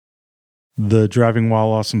The Driving While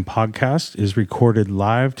Awesome podcast is recorded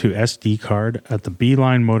live to SD card at the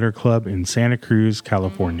Beeline Motor Club in Santa Cruz,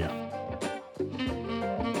 California.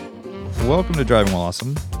 Welcome to Driving While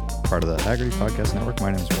Awesome, part of the Haggerty Podcast Network.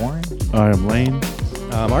 My name is Warren. I am Lane.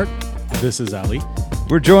 Mark. This is Ali.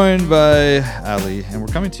 We're joined by Ali, and we're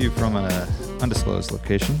coming to you from an undisclosed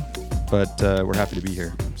location, but we're happy to be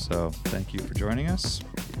here. So thank you for joining us.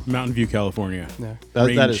 Mountain View, California. Yeah.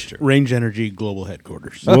 That is true. Range Energy Global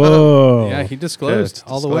Headquarters. Whoa. Yeah, he disclosed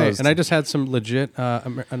Okay, all the way. disclosed. And I just had some legit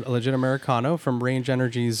Americano from Range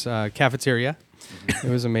Energy's cafeteria. It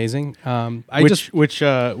was amazing. Which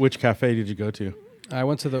cafe did you go to? I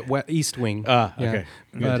went to the East Wing. Okay.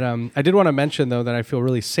 But I did want to mention, though, that I feel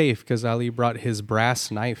really safe because Ali brought his brass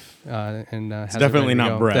knife. And It's definitely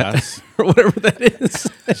not brass. or whatever that is.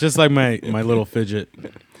 It's just like my little fidget.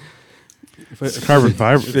 It's carbon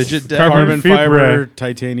fiber. Fidget dagger. Carbon fiber. fiber,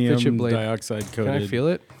 titanium Fidget blade. dioxide coated. Can I feel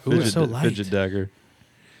it? Ooh, it's so light. Fidget dagger.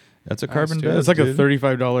 That's a carbon dude. dagger. It's like a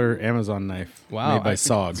 $35 Amazon knife. Wow. Made by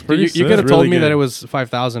SOG. You sick. could have told Really me good. that it was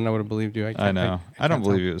 $5,000. I would have believed you. I know. I don't can't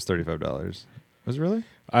believe it was $35. Was it really?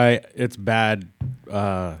 It's bad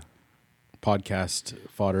podcast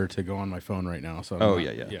fodder to go on my phone right now. So Oh,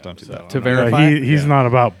 yeah. Don't do that. To I'm not- verify. He's not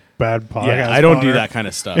about bad podcast. Yeah, I don't do fodder. that kind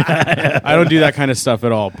of stuff. I don't do that kind of stuff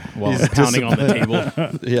at all while He's pounding on the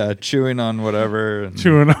table. Yeah, chewing on whatever. And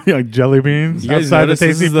Chewing on like jelly beans You guys outside the notice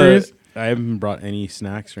this Tasty is Freeze. I haven't brought any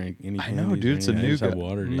snacks or any I know, candies dude. or It's a anything. I new just have guy.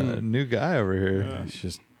 water. Dude. New guy over here. It's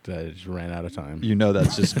just I just ran out of time. You know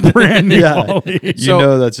that's just Brand new. Yeah. Ollie. You So-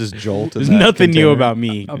 know that's just Jolt. in There's that nothing new container. about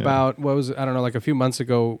me. About what was it? I don't know, like a few months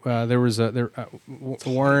ago, there was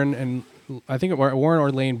Warren and I think Warren or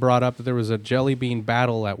Lane brought up that there was a jelly bean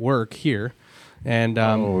battle at work here, and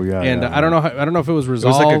I don't know if it was It was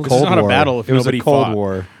resolved. like a It's Cold not a War. battle if it was nobody a Cold fought.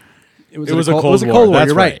 War. It was a Cold It was a War. Cold War. That's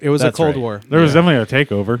You're right. right. It was a That's Cold right. War. There was definitely a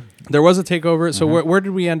takeover. There was a takeover. So where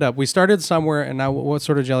did we end up? We started somewhere, and now what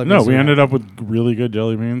sort of jelly beans? No, we ended up with really good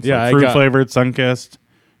jelly beans. Yeah, like I fruit got- flavored, sun-kissed.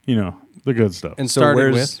 You know, the good stuff. and So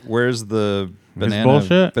started with. where's the banana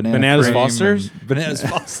bullshit? Bananas cream Foster's? and Bananas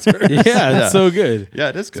Foster's. Yeah, it's so good. Yeah,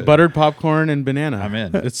 it is good. It's buttered popcorn and banana. I'm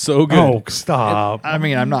in. It's so good. Oh, stop. I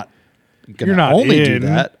mean, I'm not gonna You're not only do in.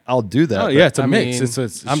 that. I'll do that. Oh, yeah, it's a I mix. mean,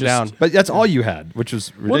 It's I'm just- down. but that's all you had, which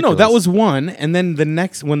was ridiculous. Well, no, that was one, and then the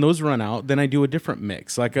next when those run out, then I do a different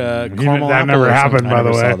mix, like a caramel that apple never or happened, something. by the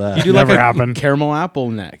never way. saw that. You do Never like a happened. caramel apple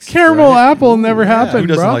next. Caramel right? apple never Who happened,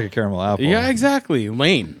 doesn't bro. like a caramel apple? Yeah, exactly.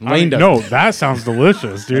 Lane I mean, does. no, that sounds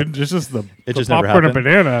delicious, dude. It's just the just never popcorn and happened?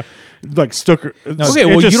 banana, like stuck. Okay,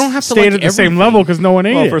 well, you don't have to stayed like at the same everything. level because no one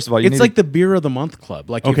ate Well, it. first of all, you It's need like the beer of the month club.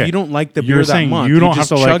 Like Okay. if you don't like the You're beer that saying month, you don't just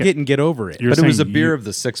have to chug like it and get over it. You're but it was a saying beer you- of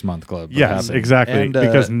the 6 month club. that yes, happened. exactly, And,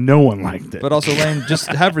 because no one liked it. But also, Lane, just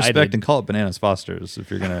have respect did. and call it Bananas Foster's if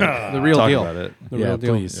you're gonna The real talk deal. about it. The Yeah, real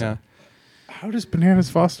deal. please. Yeah. How does bananas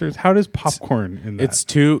Foster's? How does popcorn in that? It's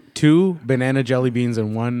two banana jelly beans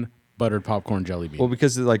and one buttered popcorn jelly bean. Well,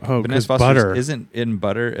 because like Oh, Bananas 'cause Foster's butter. isn't in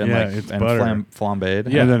butter and Yeah, like it's and butter.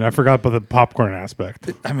 flambéed. Yeah. And then I forgot about the popcorn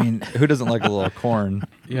aspect. I mean, who doesn't like a little corn?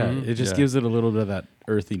 yeah, it just Yeah. gives it a little bit of that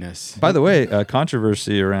earthiness. By the way,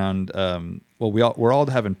 controversy around. Well, we're all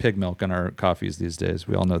having pig milk in our coffees these days.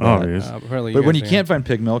 We all know that. Oh, it is. Apparently But when guys you are- can't find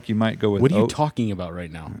pig milk, you might go with What are you oat talking about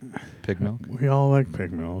right now? pig milk. We all like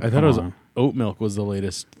pig milk. I thought it was Come oat milk was the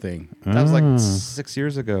latest thing. That was like Ah. 6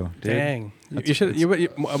 years ago. Dude. Dang. You should.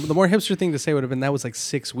 The more hipster thing to say would have been that was like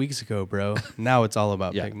 6 weeks ago, bro. Now it's all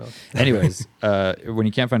about Yeah. pig milk. Anyways, when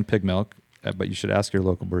you can't find pig milk, but you should ask your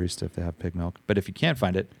local barista if they have pig milk. But if you can't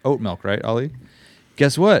find it, oat milk, right, Ollie?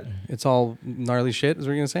 Guess what? It's all gnarly shit. Is what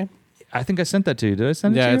you're gonna say? I think I sent that to you. Did I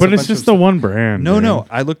send it Yeah, to you? it's a But it's bunch just of- the one brand. No, dude. no.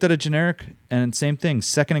 I looked at a generic and same thing.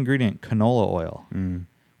 Second ingredient, canola oil, Mm.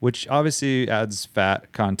 which obviously adds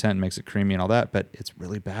fat content, makes it creamy and all that, but it's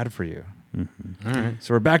really bad for you. All right.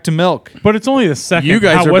 So we're back to milk. But it's only the second. You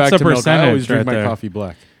guys are what's back the to milk. I always percentage drink right my there? coffee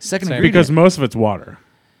black. Second Same. ingredient. Because most of it's water,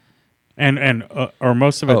 and or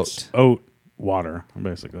most of it's oat water,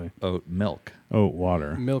 basically. oat milk. Oat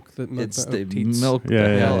water. Milk. It's the they oat teats. milk Yeah,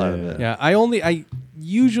 the yeah, hell yeah, out of yeah. it. Yeah, I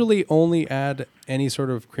usually only add any sort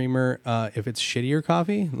of creamer if it's shittier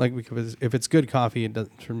coffee. Like because if it's good coffee, it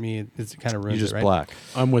doesn't for me. It kind of You ruins just it, right? black.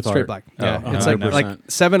 I'm with Straight Art. black. Oh, Yeah, it's like 100%.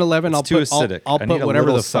 7-Eleven. It's I'll too put acidic. I'll I need put a whatever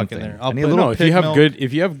little the fuck in something. there. I I'll need a put little No, if pig you have milk.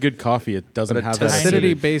 if you have good coffee, it doesn't But a have tiny- that acidity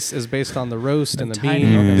acidity. base is based on the roast and the tiny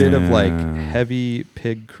bean. bit of like heavy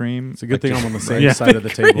pig cream. It's a good thing I'm on the same Yeah. side of the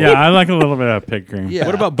table. Yeah, I like a little bit of pig cream. Yeah.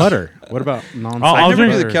 What about butter? What about non? I'll never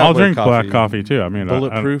drink. do the I'll cowboy drink black coffee. coffee too. I mean,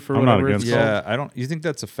 Bulletproof or I'm not whatever it's against it. Yeah, I don't. You think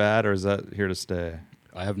that's a fad or is that here to stay?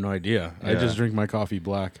 I have no idea. I Yeah. just drink my coffee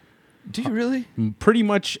black. Do you really? Pretty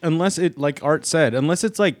much, unless it, like Art said, unless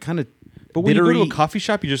it's like kind of But when you go to a bittery- coffee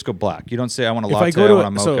shop, you just go black. You don't say I want a if latte, I go to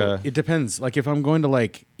want a so mocha. it depends. Like if I'm going to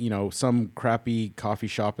like some crappy coffee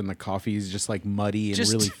shop and the coffee is just like muddy and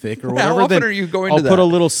Just- really thick or how whatever, often then are you going I'll to put that? a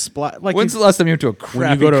little splat. Like When's if- the last time you went to a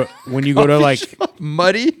crappy when you go to like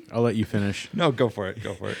muddy? I'll let you finish. No, go for it.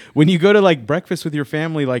 Go for it. When you go to like breakfast with your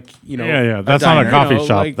family, like Yeah. That's not a diner. coffee know,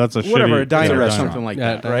 shop. like, That's a whatever, shitty a diner or restaurant. something like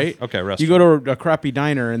Yeah, that, diner. right? Okay, You go restaurant. to a crappy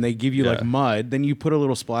diner and they give you like Yeah. mud, then you put a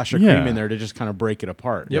little splash of Yeah. cream in there to just kind of break it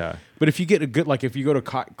apart. Yeah. But if you get a good, like if you go to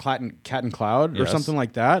Cat and Cloud or Yes. something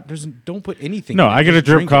like that, don't put anything. No, in it, I get a just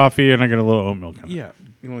drip drink it. coffee and I get a little oat milk in it.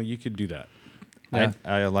 Yeah, you could do that. Yeah.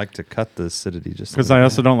 I like to cut the acidity just Because a I little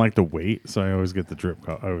also don't like to wait, so I always get the drip.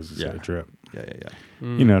 I always just get Yeah. a drip. bit.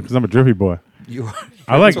 Yeah. Because I'm a drippy boy. You.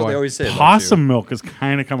 I like That's what they always say about possum milk is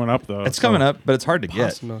kind of coming up though. It's so- coming up, but it's hard to get.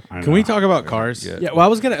 Possum milk. I Can we know. talk about cars? Yeah. Yeah, well, I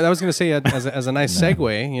was gonna say as a nice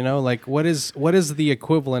segue, like what is the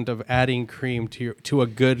equivalent of adding cream to a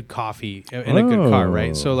good coffee in a good car,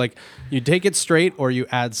 right? So like you take it straight or you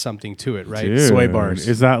add something to it, right? Dude, Soy bars.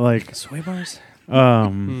 Is that like Soy bars?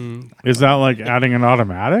 is that like adding an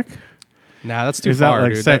automatic? Nah, that's too Is that far,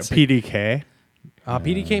 like dude. set That's PDK?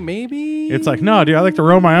 PDK maybe. It's like, no, dude, I like to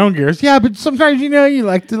roll my own gears. Yeah, but sometimes you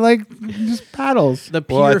like to just paddles. the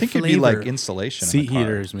pure Well, I think it'd be flavor. like insulation. Seat in the car.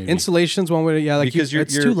 heaters, maybe. Insulation's one way to like Because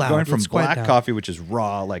it's you're too loud. going from Let's quiet black down. coffee, which is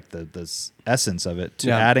raw, like the essence of it, to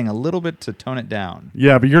Yeah. adding a little bit to tone it down.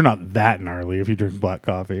 Yeah, but you're not that gnarly if you drink black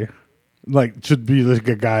coffee. Like, should be like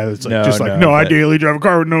a guy that's like, No, no, I but- daily drive a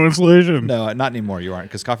car with no insulation. No, not anymore. You aren't,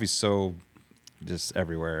 because coffee's so just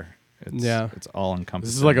everywhere. It's all encompassing.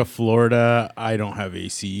 This is like a Florida. I don't have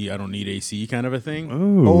AC. I don't need AC kind of a thing.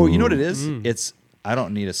 Ooh. Oh, you know what it is? It's I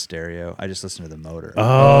don't need a stereo. I just listen to the motor.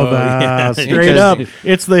 Oh, yeah. straight Because- up.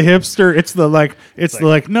 It's the hipster. It's the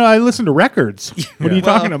like, no, I listen to records. What are you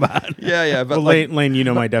Well, talking about? Yeah, but Well, like, Lane, you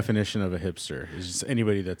know my definition of a hipster is just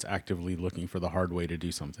anybody that's actively looking for the hard way to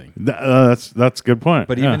do something. That's a good point.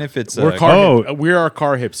 but Yeah. even if it's We're we're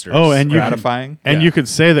car hipsters. Oh, and you could, gratifying, and you could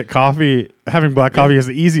say that having black coffee is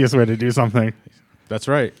the easiest way to do something. that's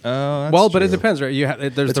right. oh, that's Well, but it true. depends, right?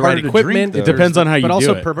 There's It's the right harder to equipment. drink, though. It depends on how you but do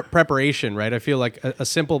also it. preparation, right? I feel like a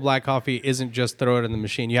simple black coffee isn't just throw it in the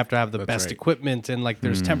machine. You have to have the best right. equipment and like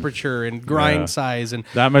there's temperature and grind Yeah. size and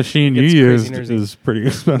That machine you It's used crazy nerdy. is pretty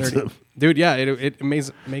expensive. dude, yeah, it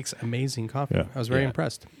makes amazing coffee. Yeah. I was very Yeah.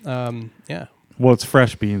 impressed. Yeah. Well, it's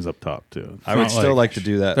fresh beans up top too. It's I would not still like to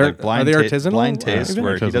do that. They're- Like blind, are they artisanal? blind Yeah, taste, even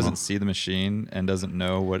where he artisanal. doesn't see the machine and doesn't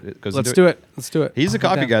know what it goes. Let's into do it. Let's do it. He's a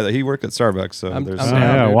coffee down. guy. That he worked at Starbucks, so I'm there's. Oh, down,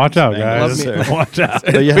 yeah, dude. watch out, Love guys! me. Watch out!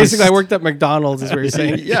 But yes. Basically, I worked at McDonald's. Is what you're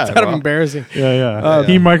saying. Yeah, it's kind of well. embarrassing, Yeah.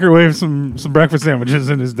 He microwaved some breakfast sandwiches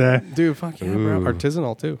in his day. dude. Fuck yeah, bro.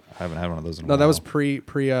 Artisanal too. I haven't had one of those in a No, while. that was pre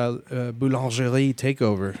boulangerie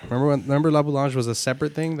takeover. Remember La Boulange was a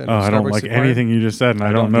separate thing that Oh, I don't Starbucks like acquired? anything you just said, and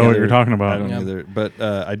I don't know what you're talking about. I don't Yeah. either. But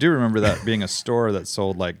I do remember that being a store that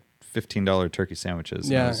sold like $15 turkey sandwiches.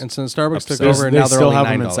 Yeah, I was and so Starbucks took upset. over, and they now they're still only have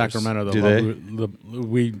them $9. in Sacramento. Though. Do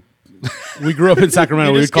they? We grew up in Sacramento.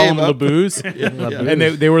 You We would just call gave them up? Laboos, yeah. and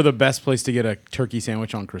they were the best place to get a turkey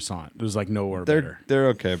sandwich on croissant. It was like nowhere better. They're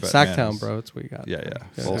okay, but Sacktown, man, bro. That's what we got. Yeah.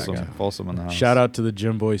 Yeah, Folsom, okay. Folsom in the house. Shout out to the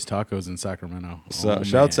Jim Boys Tacos in Sacramento. So, Oh,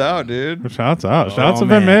 shouts man. out, dude. Shouts out! Oh, Shouts have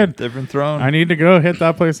been man. made. They've been thrown. I need to go hit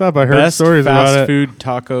that place up. I heard Best stories fast about it. food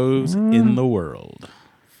tacos in the world.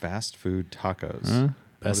 Fast food tacos.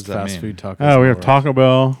 Best does that fast mean? food tacos. Oh, in we the have world. Taco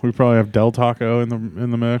Bell. We probably have Del Taco in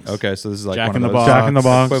the mix. Okay, so this is like Jack one in of the those Box. Jack in the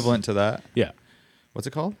Box. equivalent to that. Yeah, What's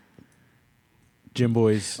it called? Jim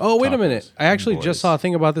Boys. Oh, wait a Tacos. minute. I actually Boys. just saw a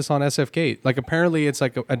thing about this on SFK. Like, apparently, it's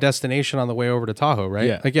like a destination on the way over to Tahoe, right?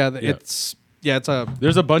 Yeah. Like, yeah, Yeah. it's a.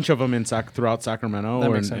 There's a bunch of them in throughout Sacramento That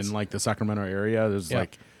or makes in sense. like the Sacramento area. There's Yeah.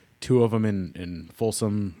 like 2 of them in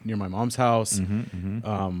Folsom near my mom's house.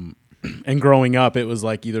 Mm-hmm. And growing up, it was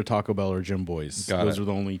like either Taco Bell or Jim Boys. Got Those it. were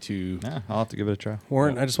the only 2. Yeah, I'll have to give it a try.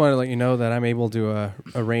 Warren, I just wanted to let you know that I'm able to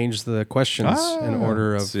arrange the questions in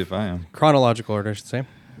order Let's of see if I am. chronological order, I should say.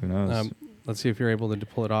 Who knows? Let's see if you're able to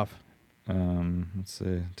pull it off. Let's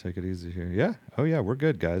see. Take it easy here. Yeah. Oh yeah, we're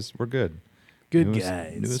good, guys. We're good. Good Newest-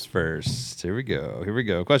 guys. Newest first. Here we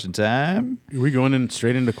go. Question time. Are we going in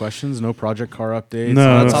straight into questions? No project car updates?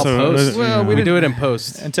 No, That's all so- post. well, we we do it in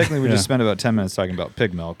post. And technically, we Yeah. just spent about 10 minutes talking about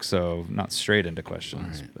pig milk, so not straight into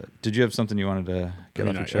questions. But did you have something you wanted to get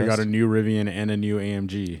off your chest? I got a new Rivian and a new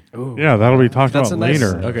AMG. Yeah, that'll be talked That's about a nice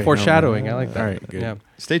later. Okay. foreshadowing. I like that. All right, good. Yeah.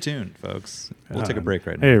 Stay tuned, folks. We'll take a break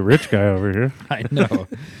right now. Hey, rich guy over here. I know.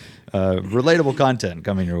 Relatable content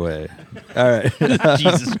coming your way. All right.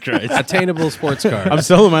 Jesus Christ. Attainable sports car. I'm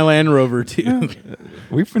selling my Land Rover too.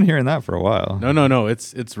 We've been hearing that for a while. No.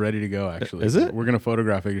 It's ready to go. Actually, Is it? We're gonna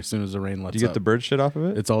photograph it as soon as the rain lets Did you get up. the bird shit off of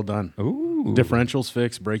it? It's all done. Ooh. Differentials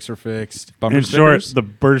fixed, brakes are fixed. Bumper In short, stickers? the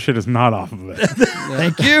bird shit is not off of it.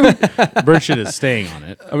 Thank you. Bird shit is staying on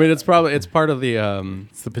it. I mean, it's part of the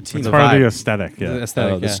It's the patina. It's part of the vibe. aesthetic. the Yeah.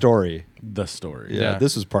 aesthetic. The yeah. story. The story. Yeah, Yeah.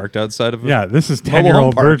 this was parked outside of Yeah, this is mobile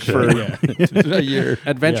home 10-year-old bird park shit. for a year.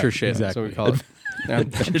 Adventure Yeah, shit. exactly. That's what we call it. Yeah.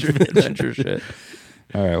 Adventure shit.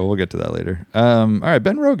 All right, well, we'll get to that later. All right,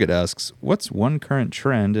 Ben Roget asks, what's one current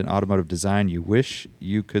trend in automotive design you wish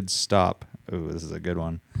you could stop? Oh, this is a good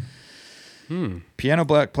one. Piano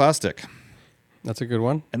black plastic. That's a good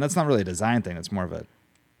one. And that's not really a design thing. It's more of a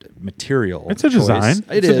material It's a choice. design.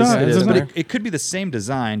 It It's a is. design. It It's is. a But design. it could be the same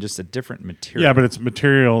design, just a different material. Yeah, but its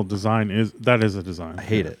material design is a design. I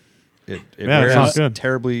hate it. It Yeah, it's not wears good.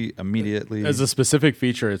 terribly immediately. As a specific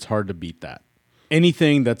feature, it's hard to beat that.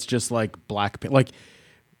 Anything that's just like black paint, like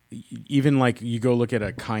even like you go look at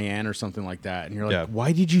a Cayenne or something like that, and you're like, Yeah.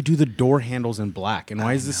 why did you do the door handles in black? And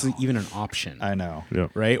why is this even an option? I know. Yeah.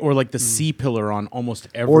 Right? Or like the C pillar on almost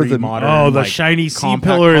every Or the- modern. Oh, the like, shiny C compact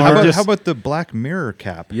pillar is car. How just- about the black mirror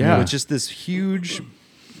cap? Yeah. It's just this huge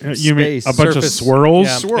You mean space. a bunch of Surface. swirls?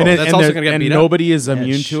 Yeah. swirl. And, That's and also there- gonna get and beat up. nobody is Yeah,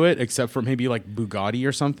 immune to it except for maybe like Bugatti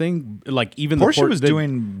or something. Like even Porsche the was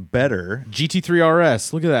doing better. GT3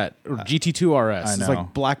 RS. Look at that. Or GT2 RS. I It's know.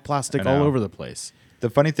 like black plastic I all know. over the place. The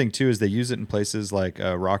funny thing too is they use it in places like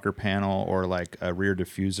a rocker panel or like a rear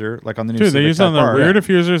diffuser, like on the new Dude, they Civic use it on Type the R. rear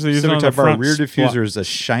diffusers. They use it Civic on the Type R front rear spot. diffuser is a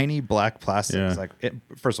shiny black plastic. Yeah. It's like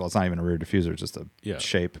first of all, it's not even a rear diffuser; it's just a Yeah.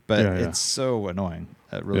 shape. But Yeah, yeah. it's so annoying.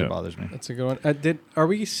 It really Yeah. bothers me. That's a good one. Are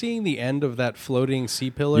we seeing the end of that floating C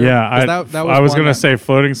pillar? Yeah, 'Cause I was one gonna that- say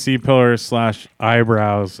floating C pillar /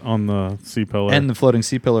 eyebrows on the C pillar. And the floating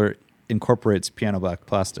C pillar incorporates piano black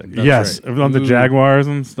plastic. yes, on the Ooh. Jaguars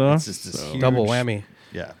and stuff. It's just this huge double whammy.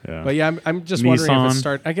 Yeah. Yeah. But yeah, I'm just wondering if Nissan. it's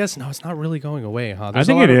start. I guess no, it's not really going away, huh? I There's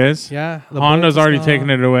a think lot it of- is. Yeah, the Honda's Bolt already stuff. taken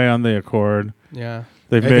it away on the Accord. Yeah,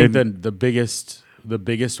 They've I made think the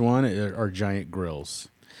biggest one are giant grills.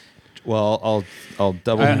 Well, I'll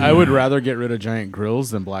double. I would rather get rid of giant grills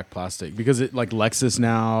than black plastic because it like Lexus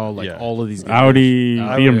now, like Yeah. all of these Audi,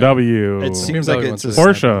 BMW. It seems like BMW it's ones a,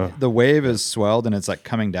 Porsche. The wave is swelled and it's like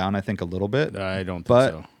coming down. I think a little bit. I don't think But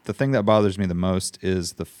so. the thing that bothers me the most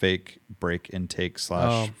is the fake brake intake /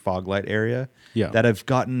 Oh. fog light area. Yeah. That have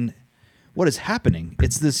gotten. What is happening?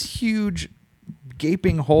 It's this huge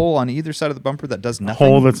gaping hole on either side of the bumper that does nothing.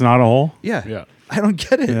 hole that's not a hole. Yeah. Yeah. I don't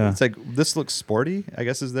get it. Yeah. It's like this looks sporty. I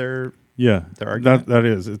guess is their Yeah, Their argument? that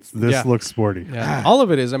is. It's this Yeah. looks sporty. yeah. All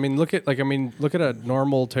of it is. I mean, look at a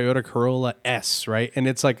normal Toyota Corolla S, right? And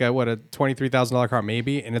it's like a $23,000 car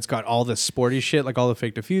maybe, and it's got all this sporty shit, like all the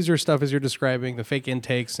fake diffuser stuff as you're describing, the fake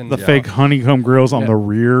intakes and The fake honeycomb grills on Yeah. the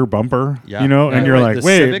rear bumper. Yeah. You know, and Yeah, you're right. like, The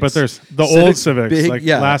wait, Civics- but there's the Civics old Civics, big- like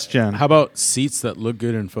yeah. last gen. How about seats that look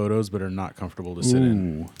good in photos but are not comfortable to sit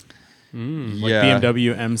in? Like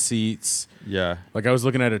BMW M seats. Yeah. Like I was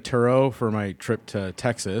looking at a Turo for my trip to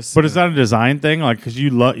Texas. But is that a design thing? Like, because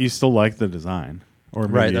you still like the design, or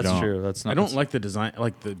maybe Right. you That's don't. true. That's not. I don't like the design.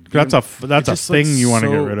 Like the That's a it just thing looks you want to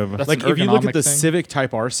so- get rid of. That's like an if you look at ergonomic the thing. Civic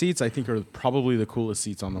Type R seats, I think are probably the coolest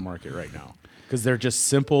seats on the market right now because they're just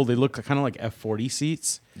simple. They look kind of like F40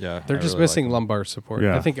 seats. Yeah. They're I just really missing like them. lumbar support.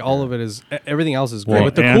 Yeah. I think all of it is. Everything else is great. Well,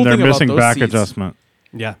 but the and cool they're thing about missing those back seats- adjustment.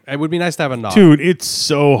 yeah, it would be nice to have a knob. Dude, it's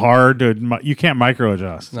so hard to. You can't micro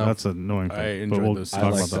adjust. No. That's an annoying thing. I But enjoyed we'll those talk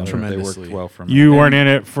I seats about like that them. later. tremendously. They worked well for me. You weren't in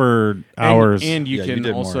it for hours. and you Yeah, you can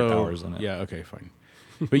did more also hours in it. Yeah, okay, fine.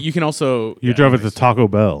 But you can also You drove it to anyways. Taco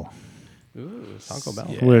Bell, Ooh, Taco Bell.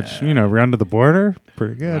 Yeah. which round to the border,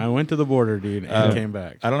 pretty good. I went to the border, dude, and came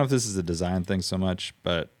back. I don't know if this is a design thing so much,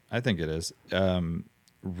 but I think it is.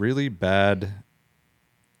 Really bad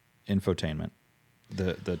infotainment.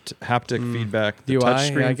 The haptic feedback, the UI, touch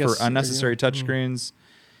screen I for guess, unnecessary yeah. touch screens.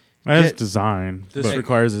 That's Get- design. This but-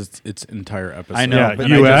 requires its entire episode. I know, Yeah,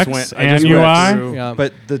 but UX I and just went UI. through- Yeah.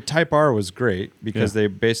 But the Type R was great because Yeah. they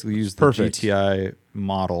basically used the Perfect. GTI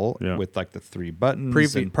model Yeah. with like the 3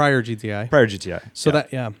 buttons. and Prior GTI. prior GTI. So Yeah.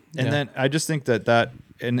 that And yeah. then I just think that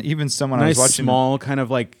and even someone I Nice was watching small kind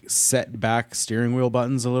of like set back steering wheel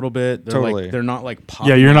buttons a little bit. They're Totally. like they're not like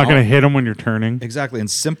popping Yeah, you're not out. going to hit them when you're turning. exactly and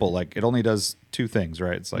simple. Like it only does 2 things,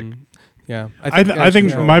 right? It's like yeah. I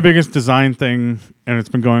think yeah. my biggest design thing, and it's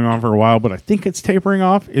been going on for a while, but I think it's tapering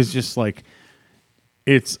off, is just like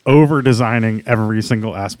it's over designing every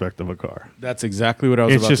single aspect of a car. That's exactly what I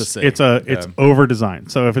was It's about just to say. it's over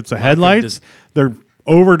designed. So if it's a of headlights, they're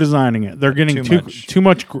over designing it. They're getting Too too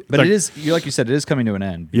much. but like, it is like you said, it is coming to an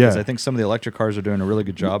end because Yeah. I think some of the electric cars are doing a really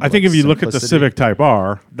good job. I of, think like, if you look at the simplicity. Civic Type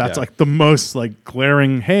R, that's Yeah. like the most like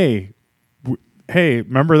glaring. Hey,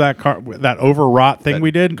 remember that car, that overwrought thing That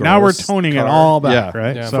we did? Now we're gross toning it car. all back, Yeah.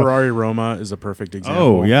 right? Yeah. So, Ferrari Roma is a perfect example.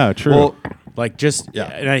 oh yeah, true. Well, Like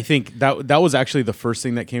and I think that was actually the first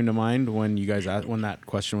thing that came to mind when you guys when that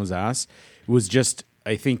question was asked. It was just,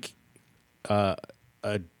 I think,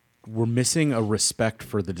 we're missing a respect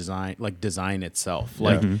for the design, like design itself,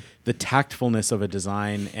 like the tactfulness of a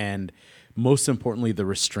design, and most importantly, the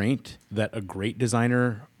restraint that a great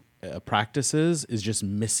designer practices is just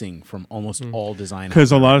missing from almost all design.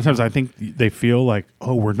 Because a lot of times I think they feel like,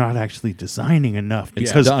 oh, we're not actually designing enough.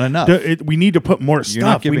 It's because done enough. We need to put more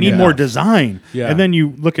stuff. We giving need it more enough. design. Yeah. And then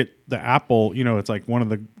you look at the Apple, it's like one of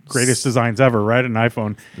the greatest designs ever, right? An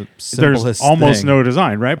iPhone. There's simplest almost thing. no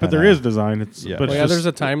design, right? But there know. is design. It's Yeah. but Well, it's there's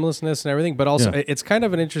just- a timelessness and everything, but also Yeah. it's kind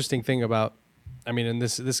of an interesting thing about. I mean, and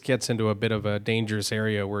this gets into a bit of a dangerous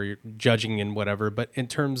area where you're judging and whatever. But in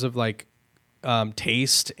terms of like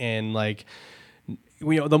taste and like.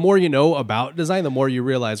 The more you know about design, the more you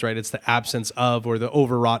realize, right? It's the absence of or the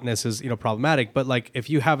overwroughtness is, problematic. But like if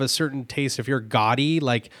you have a certain taste, if you're gaudy,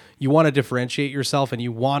 like you want to differentiate yourself and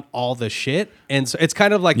you want all the shit. And so it's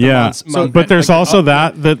kind of like, but there's also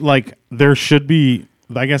that like there should be,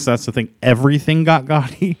 I guess that's the thing. Everything got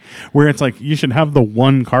gaudy, where it's like you should have the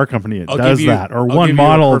one car company that does that, or I'll one give you a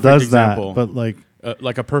model perfect does example. that. But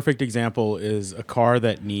like a perfect example is a car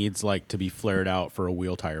that needs like to be flared out for a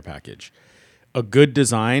wheel tire package. A good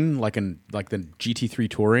design, like the GT3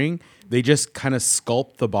 Touring, they just kind of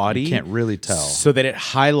sculpt the body. You can't really tell. So that it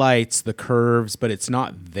highlights the curves, but it's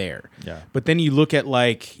not there. Yeah. But then you look at a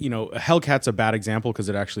Hellcat's a bad example because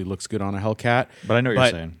it actually looks good on a Hellcat. But I know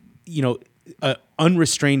what you're saying.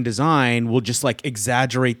 Unrestrained design will just like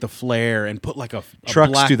exaggerate the flare and put like a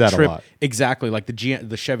Trucks black do that a trim. lot. Exactly, like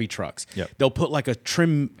the Chevy trucks. Yep. They'll put like a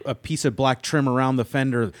piece of black trim around the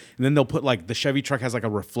fender, and then they'll put like the Chevy truck has like a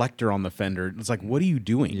reflector on the fender. It's like, what are you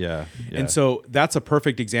doing? Yeah. And so that's a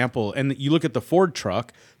perfect example. And you look at the Ford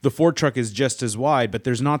truck. The Ford truck is just as wide, but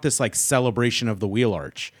there's not this like celebration of the wheel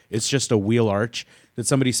arch. It's just a wheel arch that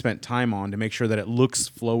somebody spent time on to make sure that it looks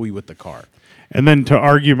flowy with the car. and then to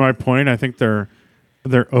argue my point, I think they're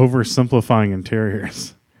oversimplifying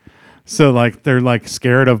interiors. So like they're like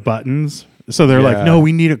scared of buttons. So they're like, no,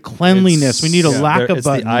 we need a cleanliness. We need a lack of it's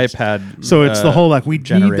buttons. the iPad. So it's the whole like we need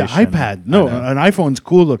the generation. iPad. No, an iPhone's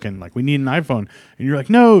cool looking. Like we need an iPhone, and you're like,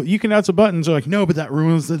 no, you can add some buttons. They're like, no, but that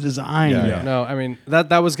ruins the design. Yeah. No, I mean that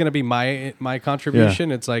was going to be my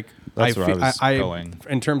contribution. It's like That's where I was going.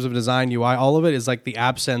 in terms of design, UI, all of it is like the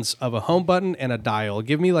absence of a home button and a dial.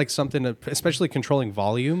 Give me like something to, especially controlling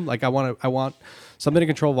volume. Like I want something to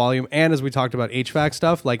control volume, and as we talked about HVAC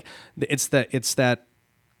stuff, like it's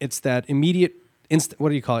that immediate. What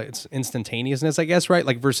do you call it? It's instantaneousness, I guess, right?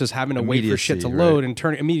 Like versus having to wait for shit to Immediacy, load right. and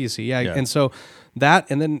turn immediacy. Yeah. And so that,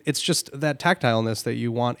 and then it's just that tactileness that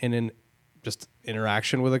you want in an just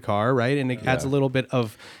interaction with a car, right? And it adds a little bit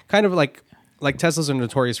of kind of like Teslas are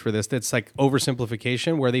notorious for this. That's like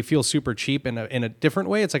oversimplification where they feel super cheap in a different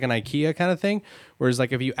way. It's like an IKEA kind of thing. Whereas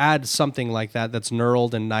like if you add something like that's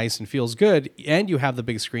knurled and nice and feels good, and you have the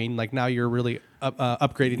big screen, like now you're really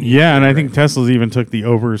upgrading. Yeah, and I think Tesla's even took the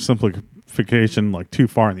oversimplification like too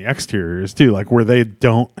far in the exteriors too, like where they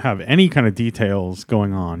don't have any kind of details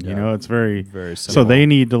going on. You know, it's very Very So simple. they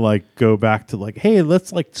need to like go back to like, hey,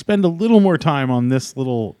 let's like spend a little more time on this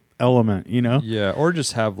little element. You know? Yeah, or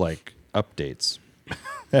just have like updates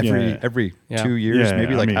every Yeah. 2 years. Yeah,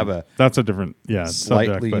 maybe I like mean, have a that's a different slightly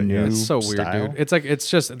subject, but new- It's so weird, style. dude. It's like it's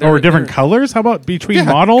just or different colors. How about between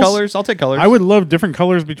models? colors. I'll take colors. I would love different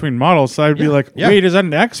colors between models. So I'd be like, Yeah. wait, is that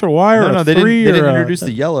an X or Y or No, a they 3 didn't or a- introduce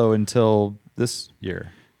the yellow until this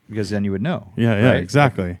year because then you would know. Yeah, right?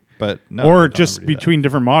 exactly. But no, or they don't just ever do that. between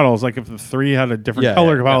different models, like if the 3 had a different Yeah,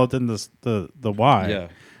 color yeah, palette than the Y, Yeah.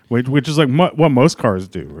 which is like what most cars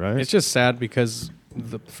do, right? It's just sad because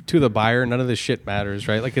to the buyer, none of this shit matters,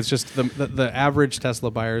 right? Like it's just the average Tesla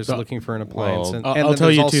buyer is looking for an appliance. well, and I'll then tell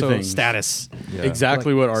there's you two also things. status. Yeah.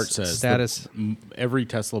 Exactly Like, what Art says. status. Every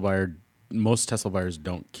Tesla buyer, most Tesla buyers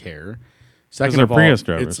don't care. they're Second of all, Prius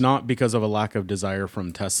drivers. it's not because of a lack of desire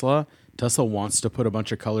from Tesla. Tesla wants to put a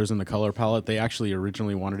bunch of colors in the color palette. They actually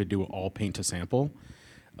originally wanted to do all paint to sample.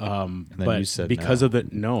 then But you said because no. of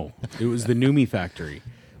it was the Numi factory.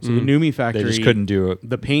 So the Numi factory, They just couldn't do it.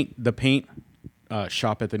 The paint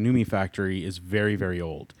shop at the Numi factory is very, very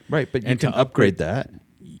old. Right, but you And can to upgrade that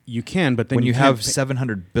You can, but then when you can't have pa-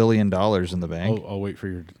 $700 billion in the bank. I'll wait for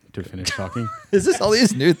you to finish talking. Is this all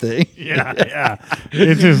these new thing? yeah.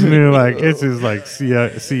 It's just new, like it's just like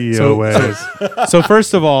CEO ways. So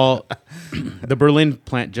first of all, the Berlin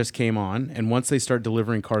plant just came on, and once they start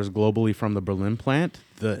delivering cars globally from the Berlin plant,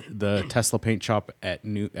 the Tesla paint shop at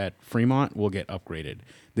Fremont will get upgraded.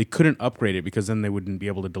 They couldn't upgrade it because then they wouldn't be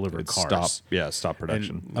able to deliver cars. Stop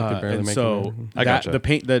production. And so I gotcha. the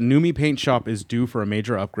NUMMI paint shop is due for a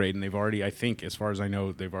major upgrade, and they've already, I think, as far as I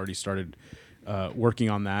know, they've already started working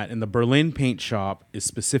on that. And the Berlin paint shop is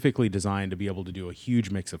specifically designed to be able to do a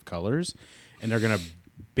huge mix of colors, and they're going to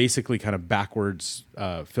basically kind of backwards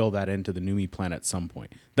fill that into the NUMMI plant at some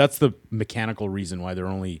point. That's the mechanical reason why there are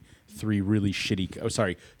only three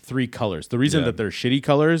colors. The reason that they're shitty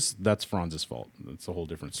colors, that's Franz's fault. That's a whole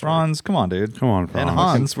different story. Franz, come on, dude. Come on, Franz. And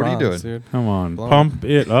Hans, what are you doing? Dude. Come on, pump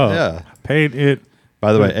it up. Yeah. Paint it.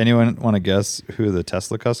 By the way, anyone want to guess who the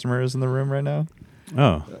Tesla customer is in the room right now?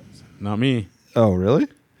 Oh, Not me. Oh, really?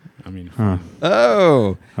 I mean, Oh, I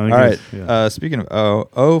all think right. it's- Speaking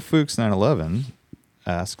of Fuchs 911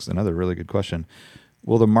 asks another really good question.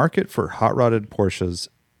 Will the market for hot-rodded Porsches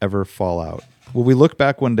ever fall out? Will we look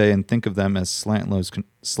back one day and think of them as slant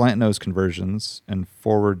nose conversions and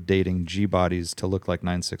forward-dating G-bodies to look like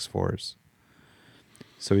 964s?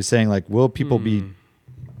 So he's saying, like, will people be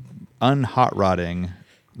unhot-rodding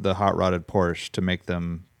the hot-rodded Porsche to make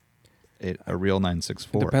them a real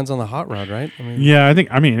 964? Depends on the hot rod, right? I mean, yeah.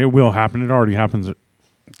 I mean, it will happen. It already happens.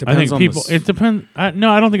 I think people. It depends.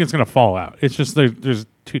 No, I don't think it's going to fall out. It's just there's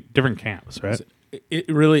two different camps, right? It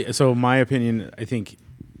really. So my opinion, I think,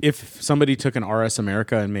 if somebody took an RS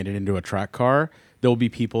America and made it into a track car, there will be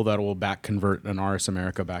people that will back convert an RS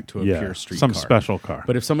America back to a pure street some car. special car.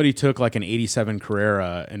 But if somebody took like an 87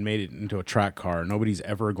 Carrera and made it into a track car, nobody's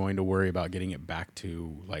ever going to worry about getting it back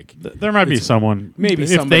to like. There might be someone maybe if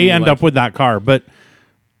somebody they end like- up with that car, but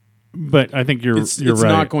I think you're It's right.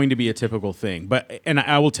 not going to be a typical thing. But and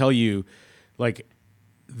I will tell you, like,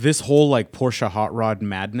 this whole like Porsche hot rod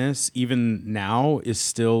madness, even now, is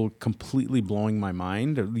still completely blowing my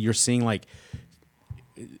mind. You're seeing like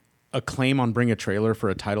a claim on Bring a Trailer for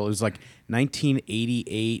a title. It was like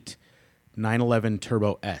 1988 911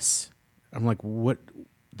 Turbo S. I'm like, what?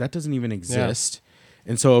 That doesn't even exist.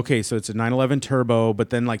 And so, okay, so it's a 911 Turbo,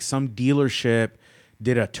 but then like some dealership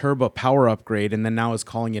did a turbo power upgrade and then now is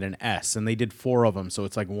calling it an S, and they did 4 of them, so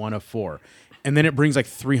it's like 1 of 4. And then it brings like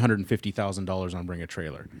 $350,000 on Bring a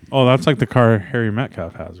Trailer. Oh, that's like the car Harry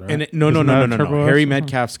Metcalf has, right? And no. Isn't that a Turbo S Harry or something?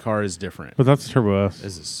 Metcalf's car is different. But that's Turbo S.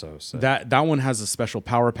 This is so sick. That one has a special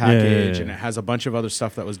power package, yeah. and it has a bunch of other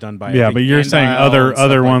stuff that was done by Yeah, I think, but you're saying Andile other and stuff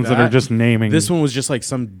like ones that are just naming. This one was just like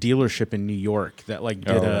some dealership in New York that like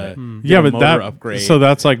did a yeah, did a but motor that upgrade. so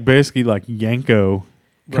that's like basically like Yanko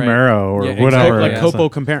Camaro or Yeah, whatever. like yeah. Copo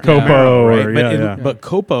Camaro, Copo right? or- but, yeah. but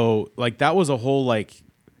Copo, like that was a whole like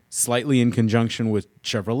slightly in conjunction with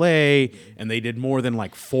Chevrolet, and they did more than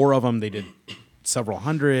like 4 of them. They did several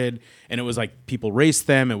hundred, and it was like people raced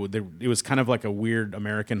them. It was kind of like a weird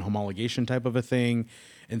American homologation type of a thing,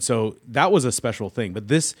 and so that was a special thing. But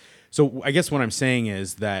this, so I guess what I'm saying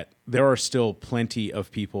is that there are still plenty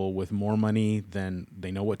of people with more money than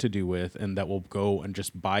they know what to do with, and that will go and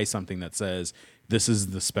just buy something that says this is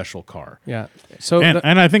the special car. Yeah. So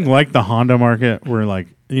and I think like the Honda market, where like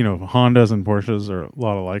Hondas and Porsches are a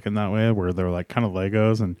lot alike in that way, where they're like kind of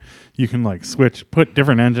Legos, and you can like put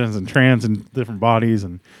different engines and trans and different bodies,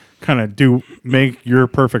 and kind of make your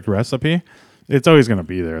perfect recipe. It's always going to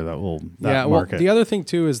be there. That well, market. the other thing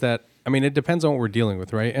too is that I mean it depends on what we're dealing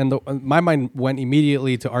with, right? And my mind went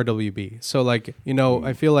immediately to RWB. So like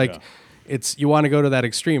I feel like. It's you want to go to that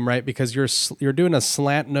extreme, right? Because you're doing a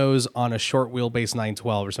slant nose on a short wheelbase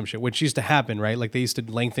 912 or some shit, which used to happen, right? Like they used to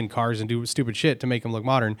lengthen cars and do stupid shit to make them look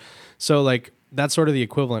modern. So like that's sort of the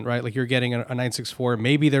equivalent, right? Like you're getting a 964.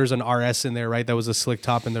 Maybe there's an RS in there, right? That was a slick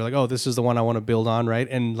top, and they're like, oh, this is the one I want to build on, right?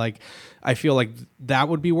 And like I feel like that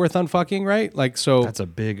would be worth unfucking, right? Like so. That's a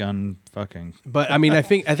big unfucking. But I mean, I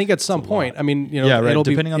think at some point, I mean, Yeah, right. it'll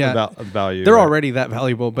Depending be, on the value, they're right. already that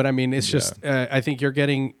valuable. But I mean, it's just I think you're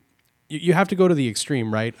getting. You have to go to the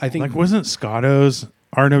extreme, right? I think like wasn't Scotto's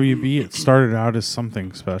RWB? It started out as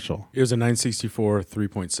something special. It was a 964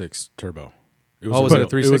 3.6 turbo. It was was it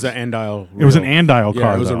a It was 3.6? an Andile. It was an Andile car.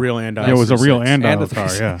 Yeah, it was a though. real Andile. Yeah, it was a real 3.6. Andile and a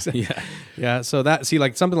car. Yeah, 3.6. Yeah. So that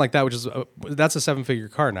like something like that, which is that's a 7-figure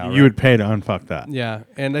car now. you right? would pay to unfuck that. Yeah,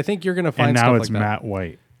 and I think you're gonna find And now stuff it's like matte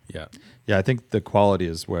white. Yeah. Yeah, I think the quality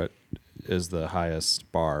is what is the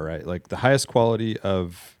highest bar, right? Like the highest quality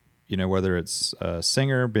of whether it's a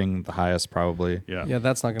Singer being the highest probably. Yeah. that. Yeah,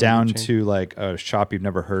 that's not gonna Down change. to like a shop you've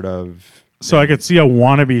never heard of. So I could see a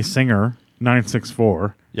wannabe Singer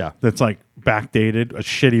 964. Yeah. That's like backdated, a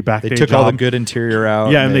shitty backdated. They took job. all the good interior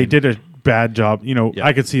out. Yeah, and they did a bad job. Yeah.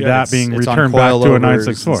 I could see Yeah, that it's- being it's on returned back to a coilovers and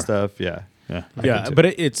 964. stuff. Yeah. Yeah. Yeah, but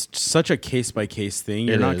it's such a case by case thing.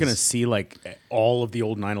 You're It not is. going to see like all of the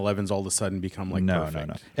old 911s all of a sudden become like perfect.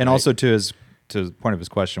 No. And also to the point of his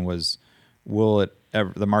question was, will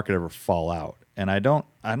the market ever fall out? And I don't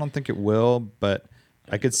think it will, but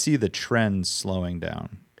I could see the trend slowing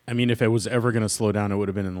down. I mean, if it was ever going to slow down, it would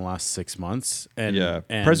have been in the last 6 months. And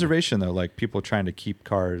preservation though, like people trying to keep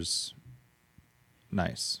cars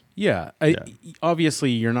nice. Yeah,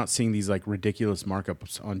 obviously you're not seeing these like ridiculous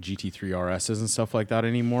markups on GT3 RSs and stuff like that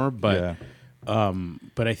anymore. But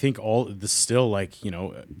I think all this still like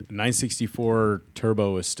 964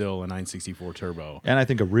 turbo is still a 964 turbo. And I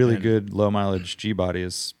think a really good low mileage G body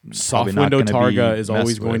is Soft window Targa is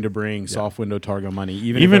always going to bring soft window Targa money.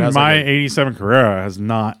 Even if it has my like 87 Carrera has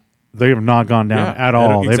not. They have not gone down at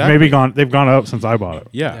all. Exactly. They've gone up since I bought it.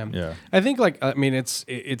 Yeah. I think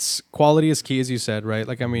it's quality is key, as you said, right?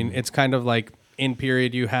 Like, I mean, it's kind of like in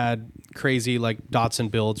period you had crazy like Datsun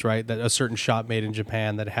builds, right? That a certain shop made in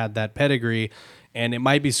Japan that had that pedigree, and it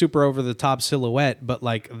might be super over the top silhouette, but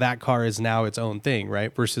like that car is now its own thing,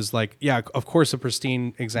 right? Versus like, yeah, of course, a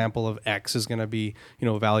pristine example of X is going to be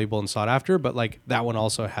valuable and sought after, but like that one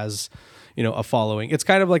also has a following. It's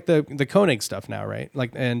kind of like the Koenig stuff now, right?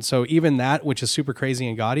 Like, and so even that, which is super crazy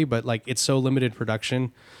and gaudy, but like it's so limited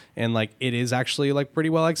production, and like it is actually like pretty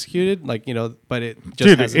well executed, like but it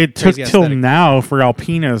just has it took till now for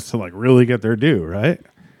Alpinas to like really get their due, right?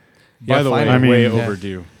 By the way, way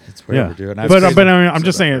overdue. It's way overdue. And but I mean, I'm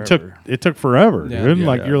just saying it took forever, dude. Yeah.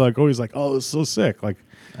 Like you're like always like, oh, it's so sick. Like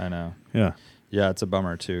I know. Yeah. Yeah, it's a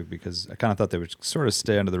bummer too because I kind of thought they would sort of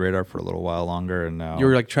stay under the radar for a little while longer, and now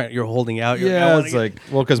you're like you're holding out. It's like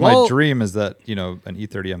because my dream is that an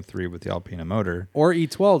E30 M3 with the Alpina motor or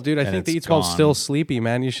E12, dude. I think the E12 is still sleepy,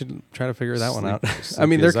 man. You should try to figure that one out. I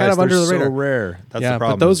mean, they're kind of under the radar. So rare. That's the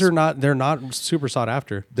problem. But those are not. They're not super sought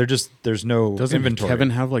after. They're just there's no Doesn't inventory.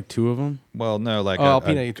 Kevin have like two of them? Well, no, like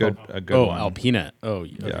Alpina a E12. good one. Alpina. Oh,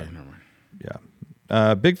 okay, never mind.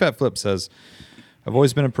 Yeah. Big Fat Flip says, I've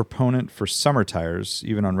always been a proponent for summer tires,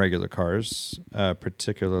 even on regular cars,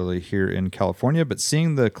 particularly here in California. But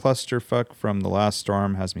seeing the clusterfuck from the last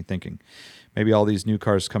storm has me thinking, maybe all these new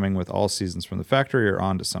cars coming with all seasons from the factory are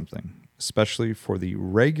onto something, especially for the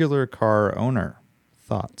regular car owner.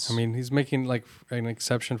 Thoughts? I mean, he's making like an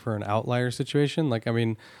exception for an outlier situation. Like, I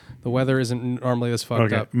mean, the weather isn't normally this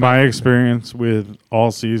fucked up. My experience with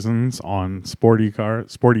all seasons on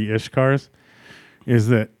sporty-ish cars is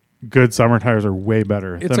that good summer tires are way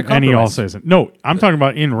better than any all season. No, I'm talking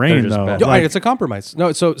about in rain though. It's a compromise.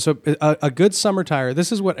 No, so a good summer tire.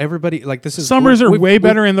 This is what everybody like. This is summers are way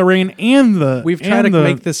better in the rain and the. We've tried to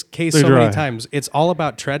make this case so many times. It's all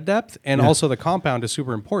about tread depth, and also the compound is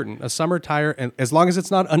super important. A summer tire, and as long as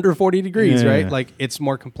it's not under 40 degrees, right? Like it's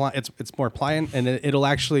more compliant. It's more pliant, and it'll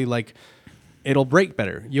actually like. It'll brake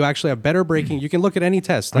better. You actually have better braking. You can look at any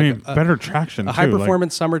test. I mean, better traction. A high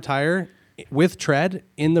performance summer tire with tread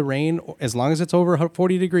in the rain, as long as it's over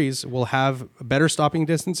 40 degrees, will have better stopping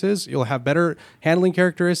distances. You'll have better handling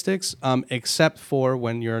characteristics, except for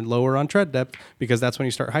when you're lower on tread depth, because that's when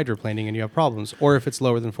you start hydroplaning and you have problems, or if it's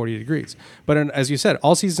lower than 40 degrees. But as you said,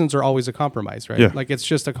 all seasons are always a compromise, right? Yeah. Like it's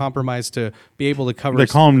just a compromise to be able to cover. They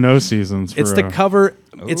call them no seasons. It's to cover.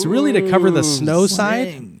 It's really to cover the snow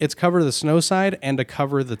side. It's cover the snow side and to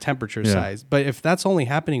cover the temperature side. But if that's only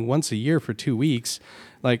happening once a year for 2 weeks,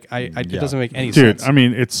 like it doesn't make any sense. Dude, I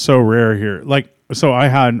mean, it's so rare here. Like, so I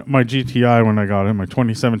had my GTI when I got it, my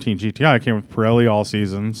 2017 GTI. I came with Pirelli all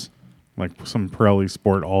seasons, like some Pirelli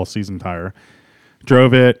Sport all season tire.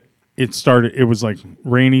 Drove it. It was like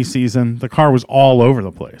rainy season. The car was all over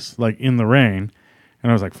the place, like in the rain.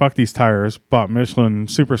 And I was like, fuck these tires. Bought Michelin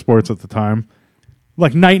Super Sports at the time.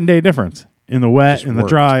 Like night and day difference in the wet, in the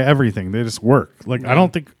dry, everything. They just work. Like I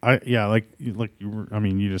don't think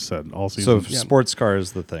you just said all seasons. So sports car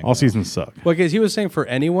is the thing. All seasons suck. Well, because he was saying for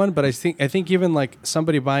anyone, but I think even like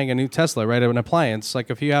somebody buying a new Tesla, right, an appliance, like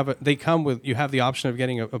if you have you have the option of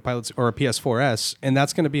getting a Pilot or a PS4S, and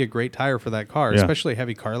that's going to be a great tire for that car, especially a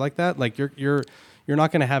heavy car like that. Like you're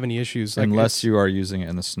not going to have any issues unless you are using it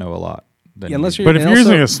in the snow a lot. But if you're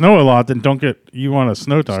using a snow a lot, then you want a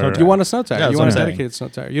snow tire. You want a snow tire. Yeah, you want a dedicated snow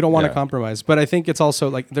tire. You don't want to compromise. But I think it's also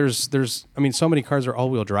like there's I mean, so many cars are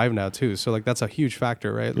all-wheel drive now too. So like that's a huge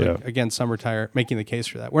factor, right? Like, again, summer tire, making the case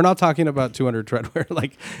for that. We're not talking about 200 treadwear,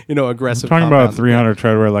 like aggressive. I'm talking about 300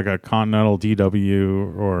 treadwear, like a Continental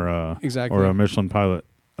DW or a Michelin Pilot.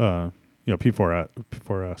 P4S.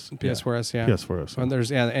 PS4S, yeah. PS4S. And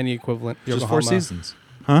there's any equivalent. Just Yokohama. 4 seasons.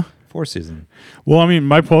 Huh? 4 season. Well, I mean,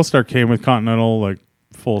 my Polestar came with Continental like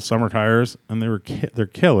full summer tires, and they're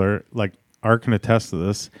killer. Like Art can attest to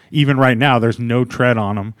this. Even right now, there's no tread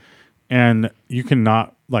on them, and you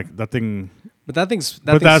cannot like that thing.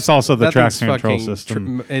 But that's also the that thing's traction control fucking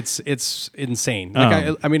system. It's insane.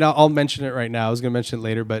 Like I mean, I'll mention it right now. I was going to mention it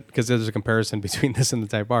later, but because there's a comparison between this and the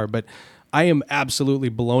Type R. But I am absolutely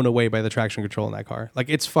blown away by the traction control in that car. Like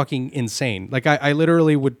it's fucking insane. Like I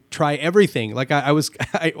literally would try everything. Like I was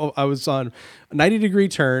on a 90-degree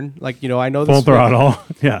turn. Like, you know, I know this Full throttle.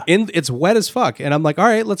 Yeah. it's wet as fuck, and I'm like, all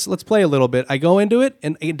right, let's play a little bit. I go into it,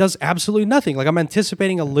 and it does absolutely nothing. Like I'm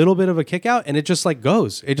anticipating a little bit of a kick out, and it just like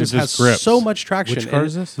goes. It just has grips. so much traction. Which car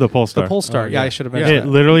is this? The Polestar. The Polestar. Yeah, I should have mentioned It that.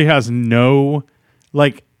 literally has no,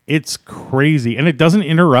 like, it's crazy, and it doesn't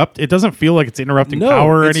interrupt. It doesn't feel like it's interrupting No,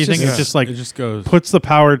 power or it's anything. just- It's just like it just goes. puts the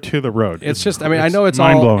power to the road. It's just, I mean, I know it's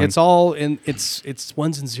mind-blowing. all in, it's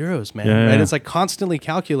ones and zeros, man. Yeah, And yeah. it's like constantly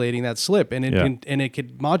calculating that slip, and it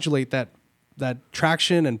could modulate that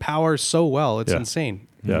traction and power so well. It's Yeah. insane.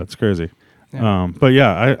 Yeah, it's crazy. Yeah. But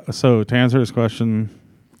yeah, so to answer his question,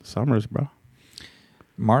 Summers, bro.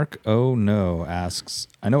 Mark Oh No asks,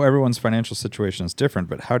 I know everyone's financial situation is different,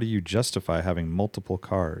 but how do you justify having multiple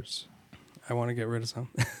cars? I want to get rid of some.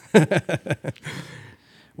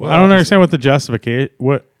 I don't understand what the justification.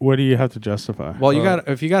 What do you have to justify? Well,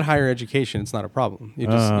 if you got higher education, it's not a problem. You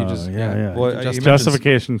just yeah. Well, you you just- mentioned-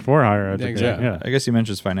 Justification for higher education. exactly. Yeah. I guess he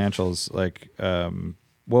mentions financials. Like,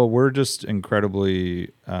 well, we're just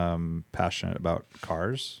incredibly passionate about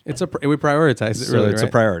cars. we prioritize it. So Really, it's right?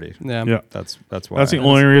 a priority. Yeah. Yeah. That's why. That's the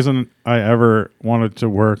only reason I ever wanted to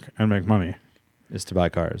work and make money. is to buy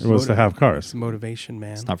cars. It was to have cars. It's motivation,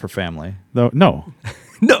 man. It's not for family. Though no,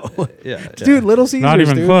 no, Yeah, dude, Little Caesars. Not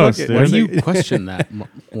even dude. close, Fuck it. dude. Why do you question that,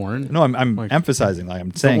 Warren? No, I'm Like, emphasizing. Like I'm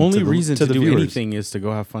the saying, only to the, reason to the do viewers, anything is to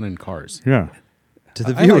go have fun in cars. yeah. to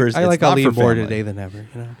the I viewers. like it's I'll not leave for more family. today than ever.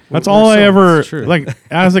 You know, That's We're all I so- ever it's true. like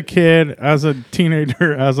as a kid, as a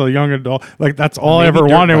teenager, as a young adult. Like that's all I Maybe ever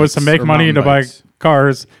dirt wanted was to bikes make or money mountain to buy bikes.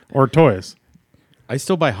 cars or toys. I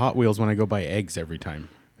still buy Hot Wheels when I go buy eggs every time.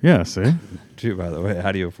 Yeah, see, Too, by the way,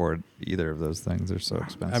 how do you afford either of those things? They're so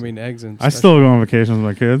expensive. I mean, eggs and. I still go on vacations with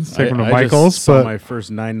my kids, take them to I Michael's, just saw but my first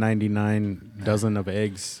 $9.99 dozen of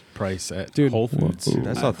eggs price at Dude. Whole Foods.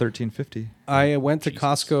 I saw $13.50. I went to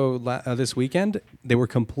Costco this weekend. They were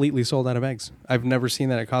completely sold out of eggs. I've never seen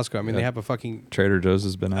that at Costco. I mean, they have a fucking. Trader Joe's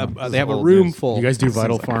has been out. They have a Old room news. full. You guys do This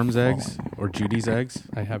Vital seems like Farms a eggs or Judy's eggs?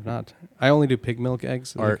 I have not. I only do pig milk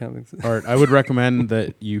eggs. Those Art, kind of things. Art, I would recommend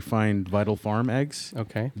that you find Vital Farm eggs.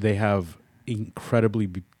 Okay. They have incredibly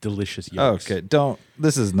delicious Oh, yolks. okay, don't.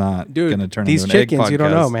 This is not Dude, going to turn these into an egg chickens, you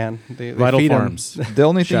don't podcast. know, man. They Vital feed 'em. Farms. The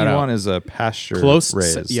only thing Shout you out. want is a pasture Close.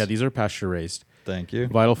 raised. Yeah, these are pasture raised. Thank you.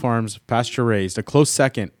 Vital Farms, pasture raised. A close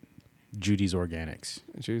second, Judy's Organics.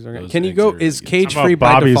 Choose organic. Those Can you eggs go? are Is really good. cage How free about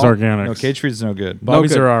by Bobby's default? Organics. No, cage free is no good.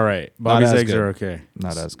 Bobby's good. are all right. Bobby's as eggs good. are okay.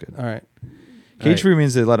 Not as good. All right, Cage free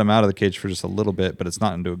means they let them out of the cage for just a little bit, but it's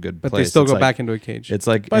not into a good but place. they still It's go like- back into a cage. It's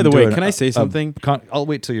like. By the into way, an- can I say something? I'll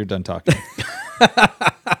wait till you're done talking.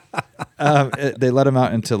 They let them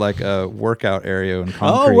out into like a workout area in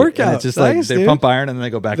concrete. workout. And it's just Nice, like they dude. pump iron and then they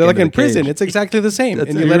go back. They're like into in the prison. cage. It's exactly the same. That's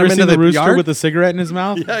And it. you You let ever them seen into the the rooster yard with a cigarette in his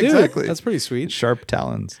mouth? Yeah, Dude, exactly. That's pretty sweet. Sharp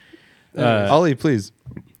talons. Uh, Ollie, please.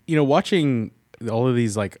 You know, watching all of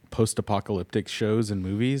these like post-apocalyptic shows and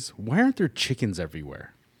movies, why aren't there chickens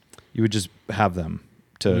everywhere? You would just have them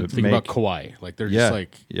to Think make. about Kauai. Like they're Yeah. just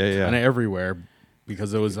like Yeah. kind of everywhere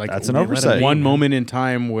because there was like That's an oversight. one moment in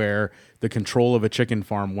time where the control of a chicken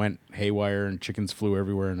farm went haywire and chickens flew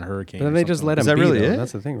everywhere in a hurricane. But then or they just something let like them Is that be. really though. it?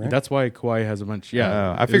 That's the thing, right? That's why Kauai has a bunch.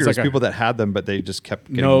 Yeah, I figured it was like people that had them, but they just kept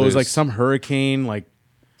getting No, it was like loose. some hurricane like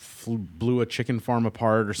blew a chicken farm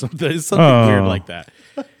apart or something. It's something Oh. weird like that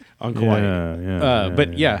on Kauai.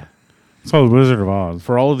 But yeah, it's called Wizard of Oz.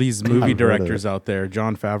 for all of these movie heard of directors it. out there,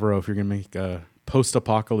 Jon Favreau, if you're gonna make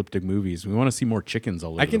post-apocalyptic movies, we want to see more chickens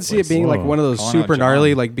all over. I can the see it place. being like Whoa. one of those Calling out super John.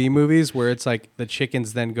 gnarly like B movies where it's like the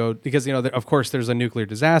chickens then go because of course there's a nuclear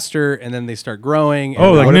disaster and then they start growing. And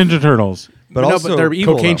Oh, like what if- Ninja Turtles. But no, also but they're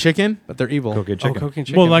evil. cocaine though. chicken. But they're evil. Cocaine chicken. Oh, cocaine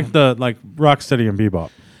chicken. Well, like Rocksteady and Bebop.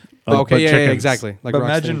 Oh, okay, but yeah, chickens. exactly. Like but Rocksteady.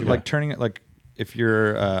 imagine like turning it like if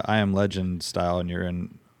you're I Am Legend style and you're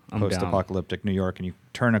in I'm post-apocalyptic New York and you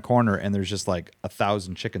turn a corner and there's just like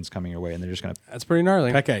 1,000 chickens coming your way and they're just gonna that's pretty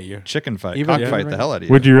gnarly. Peck at you. chicken fight, Even- cockfight yeah, the hell out of you.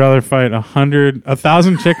 Would you rather fight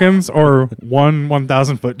 1,000 chickens or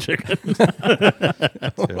 1,000-foot chicken?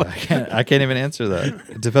 Dude, I can't even answer that.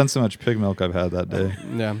 It depends how much pig milk I've had that day.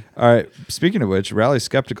 Yeah. All right. Speaking of which, Rally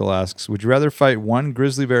Skeptical asks, would you rather fight one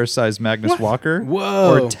grizzly bear-sized Magnus Walker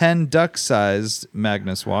Whoa. or 10 duck-sized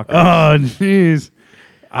Magnus Walker? Oh, jeez.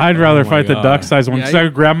 I'd rather my fight the God. duck-sized one Yeah, because I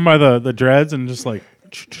would grab him by the dreads and just like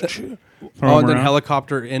throw Oh, him and then around.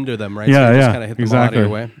 helicopter into them, right? Yeah, so you just yeah, kind of hit the ball out of your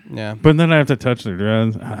exactly. way. Yeah. But then I have to touch their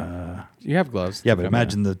dreads. You have gloves. Yeah, but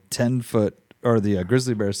imagine the 10-foot or the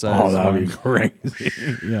grizzly bear size. Oh, that would be one. crazy.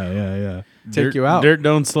 yeah. Take you out. Dirt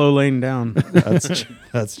don't slow lane down.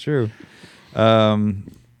 That's true. All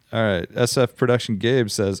right. SF Production Gabe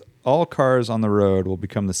says all cars on the road will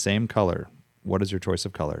become the same color. What is your choice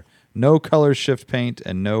of color? No color shift paint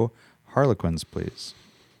and no Harlequins, please.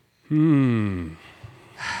 No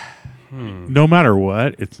matter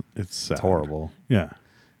what, it's sad. It's horrible. Yeah.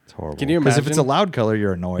 It's horrible. Can you Because if it's a imagine? loud color,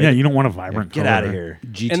 you're annoyed. Yeah, you don't want a vibrant Get color. out of here.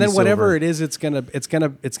 GT And then whatever silver. it is, it's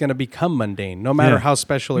gonna become mundane, no matter Yeah. how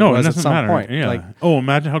special it No, was it at doesn't some matter. point. Yeah. Like,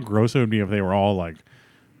 Imagine how gross it would be if they were all like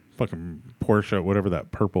fucking Porsche, whatever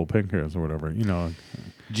that purple pink is or whatever.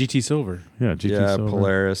 GT silver. Yeah, GT yeah, silver.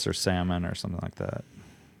 Polaris or salmon or something like that.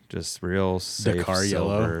 Just real safe Dakar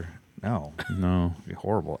yellow? silver. No, No. it'd be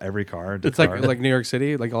horrible. Every car. it's Dakar. like New York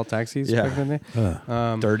City, like all taxis. Yeah. Back in the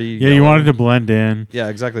day. dirty. Yeah, you yellow. wanted to blend in. Yeah,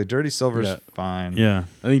 exactly. Dirty silver's Yeah. fine. Yeah.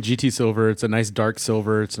 I think GT silver. It's a nice dark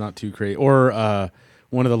silver. It's not too crazy. Or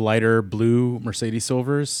one of the lighter blue Mercedes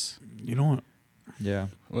silvers. You know what? Yeah.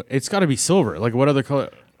 It's got to be silver. Like what other color?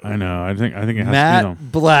 I know. I think it has to be Matte them.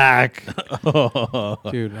 black.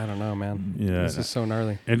 Dude, I don't know, man. Yeah. This is so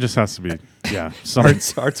gnarly. It just has to be. Yeah. Sorry.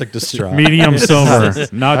 Art's like distraught. Medium silver.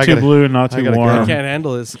 Not I too gotta- blue, not I too gotta go. I warm. can't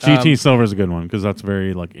handle this. GT silver is a good one because that's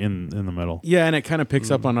very like in the middle. Yeah, and it kind of picks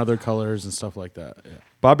up on other colors and stuff like that. Yeah.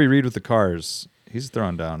 Bobby Reed with the cars. He's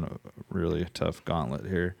throwing down a really tough gauntlet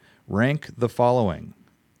here. Rank the following: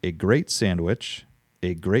 a great sandwich,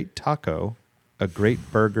 a great taco, a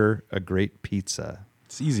great burger, a great pizza.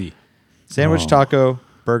 It's easy. Sandwich, Oh. taco,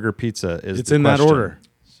 burger, pizza is It's the in that question. order.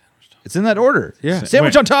 It's in that order. Yeah.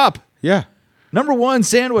 Sandwich Wait. on top. Yeah. Number one,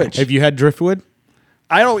 sandwich. Have you had driftwood?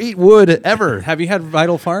 I don't eat wood ever. Have you had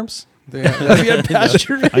Vital Farms? Have you had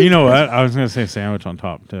pasture? You know what? I was going to say sandwich on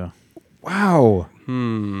top too. Wow. I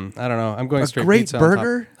don't know. I'm going A straight great pizza on top.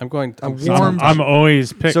 burger? I'm going A pizza warm- on top. I'm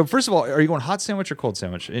always pick. So first of all, are you going hot sandwich or cold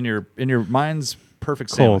sandwich in your mind's perfect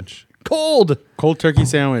Cold. sandwich? Cold. Cold turkey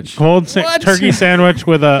sandwich. cold What? turkey sandwich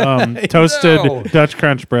with a toasted No. Dutch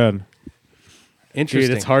Crunch bread. Interesting.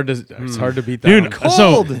 Dude, it's hard to beat that. Dude, one.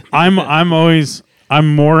 Cold. so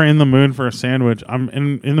I'm more in the mood for a sandwich. I'm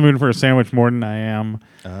in the mood for a sandwich more than I am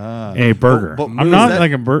a burger. But I'm is not that-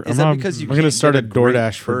 like a burger. is that because you I'm gonna can't start get a great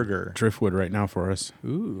DoorDash for burger? driftwood right now for us.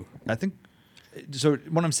 Ooh. I think so.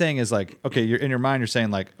 What I'm saying is like, okay, you're in your mind, you're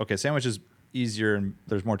saying like, okay, sandwich is easier and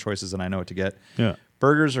there's more choices than I know what to get. Yeah.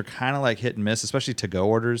 Burgers are kind of like hit and miss, especially to-go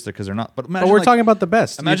orders because they're not. But imagine But we're like, talking about the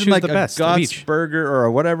best. You Imagine choose like the a best of Guts each. burger or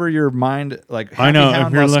whatever your mind like. I know, Happy if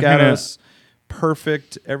Hound you're looking at- Moscatos,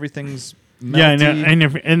 perfect. Everything's melty.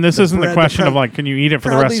 Yeah, and this isn't the bread- question the of like, can you eat it for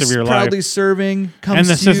the rest of your life? Proudly serving comes And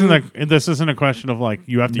this to isn't you. this isn't a question of like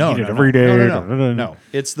you have to No, eat no, it no. every day. No.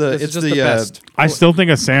 It's the This is it's just the, the best. I still think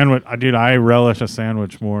a sandwich. Dude, I relish a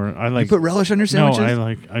sandwich more. I You like. put relish on your no,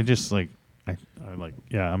 sandwiches. I just like. I like.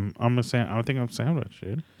 Yeah, I'm a I think I'm a sandwich,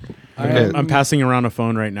 dude. Okay. I'm passing around a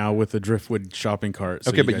phone right now with the driftwood shopping cart. so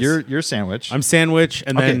Okay, you but guys- your sandwich. I'm sandwich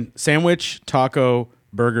and Okay. then sandwich, taco,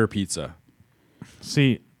 burger, pizza.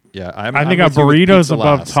 See, yeah, I think a with you with burrito's pizza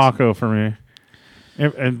above last. taco for me.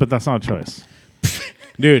 But that's not a choice.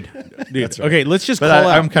 Dude. Okay, let's just But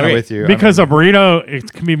call out. I'm kind of okay, with you. Because a burrito,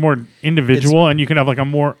 it can be more individual, and you can have like a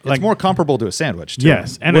more it's like more comparable to a sandwich. Too.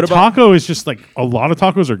 yes, and What a about- taco is just like a lot of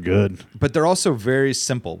tacos are good. but they're also very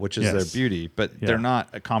simple, which is Yes. their beauty. But Yeah. they're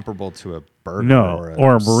not comparable to a burger No, or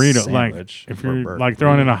or a burrito. Like sandwich if or a you're burger. like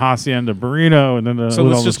throwing in a hacienda burrito, and then So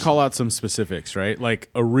with let's all just this- call out some specifics, right? Like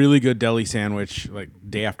a really good deli sandwich, like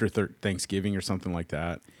day after Thanksgiving or something like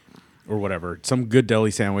that, or whatever. Some good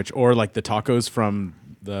deli sandwich, or like the tacos from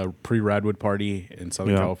the pre-Radwood party in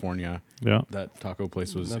Southern Yeah. California. Yeah, That taco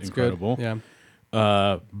place was That's incredible. good.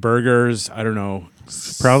 Yeah. Burgers, I don't know.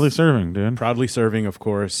 proudly serving, dude. Proudly serving, of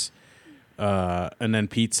course. And then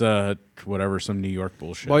pizza, whatever, some New York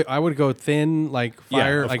bullshit. Well, I would go thin, like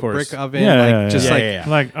fire, of like course. brick oven, Yeah, like yeah, just yeah. like Yeah.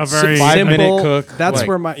 Like a Si- very 5 simple- minute cook. that's like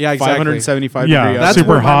where my- yeah, exactly. 575 Yeah, degree. that's oven. super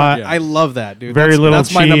where my- hot. Yeah. I love that, dude. Very little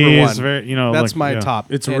that's my number cheese, one. very- you know, that's like, my yeah.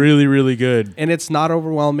 top. It's And- really, really good. and it's not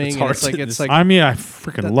overwhelming. It's and hard it's like to- it's like I mean, I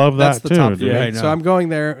freaking love that's that the too. top. dude. For me. Yeah, I know. So I'm going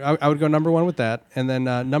there. I would go number one with that, and then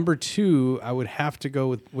number two, I would have to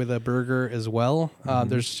go with a burger as well.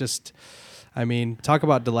 There's just, I mean, talk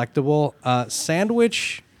about delectable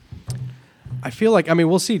sandwich. I feel like, I mean,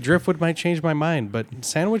 we'll see. Driftwood might change my mind, but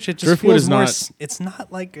sandwich, it just Driftwood feels is more. not- It's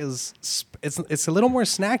not like as. It's a little more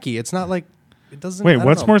snacky. It's not like it doesn't. Wait, I don't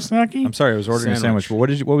what's know. more snacky? I'm sorry, I was ordering a sandwich. But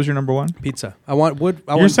what was your number one? Pizza. I want wood.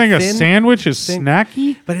 I You're want saying a thin, sandwich is thin-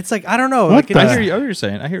 snacky? but it's like I don't know. What like it the- I doesn't- hear you. I hear what you're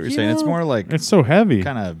saying. I hear what you're You saying. It's know, more like It's so heavy.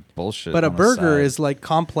 kind of bullshit. But a on the burger side. is like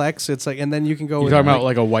complex. It's like, and then you can go. You're with talking like, about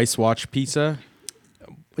like a Weiss Watch pizza?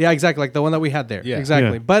 Yeah, exactly. Like the one that we had there. Yeah.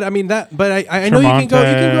 Exactly. Yeah. But I mean that. But I know you can go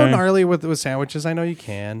Tremonti. gnarly with sandwiches. I know you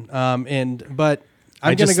can. But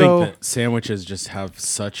I'm I gonna just go. think that sandwiches just have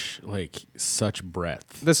such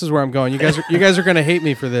breadth. This is where I'm going. You guys are gonna hate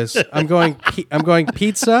me for this. I'm going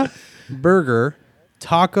pizza, burger,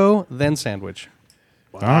 taco, then sandwich.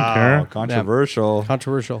 I don't care. Controversial.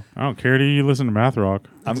 Controversial. I don't care. Do you listen to Math Rock?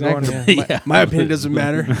 I'm Exactly, going. yeah. My opinion doesn't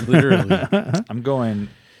matter. Literally. I'm going.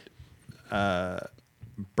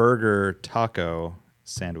 Burger, taco,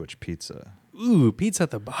 sandwich, pizza. Ooh, pizza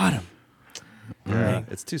at the bottom. Yeah,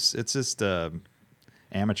 it's just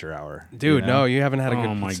amateur hour, Dude, you know? no, you haven't had a good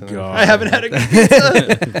Oh my pizza then. God. I haven't had a good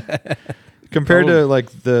pizza. Compared to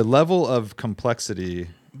like the level of complexity.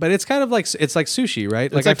 But it's kind of like it's like sushi,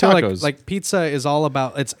 right? It's I like feel tacos. like pizza is all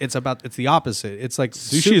about it's the opposite. It's like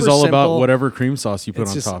Sushi is super all about simple. whatever cream sauce you put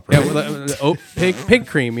It's on just, top. yeah, Right? well, pig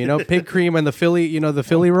cream, pig cream and the Philly, the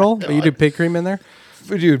Philly roll. You do pig cream in there.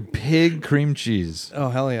 Dude, pig cream cheese. Oh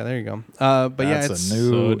hell yeah, there you go. But yeah, That's it's a new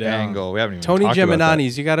so down. angle. We haven't even Tony talked about that.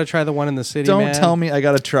 Giminani's. You got to try the one in the city. Don't man. tell me I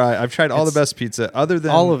got to try. I've tried all the It's- best pizza other than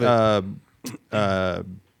all of it.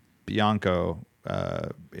 Bianco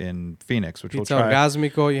in Phoenix, which Pizza we'll try.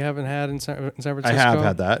 Orgasmico. You haven't had in San Francisco. I have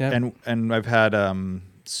had that, Yeah. and I've had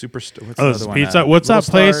Superstar. What's Oh, the this other one? pizza. What's that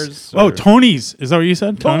Little place? Stars Oh, or- Tony's. Is that what you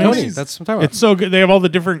said? Tony's. That's what I'm talking about. It's so good. They have all the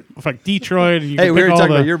different, like Detroit. And you Hey, can we pick were all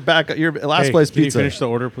talking the, about your back. Your last Hey, place can you pizza. finish the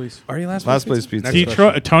order, please? Are you last Place pizza.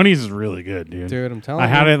 Detroit. Tony's is really good, dude. Dude, I'm telling I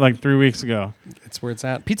you. had it like 3 weeks ago. It's where it's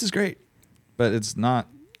at. Pizza's great, but it's not.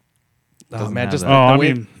 Oh Doesn't man, have just that. the I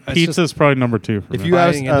way- mean, it's pizza's just- probably number 2 for If me. you have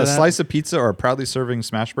Biting into a that. slice of pizza or a proudly serving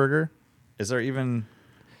smash burger, is there even?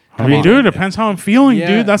 I mean, dude, it depends how I'm feeling, Yeah.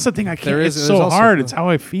 dude. That's the thing. I can't. There is- It's there's so also- hard. It's how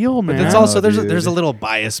I feel, man. But it's Yeah. also Oh, there's dude. a little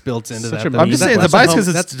bias built into Such that. a though. I'm just saying the That's a bias hom- 'cause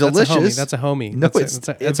it's that's delicious. That's a homie. No, That's it's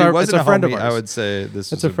a, if it's it our wasn't it's a friend homie, of ours. I would say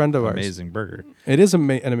this It's is a friend of ours. amazing burger. It is an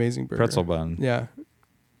amazing burger. Pretzel bun. Yeah.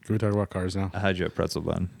 Can we talk about cars now? I had you at pretzel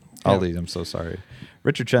bun. I'll eat. I'm so sorry.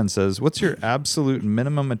 Richard Chen says, "What's your absolute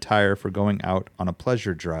minimum attire for going out on a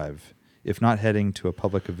pleasure drive, if not heading to a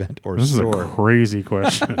public event or This is a store?" crazy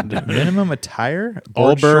question. Minimum attire? All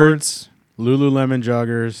Board birds, shorts? Lululemon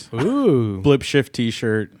joggers, Ooh. Blip Shift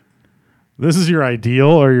T-shirt. This is your ideal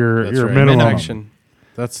or your That's your right. minimum? Action.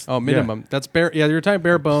 That's Minimum. That's bare. Yeah, you're talking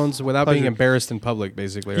bare bones without being Pleasure. embarrassed in public,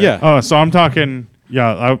 basically. Right? Yeah. Oh, so I'm talking.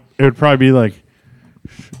 Yeah, it would probably be like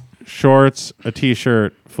shorts, a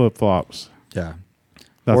t-shirt, flip flops. Yeah.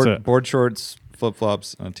 That's it. Board shorts, flip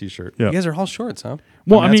flops, and a t-shirt. Yeah. You guys are all shorts, huh?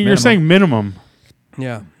 Well, I I mean, mean, that's you're minimum. saying minimum.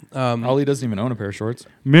 Yeah. Ollie doesn't even own a pair of shorts.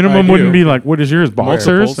 Minimum I wouldn't do. be like, what is yours? Boxers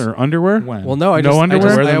Multiples. or underwear? When? Well, no, I No just underwear? I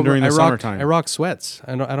just Wear them during the rock, summertime. I rock sweats.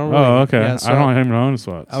 I don't. Really, Oh, okay. Yeah, so I don't even own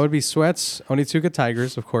sweats. I would be sweats. Onitsuka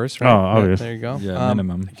Tigers, of course. Right? Oh, obvious. There you go. Yeah,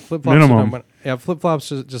 minimum. Flip flops. Minimum. Yeah, flip flops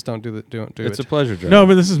just don't do It's it. a pleasure drive. No,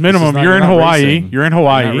 but this is minimum. not- you're in you're not Hawaii. racing. You're in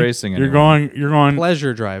Hawaii. You're not racing You're anymore. going.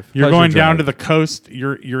 Pleasure drive. You're Pleasure going down drive. to the coast.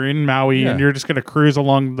 You're in Maui, Yeah. and you're just gonna cruise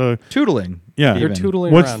along the. Tootling. Yeah. You're even.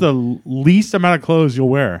 tootling What's around. the least amount of clothes you'll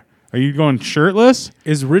wear? Are you going shirtless?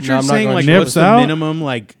 Is No, Richard I'm not saying going like nips what's the out? minimum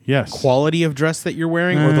like Yes. quality of dress that you're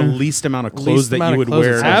wearing, or the least amount of clothes Least that amount you of would clothes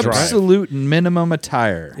wear? is to drive? Absolute minimum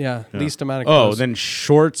attire. Yeah, least amount of Oh, clothes. then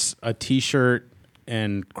shorts, a T-shirt,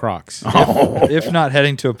 and Crocs. If not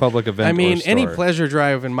heading to a public event. I mean, or any store. pleasure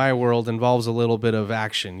drive in my world involves a little bit of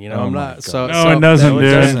action. You know, Oh I'm my not. God. So No, so it doesn't, no, it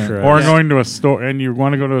dude. doesn't. Or Yeah. going to a store, and you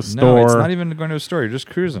want to go to a No, store. it's not even going to a store. You're just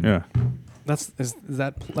cruising. Yeah. That's is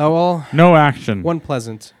that. Oh well, No action. one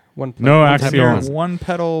pleasant. One No one action. Have you Yes. one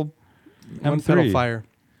pedal One M3? pedal fire.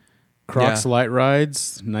 Crocs Yeah. light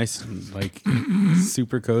rides, nice, like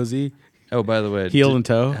super cozy, Oh, by the way, heel and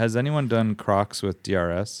toe. has anyone done Crocs with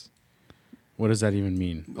DRS? What does that even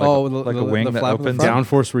mean? Like a wing that flap in the opens. front?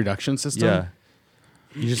 Downforce reduction system? Yeah.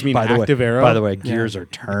 You just mean By the active way, arrow? By the way, gears are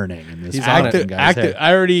turning in this. He's on fucking it. guy's head.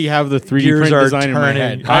 I already have the 3D Gears print are design in my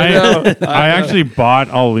turning. head. I actually bought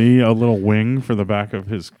Ali a little wing for the back of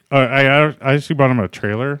his. I actually bought him a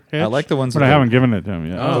trailer. Hitch, I like the ones but with I the- haven't given it to him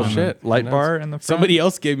yet. Oh, shit. Light Nice. bar in the front. Somebody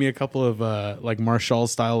else gave me a couple of like Marshall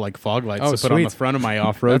style like fog lights Oh, to put on the sweet. front of my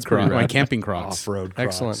off-road That's pretty Crocs, my rad. camping Crocs. off-road.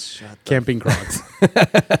 Excellent. Camping Crocs.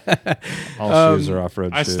 All shoes are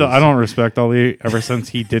off-road shoes. I don't respect Ali ever since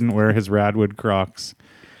he didn't wear his Radwood Crocs.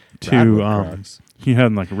 Radwood Crocs. He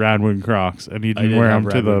had like Radwood Crocs, and he I didn't did wear have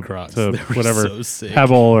them to Radwood the Crocs. to They were whatever so sick.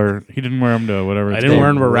 Pebble, or he didn't wear them to whatever. I it's didn't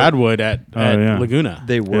wear called. them to Radwood at yeah. Laguna.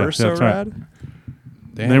 They were Yeah, so that's right. rad.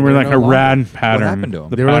 They were like a rad pattern. happened to 'em?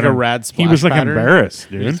 The They were like a pattern. rad He was splash like pattern.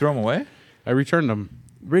 embarrassed, Did you dude. throw them away? I returned them.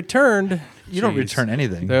 Returned. You don't Jeez. return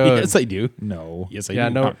anything. Dude. Yes, I do. No. Yes, I Yeah,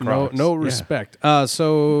 do. no, Not no, Crocs. no Yeah. respect.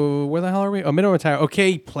 So where the hell are we? Oh, minimum attire.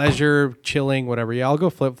 Okay, pleasure, chilling, whatever. Yeah, I'll go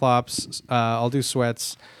flip flops. I'll do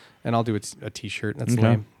sweats, and I'll do a t-shirt. That's Okay.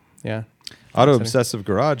 lame. Yeah. Auto Obsessive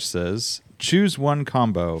Garage says, choose one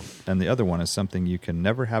combo, and the other one is something you can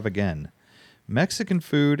never have again. Mexican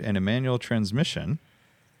food and a manual transmission,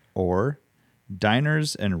 or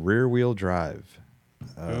diners and rear-wheel drive.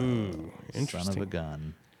 Ooh, Son of a interesting.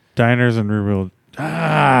 gun. Diners and rear wheel.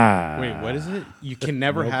 Wait, what is it? You can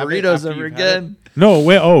never have it burritos after ever you've had it? again. No,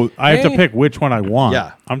 wait. Oh, I have to Hey. pick which one I want.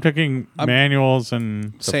 Yeah. I'm taking manuals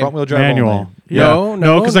and So Same. front-wheel drive manual. only. Yeah.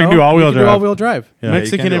 No, because I can do all-wheel you can drive. do all-wheel drive. Yeah. you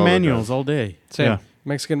Mexican can do and all-wheel manuals drive. all day. Same. Yeah.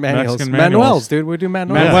 Mexican manuals. Mexican manuals. Manuels, dude. We do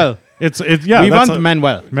manuels. Manuel. It's yeah. we that's want a-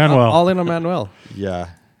 Manuel. Manuel. All in on Manuel. Yeah.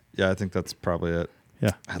 Yeah, I think that's probably it.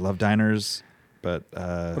 Yeah. I love diners, but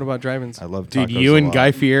What about driving? I love Dude, tacos you a and lot.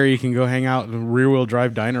 Guy Fieri can go hang out in rear-wheel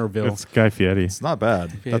drive Dinerville. It's Guy Fieri. It's not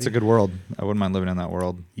bad. That's a good world. I wouldn't mind living in that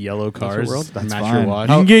world. Yellow cars. world? That's match fine. your watch.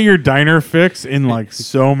 You can get your diner fix in like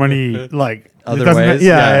so many like it Other doesn't- ways?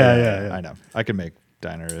 Yeah. I know. I can make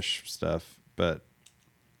diner-ish stuff, but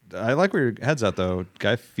I like where your head's at, though.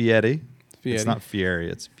 Guy Fieri. It's Fieri. not Fieri.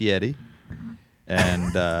 It's Fieri.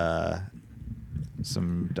 And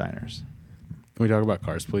some diners. Can we talk about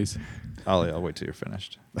cars, please? I'll wait till you're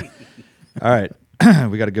finished. All right.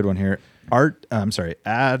 We got a good one here.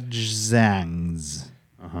 Adjzangs.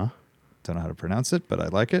 Uh-huh. Don't know how to pronounce it, but I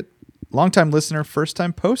like it. Longtime listener, first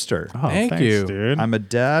time poster. Oh, Thank thanks, you. dude. I'm a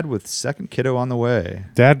dad with second kiddo on the way.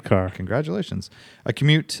 Dad car. Congratulations. I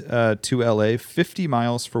commute to LA 50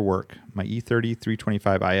 miles for work. My E30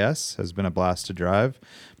 325 IS has been a blast to drive,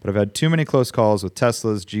 but I've had too many close calls with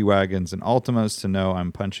Teslas, G-Wagons, and Altimas to know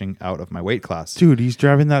I'm punching out of my weight class. Dude, he's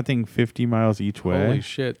driving that thing 50 miles each way. Holy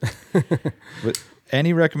shit. But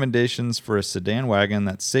any recommendations for a sedan wagon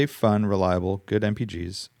that's safe, fun, reliable, good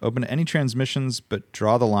MPGs? Open to any transmissions, but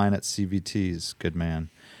draw the line at CVTs. Good man.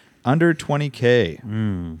 Under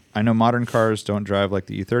 20K. I know modern cars don't drive like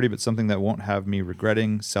the E30, but something that won't have me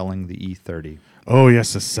regretting selling the E30. Oh, he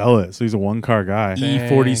has to sell it. So he's a one-car guy.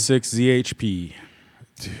 E46 ZHP.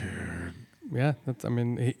 Yeah,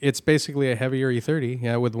 it's basically a heavier E30.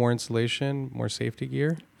 Yeah, with more insulation, more safety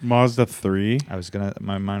gear. Mazda 3.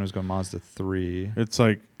 My mind was going Mazda 3. It's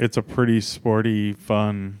like it's a pretty sporty,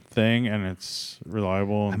 fun thing, and it's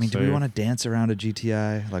reliable. And I mean, do we safe. want to dance around a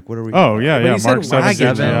GTI? Like, what are we? Oh yeah, But yeah. he said Mark 7 wagon.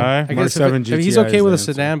 GTI. I Mark guess 7 if he's GTI okay is with a the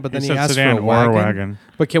answer. sedan, but then He he, said asked sedan for a or a wagon. wagon.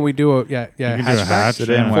 But can we do a You can do a hatchback? hatch.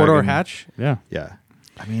 Sedan yeah. Four-door wagon. hatch? Yeah. Yeah.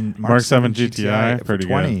 I mean, Mark 7 GTI, for pretty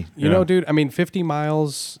 20. good. You know, dude, 50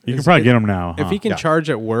 miles. You can probably get him now. If he can Yeah.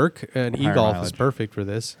 charge at work, an Higher e-Golf is mileage. perfect for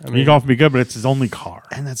this. E-Golf would be good, but it's his only car.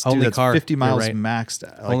 And that's Only that's car. 50 You're miles right. maxed.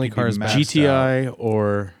 Like, Only you'd be cars maxed out. GTI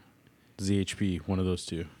or ZHP, one of those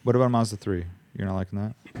two. What about Mazda 3? You're not liking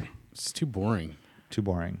that? It's too boring. Too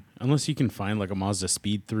boring. Unless you can find like a Mazda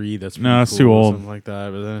Speed 3 that's No, pretty it's cool too or old. something like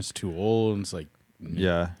that, but then it's too old and it's like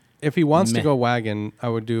Yeah. If he wants Meh. to go wagon, I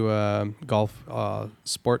would do a Golf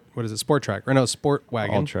Sport. What is it? Sport Track or no Sport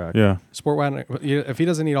Wagon? All track. Yeah. Sport wagon. If he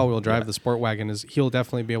doesn't need all-wheel drive, the Sport Wagon he'll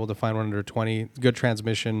definitely be able to find one under 20. Good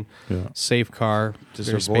transmission, Yeah. safe car,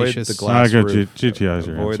 Just very avoid spacious. the glass I got roof. GTI is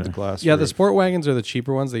your Avoid answer. the glass Yeah, the roof. Sport Wagons are the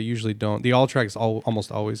cheaper ones. They usually don't. The All-Tracks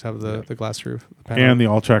almost always have the glass roof. panel. And the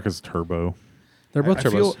All-Track is turbo. they're both I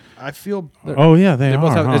turbos. feel Oh yeah, they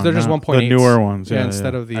both are. have. They're just huh? 1.8s. The newer ones. Yeah,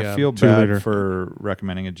 instead of the. I feel 2 bad liter. for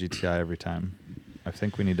recommending a GTI every time. I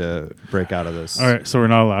think we need to break out of this. All right, so we're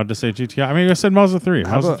not allowed to say GTI. I mean, I said Mazda 3.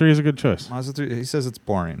 How Mazda about- 3 is a good choice. Mazda 3, he says it's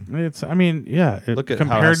boring. It's. I mean, yeah. Look at how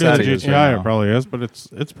compared to sad the he is GTI, right it now. probably is, but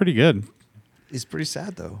it's pretty good. He's pretty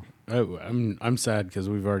sad though. I'm sad because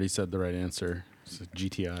we've already said the right answer. It's a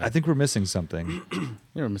GTI. I think we're missing something. yeah,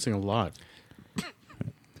 we're missing a lot.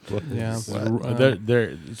 Yeah.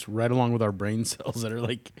 It's right along with our brain cells that are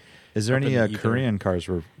like. Is there Up any in the ether. Korean cars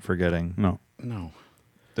we're forgetting? No. No,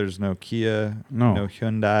 There's no Kia, No. no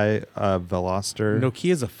Hyundai Veloster.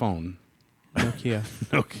 Nokia's a phone. Nokia.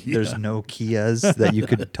 There's no Kias that you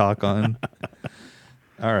could talk on.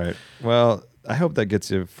 All right. Well, I hope that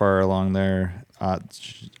gets you far along there.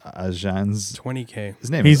 Ajans. 20K. His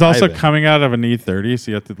name He's is also Ivan. coming out of an E30,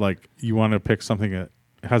 so you have to you want to pick something that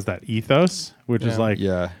has that ethos, which is Yeah. like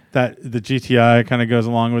Yeah. that. The GTI kind of goes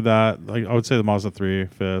along with that. Like I would say the Mazda 3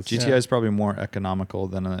 fits. GTI is probably more economical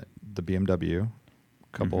than the BMW.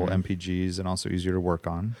 A couple Mhm. MPGs and also easier to work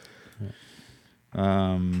on.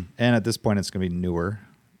 And at this point, it's going to be newer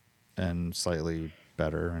and slightly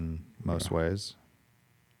better in most ways.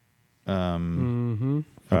 Mm-hmm.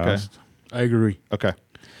 Fast. I agree. Okay.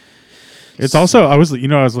 It's also I was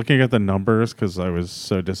looking at the numbers because I was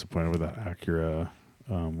so disappointed with that Acura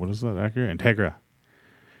what is that Acura? Integra.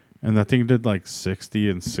 And that thing did like 60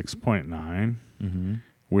 and 6.9,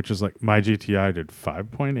 which is like my GTI did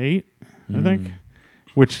 5.8, I think,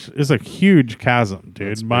 which is a huge chasm, dude.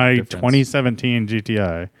 That's a big My difference. 2017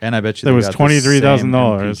 GTI. And I bet you That they was got the same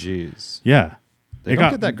 $23,000. MPGs. Yeah. They It don't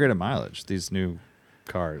got- get that great of mileage, these new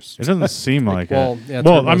cars. It doesn't seem like well, it. yeah,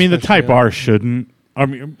 well, turbos I mean, the especially, Type yeah. R shouldn't. I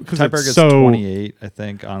mean, because Type R it's gets so 28, I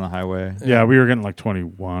think, on the highway. Yeah, we were getting like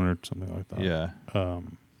 21 or something like that. Yeah.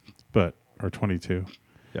 But or 22.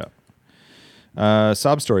 Yeah.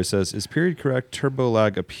 Sob Story says, is period correct turbo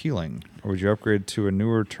lag appealing, or would you upgrade to a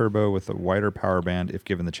newer turbo with a wider power band if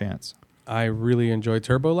given the chance? I really enjoy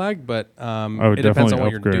turbo lag, but would it depends on definitely what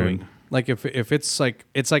you're upgrade. doing. Like if it's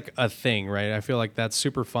like a thing, right? I feel like that's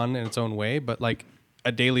super fun in its own way, but like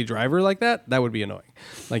a daily driver like that would be annoying.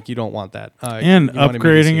 Like you don't want that. And you want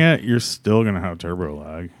upgrading immediacy. it, you're still gonna have turbo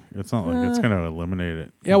lag. It's not like it's gonna eliminate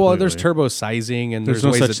it. Yeah, well, there's completely. turbo sizing, and There's there's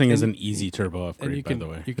no ways such thing and- as an easy turbo upgrade, and you by can the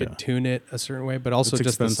way. you could Yeah. tune it a certain way, but also It's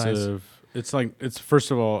just the size. expensive. It's like it's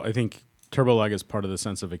first of all, I think turbo lag is part of the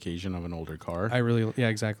sense of occasion of an older car. Yeah,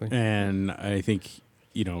 exactly. And I think,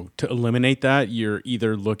 to eliminate that, you're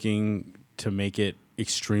either looking to make it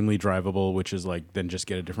extremely drivable, which is like then just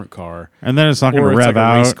get a different car, And then it's not or gonna it's rev like a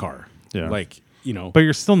out. race car. Yeah. Like, But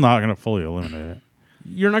you're still not gonna fully eliminate it.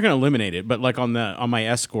 you're not going to eliminate it, but like on my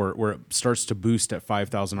Escort where it starts to boost at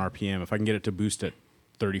 5,000 RPM, if I can get it to boost at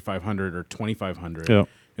 3,500 or 2,500, Yeah.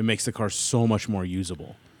 it makes the car so much more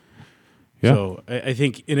usable. Yeah. So I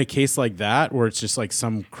think in a case like that, where it's just like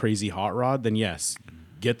some crazy hot rod, then yes,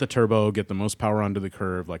 get the turbo, get the most power onto the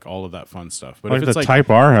curve, like all of that fun stuff. But Like if it's the Type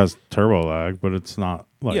R has turbo lag, but it's not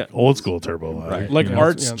like Yeah. old school turbo lag. like you know?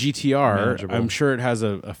 Art's Yeah. GTR, Manageable. I'm sure it has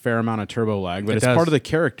a fair amount of turbo lag, but It it's does. part of the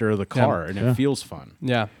character of the car, and Yeah. it feels fun.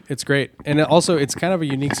 Yeah, it's great. And it's kind of a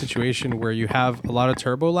unique situation where you have a lot of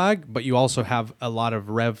turbo lag, but you also have a lot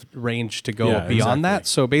of rev range to go Yeah, beyond that. exactly.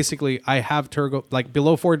 So basically, I have turbo, like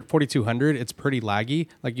below 4,200, it's pretty laggy.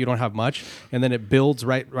 Like you don't have much. And then it builds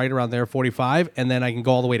right around there, 45. And then I can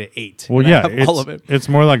go all the way to 8. Well, and I yeah, have all of it. it's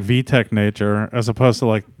more like VTEC nature as opposed to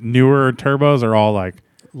like newer turbos are all like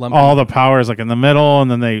Lumpy. all the power is like in the middle and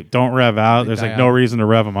then they don't rev out. There's die like no out. reason to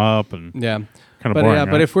rev them up and Yeah. kind of But boring. yeah,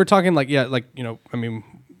 but right? if we're talking like,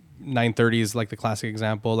 930 is like the classic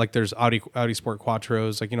example. Like there's Audi Sport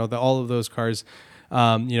Quattros, like, all of those cars,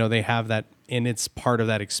 they have that, and it's part of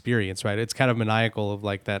that experience, right? It's kind of maniacal of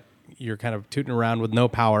like that. You're kind of tooting around with no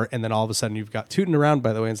power, and then all of a sudden you've got tooting around,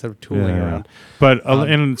 by the way, instead of tooling Yeah. around. But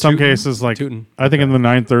in some tootin'? cases, like Tootin'. I think in the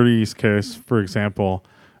 930s case, for example,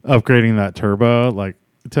 upgrading that turbo, like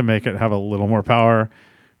to make it have a little more power,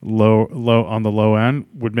 low on the low end,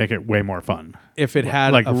 would make it way more fun. If it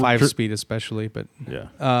had Like a 5-speed, especially, but Yeah.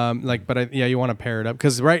 you want to pair it up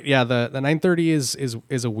because the 930 is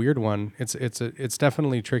a weird one. It's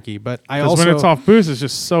definitely tricky, but I Because also when it's off boost, it's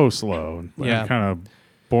just so slow. Yeah. Kind of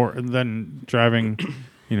bored. And then driving,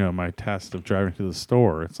 my test of driving to the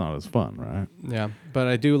store, it's not as fun, right? Yeah, but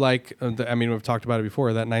I do like. We've talked about it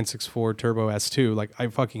before. That 964 Turbo S2, like I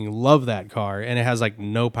fucking love that car, and it has like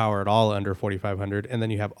no power at all under 4,500, and then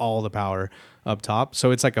you have all the power up top.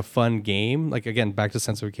 So it's like a fun game. Like again, back to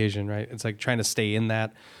sense of occasion, right? It's like trying to stay in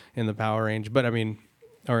the power range, but or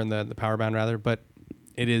in the power band rather. But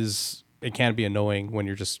it can be annoying when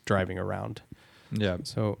you're just driving around. Yeah.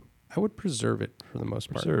 So I would preserve it for the most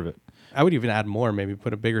part. Preserve it. I would even add more, maybe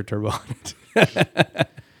put a bigger turbo on it.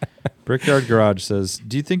 Brickyard Garage says,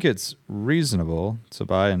 do you think it's reasonable to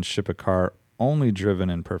buy and ship a car only driven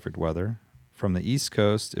in perfect weather from the East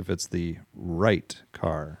Coast if it's the right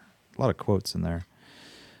car? A lot of quotes in there.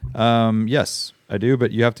 Yes, I do,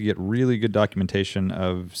 but you have to get really good documentation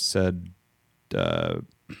of said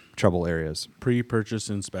trouble areas. Pre-purchase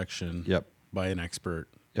inspection Yep. by an expert,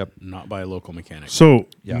 Yep. not by a local mechanic. So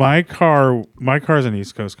Yeah. my car's an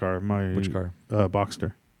East Coast car. Which car?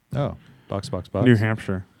 Boxster, Oh, box. New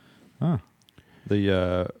Hampshire.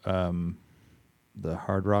 The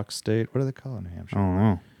Hard Rock State. What do they call it in New Hampshire? I don't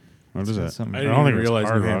know. What is It's it? something- I I didn't don't even think it's realize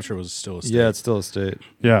Hard New Rock. Hampshire was still a state. Yeah, it's still a state.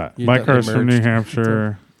 Yeah, You my thought they car's from New merged.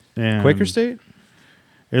 Hampshire. And Quaker State?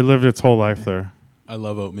 It lived its whole life there, I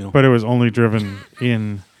love oatmeal. but it was only driven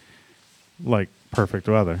in like perfect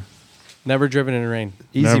weather. Never driven in rain.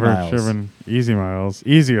 Easy Never miles. driven easy miles,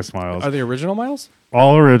 easiest miles, Are they original miles?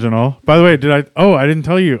 all original. By the way, I didn't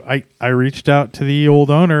tell you. I reached out to the old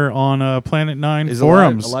owner on Planet 9 Is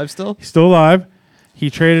forums. alive still? He's still alive. He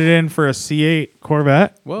traded in for a C8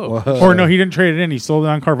 Corvette. Whoa. Or no, he didn't trade it in. He sold it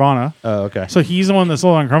on Carvana. Oh, okay. So he's the one that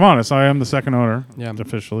sold on Carvana. So I am the second owner, Yeah.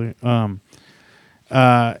 officially.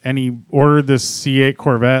 And he ordered this C8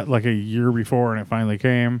 Corvette like a year before, and it finally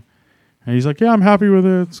came. And he's like, yeah, I'm happy with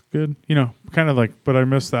it. It's good. Kind of like, but I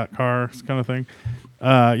miss that car kind of thing.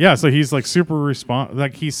 Yeah, so he's like super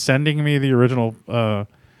like he's sending me the original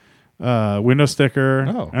window sticker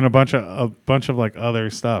and a bunch of like other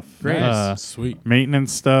stuff. Great. Sweet.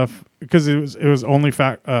 Maintenance stuff, because it was only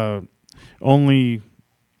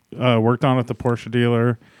worked on at the Porsche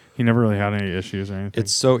dealer. He never really had any issues or anything.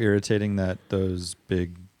 It's so irritating that those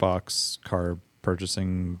big box car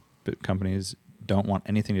purchasing companies don't want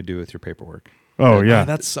anything to do with your paperwork. Oh yeah,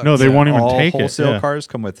 that sucks. No, they won't even All take wholesale it. cars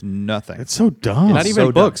come with nothing. It's so dumb. Not even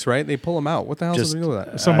so books, right? They pull them out. What the hell is the deal with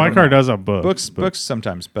that? So I my don't car know. does have books. Books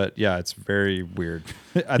sometimes, but yeah, it's very weird.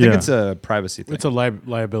 I think it's a privacy thing. It's a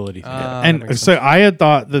liability thing. And so I had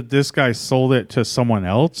thought that this guy sold it to someone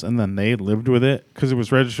else, and then they lived with it because it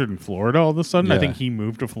was registered in Florida. All of a sudden, I Yeah. think he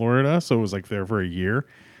moved to Florida, so it was like there for a year.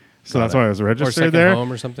 So that's it. why I was registered second there.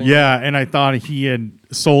 home or something? Yeah, and I thought he had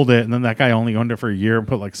sold it, and then that guy only owned it for a year and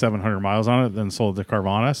put like 700 miles on it, then sold it to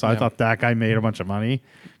Carvana. So I thought that guy made a bunch of money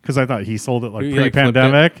because I thought he sold it like He, like, flipped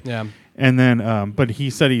pre-pandemic. it. Yeah. And then, but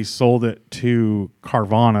he said he sold it to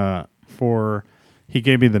Carvana for. He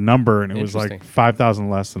gave me the number, and it was like Interesting.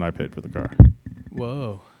 $5,000 less than I paid for the car.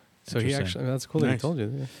 Whoa. So he Interesting. actually, that's cool that he Nice. told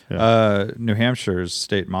you. New Hampshire's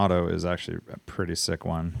state motto is actually a pretty sick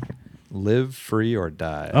one: "Live free or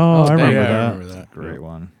die." Oh, I dang. remember Yeah, I that. remember that. Great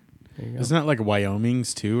one. There you go. Isn't that like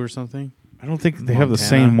Wyoming's too or something? I don't think they have the Montana?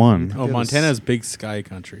 same one. Oh, Montana's big sky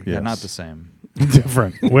country. Yeah, Yes. not the same.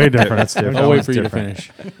 Different, way different. That's different. I'll That wait one's for you different.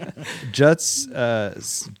 to finish. Juts,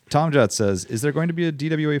 Tom Juts says, "Is there going to be a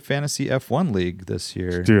DWA Fantasy F1 League this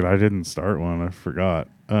year?" Dude, I didn't start one. I forgot.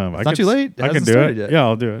 It's not too late. It I can hasn't do started it. yet. Yeah,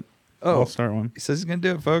 I'll do it. Oh. I'll start one. He says he's going to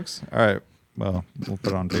do it, folks. All right. Well, we'll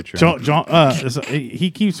put it on Patreon. John, he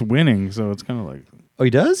keeps winning, so it's kind of like, Oh, he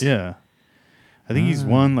does? yeah. I think he's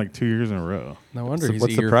won like 2 years in a row. No wonder So he's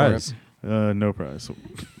what's the eager prize? No prize. for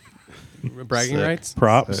it. Bragging Sick. rights.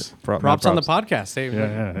 Props. Props on the podcast. Hey,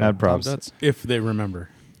 Yeah. Mad props. Tom Dutz. If they remember.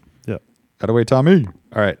 Yeah. Away, Tommy.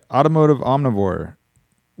 All right. Automotive Omnivore.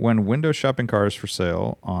 When window shopping cars for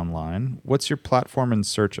sale online, what's your platform and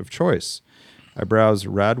search of choice? I browse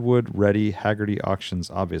Radwood, Reddy, Haggerty auctions,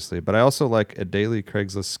 obviously, but I also like a daily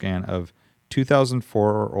Craigslist scan of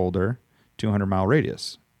 2004 or older, 200-mile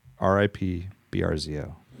radius. RIP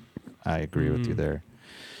BRZO. I agree with you there.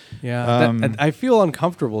 Yeah, and I feel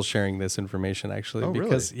uncomfortable sharing this information actually Oh,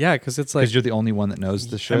 because really? because it's like Because you're the only one that knows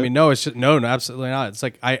the shit. I mean, no, it's just, no, absolutely not. It's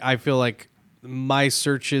like I feel like my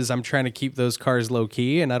searches, I'm trying to keep those cars low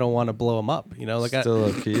key, and I don't want to blow them up. You know, like still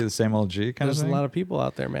low key, the same old G kind of there's thing. a lot of people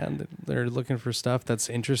out there, man, that they're looking for stuff that's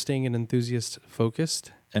interesting and enthusiast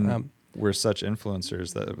focused. And we're such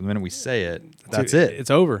influencers that the minute we say it, that's dude, it.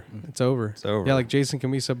 It's over. It's over. It's over. Yeah, like Jason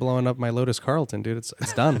Camisa blowing up my Lotus Carlton, dude.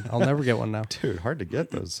 It's done. I'll never get one now. Dude, hard to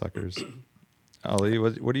get those suckers. Ollie,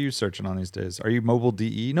 what are you searching on these days? Are you mobile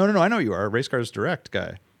DE? No, I know you are. Race Cars Direct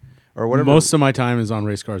guy. Or whatever. Most of my time is on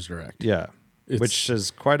Race Cars Direct. Yeah. Which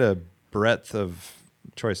is quite a breadth of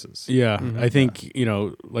choices. Yeah, I think,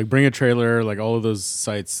 like Bring a Trailer, like all of those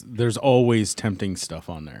sites, there's always tempting stuff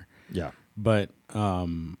on there. Yeah. But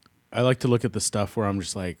I like to look at the stuff where I'm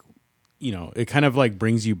just like, it kind of like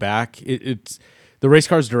brings you back. It's the Race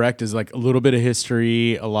Cars Direct is like a little bit of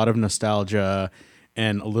history, a lot of nostalgia,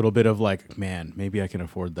 and a little bit of like, man, maybe I can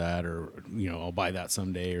afford that, or I'll buy that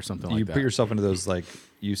someday or something You like that. put yourself into those like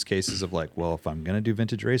use cases of like, well, if I'm gonna do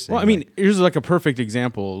vintage racing. Well, I mean, here's like a perfect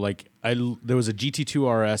example. Like there was a GT2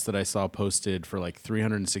 RS that I saw posted for like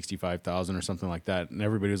 $365,000 or something like that, and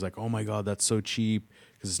everybody was like, "Oh my god, that's so cheap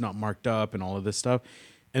because it's not marked up and all of this stuff."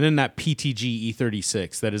 And then that PTG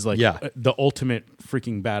E36 that is like the ultimate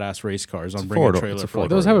freaking badass race cars on Bring a Trailer. For like,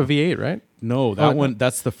 Those have a V8, right? no, that one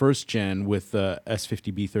that's the first gen with the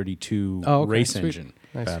S50B32 race sweet. engine.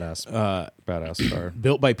 Nice. badass car.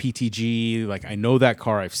 Built by PTG. Like I know that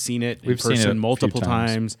car. I've seen it We've in seen it a person few multiple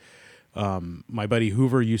times. times. My buddy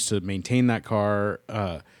Hoover used to maintain that car.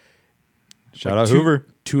 Shout out Hoover.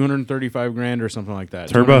 $235,000 or something like that.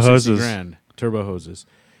 Turbo $260,000. hoses. Turbo hoses.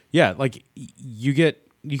 Yeah, like you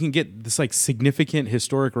can get this like significant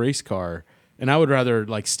historic race car, and I would rather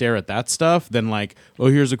like stare at that stuff than like, oh,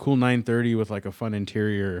 here's a cool 930 with like a fun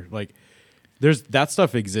interior. Like there's that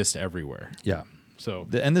stuff exists everywhere. Yeah. So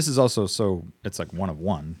And this is also it's like one of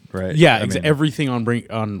one, right? yeah, I mean, everything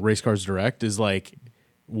on Race Cars Direct is like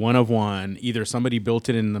one of one. Either somebody built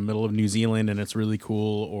it in the middle of New Zealand and it's really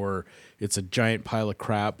cool, or it's a giant pile of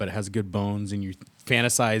crap but it has good bones, and you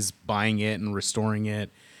fantasize buying it and restoring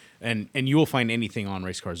it. And you will find anything on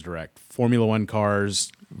Race Cars Direct. Formula One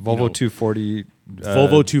cars, Volvo 240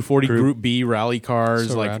 Volvo 240 group- Group B rally cars,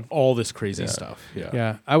 So like rad. all this crazy stuff.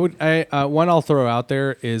 Yeah, one I'll throw out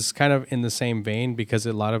there is kind of in the same vein because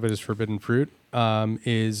a lot of it is forbidden fruit.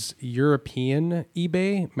 Is European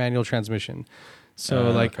eBay manual transmission. So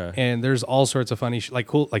okay. and there's all sorts of funny,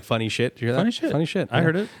 funny shit. Do you hear that? Funny shit. Funny shit. I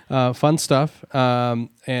heard it. Fun stuff. And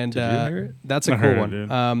Did you hear it? that's a I cool heard it,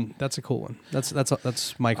 one. dude. That's a cool one.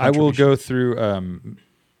 That's my. I will contribution. go through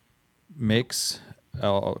makes.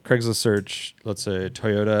 I'll Craigslist search. Let's say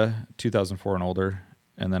Toyota 2004 and older,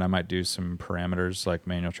 and then I might do some parameters like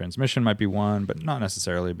manual transmission might be one, but not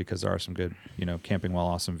necessarily because there are some good, camping while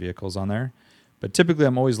awesome vehicles on there. But typically,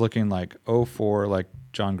 I'm always looking like 04, like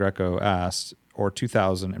John Greco asked, or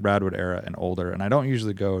 2000 Radwood era and older, and I don't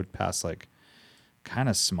usually go past like kind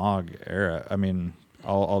of smog era. I mean,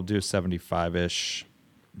 I'll do 75-ish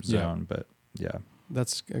zone, but yeah.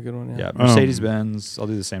 That's a good one. Yeah, Mercedes Benz. I'll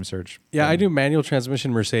do the same search. Yeah, I do manual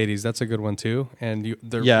transmission Mercedes. That's a good one too, and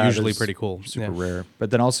they're usually there's pretty cool. Super rare. But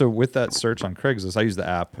then also with that search on Craigslist, I use the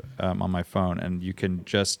app on my phone, and you can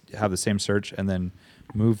just have the same search and then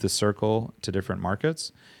move the circle to different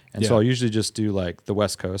markets. And so I'll usually just do like the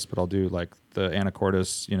West Coast, but I'll do like the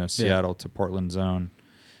Anacortes, Seattle to Portland zone,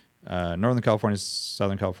 Northern California,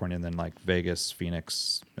 Southern California, and then like Vegas,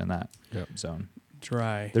 Phoenix, and that zone.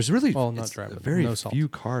 Dry. There's really not dry, but very no salt. few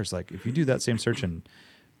cars. Like if you do that same search in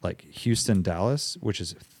like Houston, Dallas, which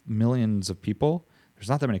is millions of people, there's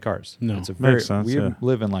not that many cars. No. It's a very Makes sense, we yeah.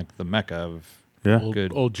 live in like the mecca of Yeah.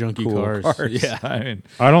 good Old junky cool cars. Yeah. I mean,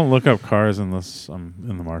 I don't look up cars unless I'm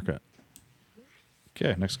in the market.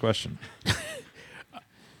 okay, next question.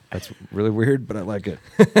 That's really weird, but I like it.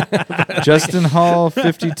 Justin Hall,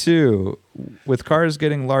 52. With cars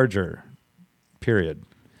getting larger, period.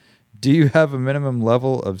 Do you have a minimum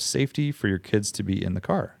level of safety for your kids to be in the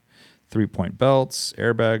car? 3-point belts,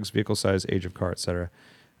 airbags, vehicle size, age of car, etc.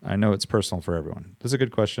 I know it's personal for everyone. That's a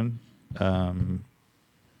good question.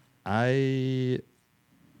 I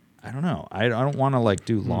don't know. I don't want to like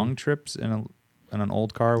do long trips in an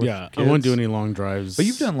old car with Yeah, kids. I won't do any long drives. But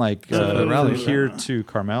you've done like the from rallies, here to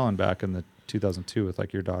Carmel and back in the 2002 with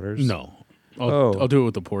like your daughters. No. Oh. I'll do it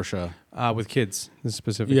with the Porsche. With kids,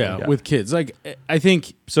 specifically. Yeah, with kids. Like, I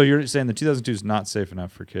think. So you're saying the 2002 is not safe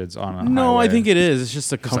enough for kids on a No, highway? I think it is. It's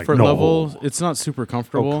just a comfort no. level. It's not super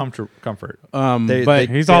comfortable. Comfort. But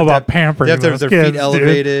He's all about pampering. They have to have those their feet kids,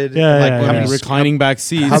 elevated. dude. Yeah, like yeah, how yeah. many reclining back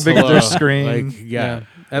seats. How big is their hello. screen? Like, yeah.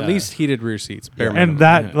 At least heated rear seats. Bare And minimum.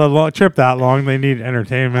 that the trip that long, they need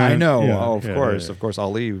entertainment. I know. Yeah, of yeah, course. yeah. Of course.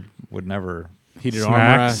 Ali would never. Heated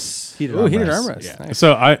Snacks. armrests. Heated Ooh, heated armrests. armrest. Yeah. Nice.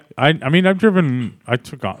 So I mean I've driven.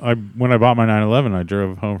 When I bought my 911, I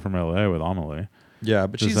drove home from LA with Amelie. Yeah,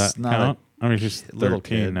 but Does she's that not. count? I mean she's little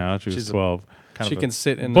 13 kid. now. She was She's a 12. She can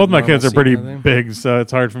sit in. Both the my kids normal are pretty seat, I think. big, so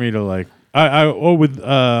it's hard for me to like. With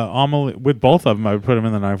Amelie, with both of them, I would put them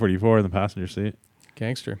in the 944 in the passenger seat.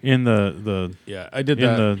 Gangster. In the Yeah, I did in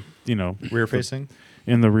that. the rear facing.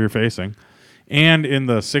 in the rear facing, and in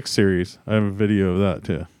the 6 Series. I have a video of that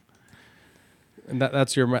too. And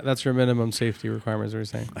that's your minimum safety requirements. What you're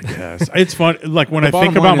saying? I guess it's fun. Like when The I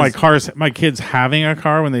think bottom about line is- my kids having a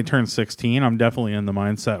car when they turn 16, I'm definitely in the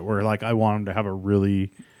mindset where like I want them to have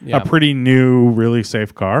a pretty new, really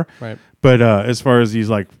safe car. Right. But as far as these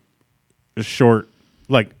like short,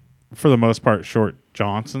 like for the most part, short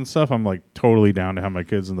jaunts and stuff, I'm like totally down to have my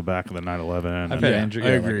kids in the back of the 911. I've and- had Yeah, Andrew, I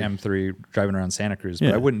agree. like M3 driving around Santa Cruz, but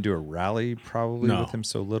Yeah. I wouldn't do a rally probably No. with him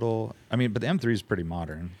so little. I mean, but the M3 is pretty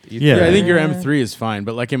modern. The Yeah. Yeah, I think your M3 is fine,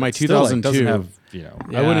 but like in my still, like, 2002, doesn't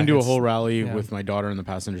have, I wouldn't do a it's- whole rally yeah. with my daughter in the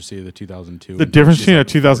passenger seat of the 2002. the and difference she's between a like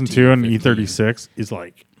 2002 and 14, an E36 is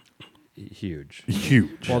like huge.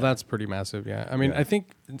 huge. Well, that's pretty massive. Yeah. I mean, Yeah. I think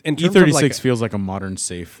in terms E36 of like, feels like a modern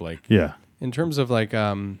safe. Like yeah. in terms of like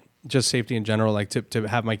just safety in general, like to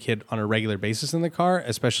have my kid on a regular basis in the car,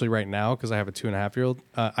 especially right now because I have a 2.5-year-old.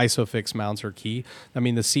 ISOFIX mounts are key. I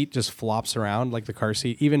mean, the seat just flops around like the car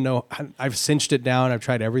seat. Even though I've cinched it down, I've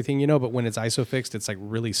tried everything, but when it's ISOFIXed, it's like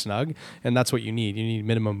really snug, and that's what you need. You need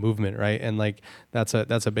minimum movement, right? And like that's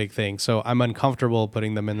a big thing. So I'm uncomfortable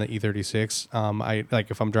putting them in the E36. I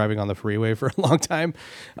like if I'm driving on the freeway for a long time,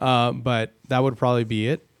 but that would probably be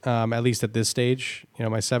it. At least at this stage,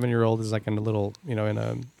 my 7-year-old is like in a little, in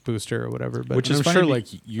a booster or whatever. But Which I'm is sure, funny like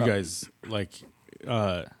you guys, like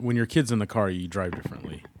when your kid's in the car, you drive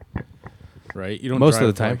differently, right? You don't Most of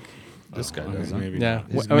drive the time. like- This guy okay, doesn't. maybe yeah,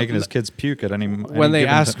 not. He's Wh- making his kids puke at any when they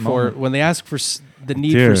given ask moment. for the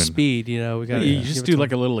need for Dude. speed, we got You just do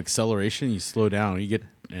like a little acceleration. You slow down. You get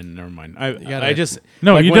and never mind. gotta- I just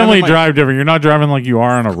No, like, you when I'm in definitely my- drive different. You're not driving like you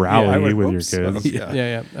are on a rally I would with hope your so. kids.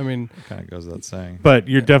 Yeah. I mean, Kind of goes without saying. But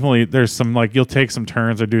you're definitely there's some like you'll take some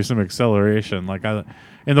turns or do some acceleration. Like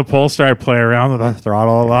in the Polestar, I play around with the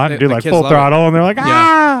throttle a lot and do The like kids full love it. throttle, and they're like,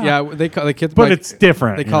 ah, yeah. They call the kids, But like, it's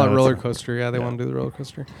different. They you call know, it it's roller like- coaster. Yeah, they want to do the roller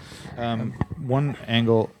coaster. One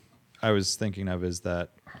angle I was thinking of is that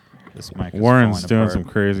this mic is Warren's falling doing apart. some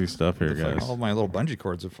crazy stuff here, It's like guys. all my little bungee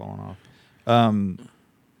cords have fallen off.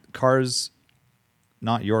 Cars,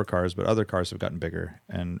 not your cars, but other cars have gotten bigger,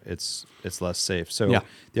 and it's less safe. So Yeah.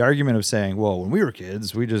 the argument of saying, well, when we were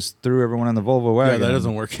kids, we just threw everyone in the Volvo Yeah, wagon. that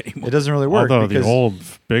doesn't work anymore. It doesn't really work. Although the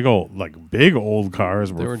because big old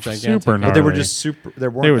cars were, were gigantic. super gnarly. but they were just super. They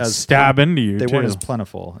weren't They would as stab into you. They too. weren't as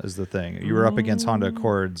plentiful is the thing. You were up against Honda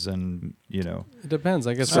Accords, and you know. It depends,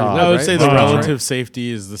 I guess. So- where you I would live, say right? the Wow. relative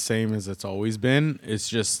safety is the same as it's always been. It's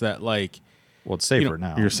just that, like, Well, it's safer You know,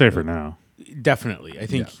 now. You're safer now. definitely, I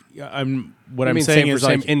think what I I'm mean, saying same is for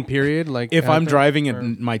same like in period. Like if I'm out there, driving or-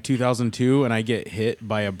 my 2002 and I get hit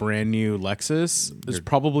by a brand new Lexus, there's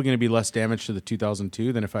probably going to be less damage to the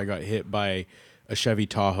 2002 than if I got hit by a Chevy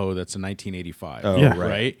Tahoe that's a 1985. Oh, Yeah.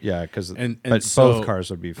 right. Yeah, because And but so- both cars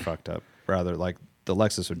would be fucked up. Rather, like the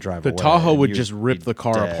Lexus would drive The away. Tahoe and would you'd just rip be the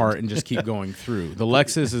car dead. apart and just keep going through. The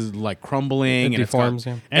Lexus is like crumbling It and it's got- deforms,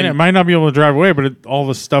 yeah. And it might not be able to drive away, but all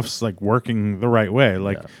the stuff's like working the right way.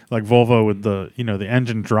 Like Volvo with the the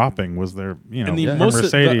engine dropping was their And the or most the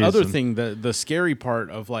Mercedes other and- thing, the scary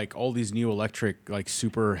part of like all these new electric like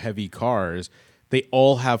super heavy cars, they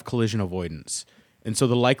all have collision avoidance, and so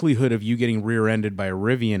the likelihood of you getting rear-ended by a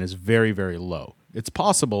Rivian is very, very low. It's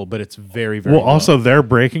possible, but it's very, very Well, low. also their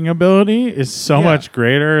braking ability is so Yeah. much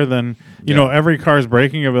greater than every car's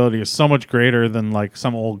braking ability is so much greater than like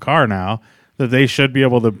some old car now that they should be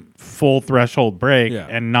able to full threshold brake Yeah.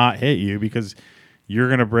 and not hit you because you're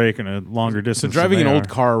going to brake in a longer So distance. driving than an they old are.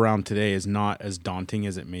 car around today is not as daunting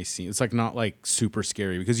as it may seem. It's like not like super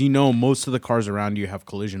scary because most of the cars around you have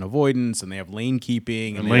collision avoidance and they have lane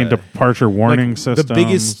keeping and they lane have- departure warning like,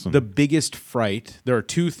 systems. The biggest fright. There are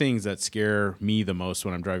two things that scare me the most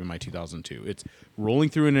when I'm driving my 2002. It's rolling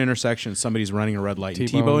through an intersection, somebody's running a red light and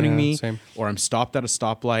T-bone, T-boning yeah, me, same. or I'm stopped at a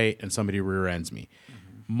stoplight and somebody rear ends me.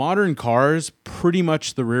 Modern cars, pretty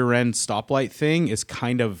much the rear end stoplight thing is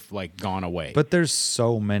kind of like gone away. But there's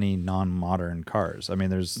so many non-modern cars. I mean,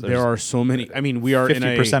 there's there are so many. I mean, we are in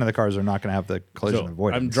 50% a. of the cars are not going to have the collision So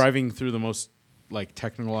avoidance. I'm driving through the most like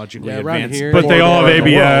technologically Yeah, around advanced, here- but they all have corridor in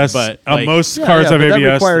the world, ABS. but like, Most cars have but ABS.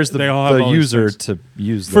 That requires the, they all have the all these user things. to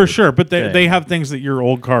use For the sure, but they thing. have things that your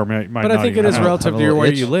old car might But not I think it even is have. relative Have a to little where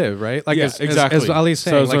itch. you live, right? Like Yeah, as exactly. Ali's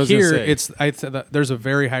So saying, that's what I like was gonna here, say. there's a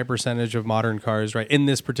very high percentage of modern cars, right, in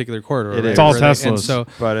this particular corridor. It right, is. It's all where they- Teslas. and so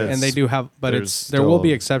But and they it's- do have, but there's there will be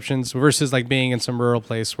still- exceptions versus like being in some rural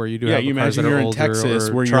place where you do yeah, have you cars imagine that you're are in older Texas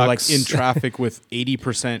or where you're like trucks. in traffic with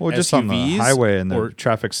 80% well, just SUVs on the highway and the or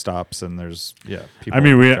traffic stops and there's people. I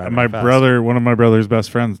mean, driving my fast. brother, one of my brother's best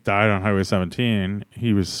friends, died on Highway 17.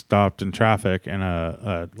 He was stopped in traffic, and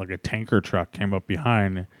a tanker truck came up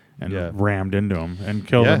behind and Yeah. rammed into him and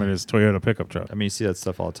killed Yeah. him in his Toyota pickup truck. I mean, you see that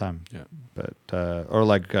stuff all the time. Yeah. But or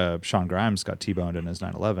like Sean Grimes got T-boned in his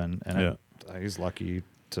 911, and he's lucky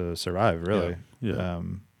to survive. Really, Yeah.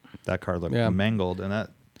 that car looked Yeah. mangled, and that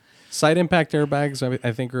Side impact airbags,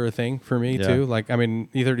 I think, are a thing for me Yeah. too. Like, I mean,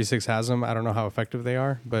 E36 has them. I don't know how effective they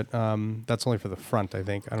are, but that's only for the front. I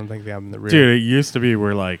think. I don't think they have them in the rear. Dude, it used to be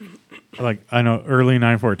where like I know early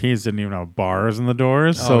 914s didn't even have bars in the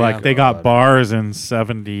doors. So yeah. like they got bars in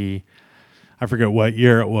 70. I forget what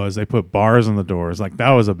year it was. They put bars in the doors. Like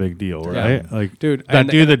that was a big deal, right? Like Dude, that and-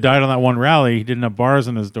 dude that died on that one rally, he didn't have bars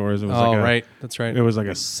in his doors. It was Oh, like right. That's right. It was like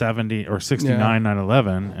a 70 or 69 Yeah.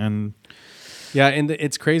 911, and Yeah, and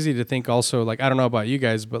it's crazy to think also, like, I don't know about you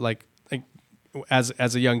guys, but like as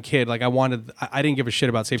a young kid, like I didn't give a shit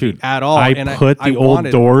about safety dude, at all. I and put the old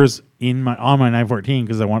wanted- doors on my 914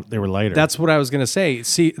 because they were lighter. That's what I was gonna say.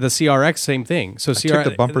 See, the CRX, same thing. So took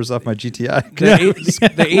the bumpers off my GTI.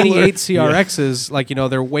 The 88 CRXs, like,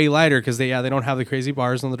 they're way lighter because they don't have the crazy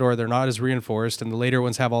bars on the door. They're not as reinforced, and the later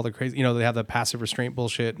ones have all the crazy, they have the passive restraint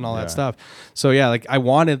bullshit and all that stuff. So yeah, like I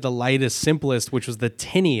wanted the lightest, simplest, which was the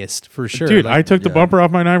tiniest for sure. Dude, Like, I took the bumper off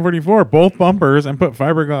my 944, both bumpers, and put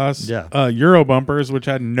fiberglass Euro bumpers, which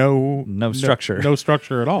had no structure. no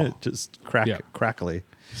structure at all. Just Yeah. crackly.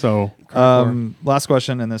 So Last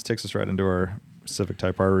question, and this takes us right into our Civic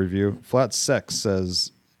Type R review. Flat Sex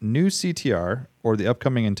says, new CTR or the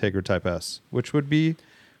upcoming Integra Type S, which would be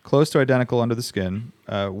close to identical under the skin.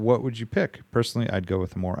 What would you pick? Personally, I'd go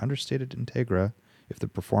with a more understated Integra if the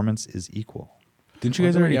performance is equal. Didn't you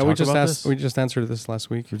guys already yeah, talk we just about asked. this? We just answered this last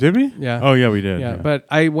week. did we? Yeah. Oh yeah, we did. Yeah, but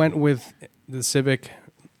I went with the Civic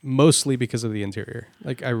mostly because of the interior.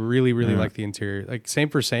 Like I really like the interior. Like same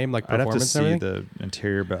for same, like I'd have to performance see and everything. the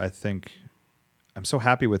interior, but I think I'm so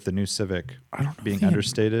happy with the new Civic I don't know being if the-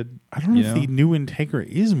 understated. I don't know you if the new Integra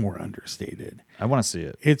is more understated. I want to see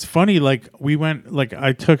it. It's funny, like we went, like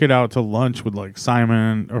I took it out to lunch with like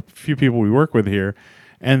Simon or a few people we work with here,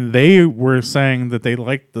 and they were saying that they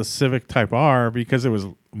liked the Civic Type R because it was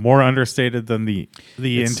more understated than the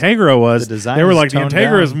Integra was. the design they were is like the toned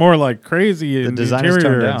Integra down. is more like crazy. The in design the is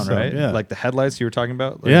interior toned and down, stuff. right? Yeah, Like the headlights you were talking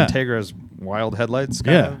about. Like Yeah. Integra has wild headlights.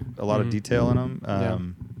 Yeah. A lot of detail in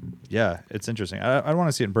them. Yeah, it's interesting. I want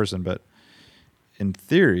to see it in person, but in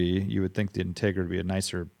theory, you would think the Integra would be a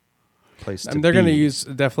nicer place to They're be. going to use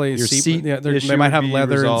definitely Your seat Yeah, issue they might would have be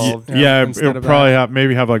leather. resolved. yeah. instead It'll of probably that. have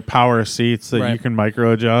maybe have like power seats that you Right. can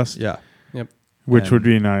micro adjust. Yeah. Yep, which And- would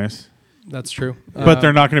be nice. that's true. But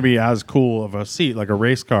they're not going to be as cool of a seat like a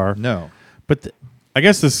race car. No. But I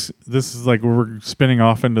guess this is like we're spinning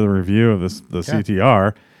off into the review of the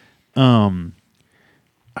CTR.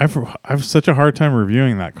 I've such a hard time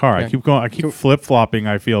reviewing that car. Okay. I keep flip flopping.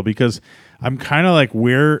 I feel because I'm kind of like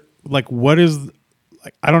what is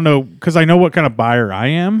like I don't know because I know what kind of buyer I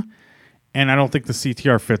am, and I don't think the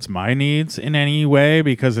CTR fits my needs in any way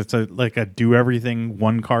because it's a do everything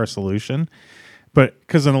one car solution. But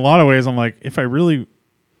because in a lot of ways I'm like if I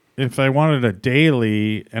wanted a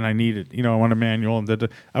daily and I needed, I want a manual and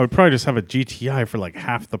I would probably just have a GTI for like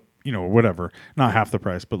half the, whatever, not half the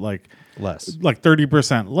price, but like Less. like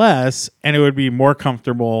 30% less, and it would be more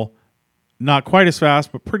comfortable, not quite as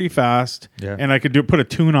fast, but pretty fast. Yeah. And I could put a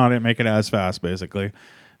tune on it, make it as fast, basically.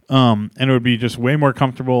 And it would be just way more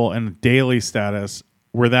comfortable and daily status,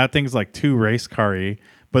 where that thing's like too race car-y.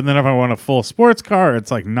 But then if I want a full sports car,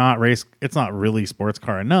 it's like it's not really sports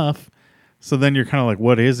car enough. So then you're kind of like,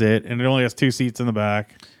 what is it? And it only has 2 seats in the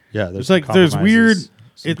back. Yeah. There's weird.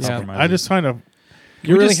 It's I compromises. just kind of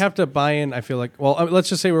You really have to buy in. I feel like. Well, let's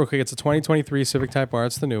just say real quick. It's a 2023 Civic Type R.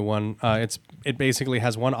 It's the new one. It basically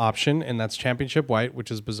has one option, and that's Championship White, which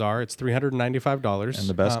is bizarre. It's $395, And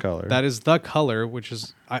the best color. That is the color, which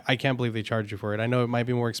is I can't believe they charge you for it. I know it might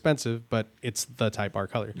be more expensive, but it's the Type R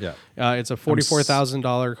color. Yeah. It's a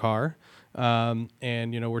 $44,000 car, and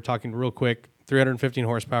we're talking real quick. 315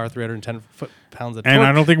 horsepower, 310 foot-pounds of torque. And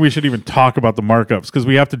I don't think we should even talk about the markups because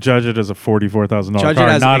we have to judge it as a $44,000 Judge car,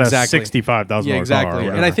 it as not exactly. a $65,000 Yeah, exactly.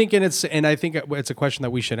 car. And I think it's a question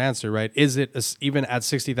that we should answer, right? Is it even at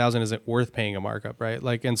 60,000? Is it worth paying a markup, right?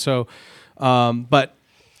 Like, and so, but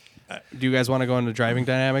do you guys want to go into driving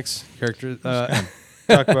dynamics, character?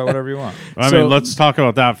 Talk about whatever you want. I mean, let's talk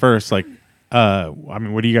about that first. Like,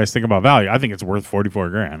 what do you guys think about value? I think it's worth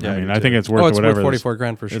 $44,000. Yeah, I mean, me I think too. it's worth whatever. worth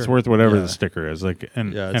 $44,000 for sure. It's worth whatever Yeah. the sticker is. Like,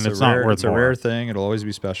 and Yeah, it's it's not rare, worth it's a more. rare thing. It'll always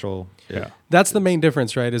be special. Yeah. That's the main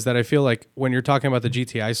difference, right? Is that I feel like when you're talking about the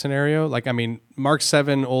GTI scenario, like, I mean, Mark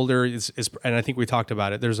 7 older is, and I think we talked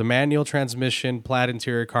about it. There's a manual transmission, plaid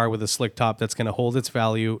interior car with a slick top that's going to hold its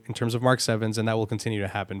value in terms of Mark 7s, and that will continue to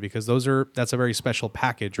happen because that's a very special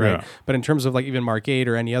package, right? Yeah. But in terms of like even Mark 8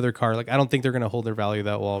 or any other car, like I don't think they're going to hold their value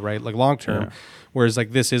that well, right? Like long term. Yeah. Whereas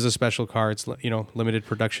like this is a special car. It's limited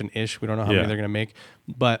production ish. We don't know how Yeah. many they're going to make,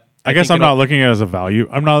 but I guess think I'm not it'll- looking at it as a value.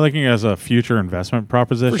 I'm not looking at it as a future investment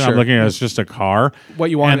proposition. For I'm sure. looking at it as just a car. What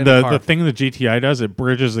you want And in a the car. the thing the GTI does, it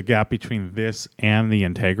bridges the gap between this and the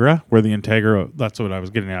Integra, where the Integra, that's what I was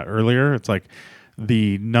getting at earlier. It's like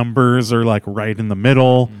the numbers are like right in the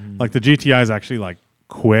middle. Like the GTI is actually like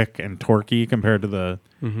quick and torquey compared to the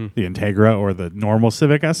Integra or the normal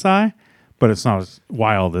Civic Si. But it's not as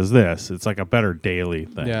wild as this. It's like a better daily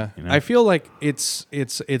thing. Yeah, you know? I feel like it's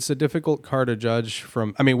a difficult car to judge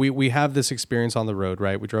from. I mean, we have this experience on the road,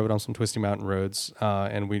 right? We drove it on some twisty mountain roads,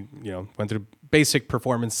 and we went through basic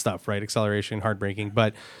performance stuff, right? Acceleration, hard braking,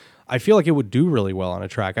 but I feel like it would do really well on a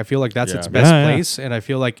track. I feel like that's its best Yeah, yeah. place, and I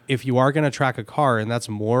feel like if you are going to track a car, and that's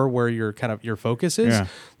more where your focus is, Yeah.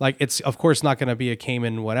 like it's of course not going to be a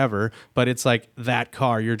Cayman whatever, but it's like that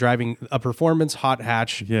car. You're driving a performance hot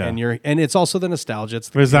hatch, Yeah. and it's also the nostalgia. It's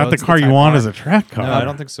But is that the it's car you Type want R. as a track car? No, I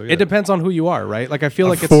don't think so. It depends on who you are, right? Like I feel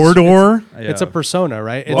like it's 4-door? It's a persona,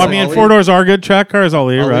 right? It's Well, I like- mean, 4-doors are good track cars,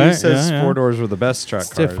 Ali, Ali right? says Yeah, yeah. 4-doors were the best track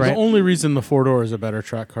Stiff, cars. right? The only reason the 4-door is a better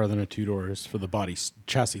track car than a 2-door is for the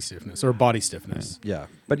chassis stiffness or body stiffness. Yeah,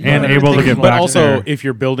 but And able to get But back also, there. if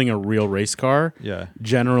you're building a real race car, Yeah.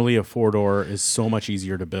 generally a 4-door is so much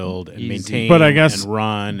easier to build and Easy. maintain. But I guess, and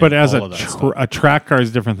run. but and as all of that stuff. a track car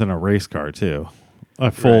is different than a race car too.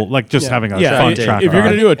 A full, like just having a yeah, fun if track you're car.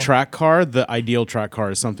 going to do a track car, the ideal track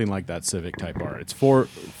car is something like that Civic Type R. It's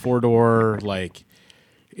 4-door, like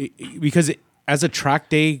because as a track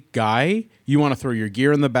day guy, you want to throw your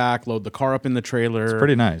gear in the back, load the car up in the trailer. It's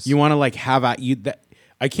pretty nice. You want to like have at you that.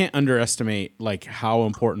 I can't underestimate like how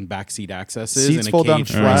important backseat access is Seats in a fold down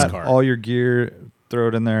caged race flat, car. all your gear, throw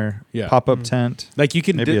it in there. Yeah. Pop up tent. Like you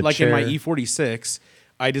can Maybe a like in my chair. E46,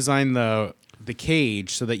 I designed the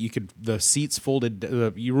cage so that you could the seats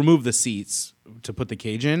folded. You remove the seats to put the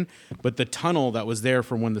cage in, but the tunnel that was there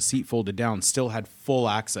from when the seat folded down still had full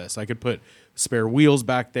access. I could put spare wheels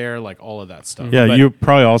back there, like all of that stuff. Yeah, But you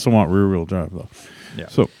probably also want rear wheel drive though. Yeah.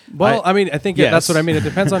 So Well, I mean, I think Yes. that's what I mean. It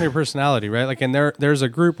depends on your personality, right? Like, and there's a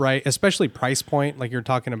group, right? Especially price point, like you're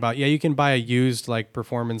talking about. Yeah, you can buy a used like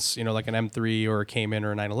performance, like an M3 or a Cayman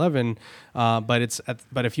or a 911.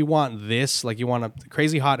 But if you want this, like you want a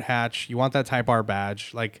crazy hot hatch, you want that Type R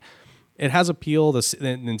badge, like it has appeal. The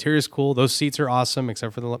interior is cool. Those seats are awesome,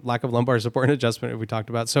 except for the lack of lumbar support and adjustment we talked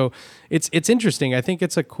about. So it's interesting. I think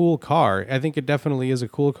it's a cool car. I think it definitely is a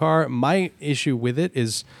cool car. My issue with it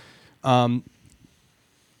is.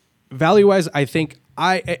 Value-wise, I think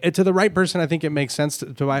to the right person, I think it makes sense to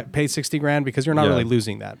pay $60,000 because you're not really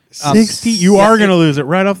losing that. 60, you are going to lose it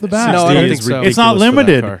right off the bat. No, I don't Dude. think so. It's not Ridiculous for that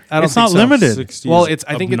limited. car. I don't It's think not so. limited. 60 Well, is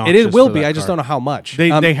I think it obnoxious will for be. that I just car. don't know how much.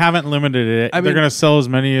 They haven't limited it. I They're mean- going to sell as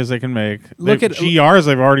many as they can make. Look at- GRs.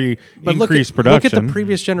 They've already But increased look production. at the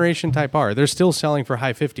previous generation Type R. They're still selling for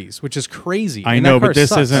high 50s, which is crazy. I And know, that car but this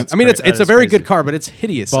sucks. isn't- I mean, it's That a is very crazy. good car, but it's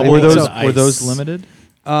hideous. But I Were think. those so- were those Ice. limited?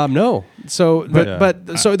 No. So,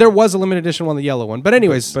 so there was a limited edition one, the yellow one. But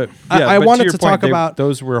anyways, But I but wanted your to point, talk about.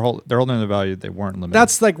 those were they're holding the value. They weren't limited.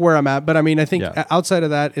 That's like where I'm at. But I mean, I think Yeah. outside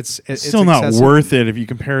of that, it's still not excessive. worth it if you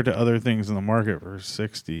compare it to other things in the market for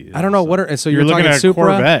 60. I don't know what are so You're you're looking talking at a Supra.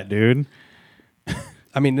 Corvette, dude.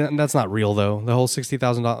 I mean, that's not real though. The whole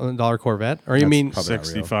 $60,000 Corvette, or you That's mean probably not real.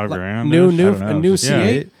 65 like, grand. new I don't know. a new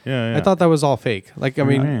C8? Yeah. I thought that was all fake. Like, I What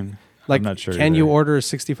do you mean, mean? like, not sure can you either. order a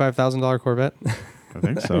 $65,000 Corvette? I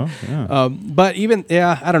think so. Yeah. But even,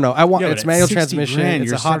 I don't know. I want Yeah, but it's at manual 60 transmission. grand, It's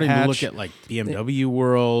you're a hot starting hatch. to look at like BMW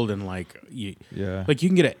World and like Yeah. like you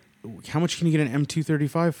can get it. How much can you get an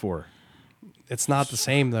M235 for? It's not the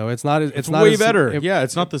same though. It's not. It's way as- better. it- Yeah,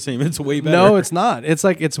 it's not the same. It's way better. No, it's not. It's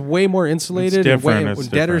like it's way more insulated. It's different. And way, It's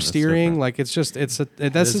deader different. It's steering. different. Like it's just this is a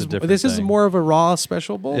is different this is thing. more of a raw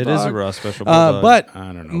special bulldog. It is a raw special bulldog. But I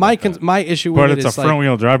don't know my about my issue with But it it's a is like front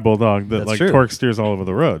wheel drive bulldog that That's like true. torque steers all over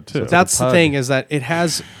the road too. that's the pug. thing is that it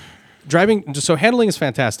has driving. So handling is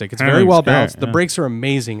fantastic. It's very Handling's well great, balanced. The yeah. brakes are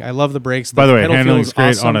amazing. I love the brakes. By the way, pedal feel handling's is great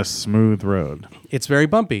awesome. on a smooth road. It's very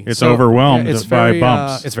bumpy. It's overwhelmed by very,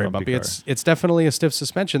 bumps. it's very Bumpy bumpy. car. It's definitely a stiff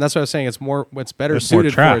suspension. That's what I was saying. It's better It's more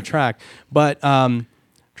suited for a track. track. But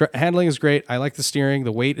handling is great. I like the steering.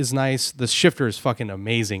 The weight is nice. The shifter is fucking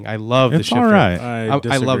amazing. I love the It's shifter. all right. I I love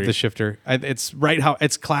disagree. the shifter. It's right how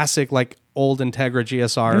it's classic like old Integra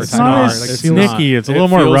GSR. It's Type not R. as Like, It's snicky. not. It's a It little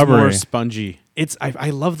more feels rubbery. more spongy. I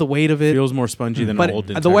love the weight of it. Feels more spongy than but an old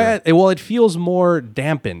the way Integra. it feels more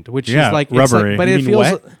dampened, which Yeah, is like it's rubbery. like, but You it mean feels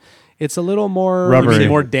wet? it's a little more Rubbery. You mean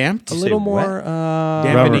more damped? a little more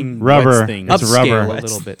dampening Rubber. wets things. It's upscale rubber. a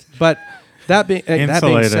little bit. But that being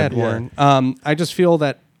Insulated. said, Yeah. Warren, I just feel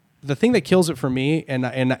that the thing that kills it for me, and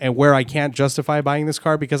where I can't justify buying this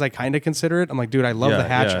car because I kind of consider it. I'm like, dude, I love the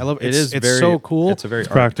hatch. I love it. Is it's very, so cool. It's a very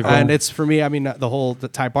practical. And it's for me. I mean, the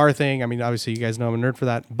Type R thing. I mean, obviously, you guys know I'm a nerd for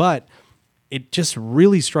that, but it just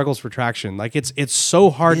really struggles for traction. Like it's so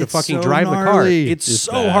hard to fucking drive the car. It's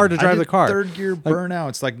so hard to drive the car. Third gear burnout.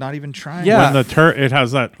 It's like not even trying. Yeah. When it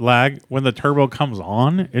has that lag. When the turbo comes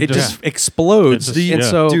on, It just explodes. It's just- and yeah.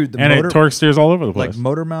 so, Dude, the and motor, it torque steers all over the like place.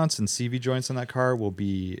 motor mounts and CV joints on that car will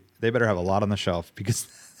be. They better have a lot on the shelf because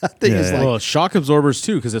that thing Yeah, is yeah. like Well, shock absorbers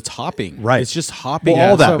too, because it's hopping. Right. It's just hopping.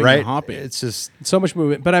 all and that hopping right. and Hopping. It's just so much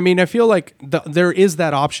movement. But I mean, I feel like there is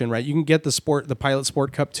that option, right? You can get the Pilot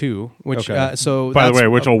Sport Cup 2, which Okay. so By the that's way,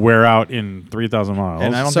 which will wear out in 3,000 miles.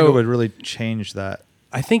 and I don't So- think it would really change that.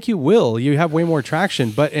 I think you will. You have way more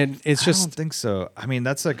traction, but it's I don't just think so. I mean,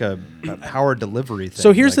 that's like a power delivery thing.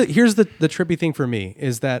 so here's like, the trippy thing for me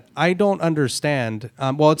is that I don't understand.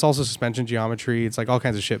 Well, it's also suspension geometry. It's like all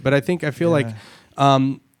kinds of shit. But I feel like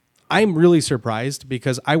I'm really surprised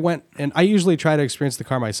because I went and I usually try to experience the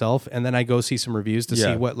car myself, and then I go see some reviews to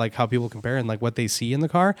Yeah. see what like how people compare and like what they see in the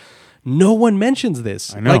car. No one mentions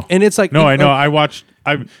this. I know. Like, and it's like no, I know. like, I watched.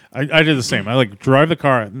 I did the same. I like drive the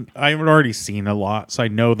car. I had already seen a lot, so I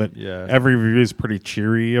know that Yeah. every review is pretty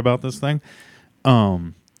cheery about this thing.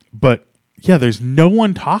 But yeah, there's no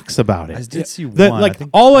one talks about it. I did see That, one. like I think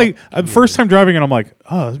all like first time driving it, I'm like,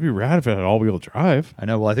 oh, this would be rad if it had all wheel drive. I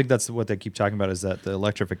know. Well, I think that's what they keep talking about is that the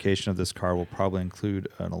electrification of this car will probably include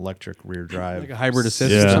an electric rear drive, like a hybrid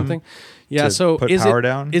assist Yeah. or something. Yeah. to So put is power it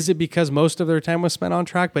down? is it because most of their time was spent on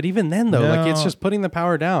track? But even then, though, like it's No. just putting the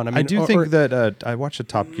power down. I mean, I do think that I watched a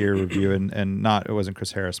Top Gear review, and not it wasn't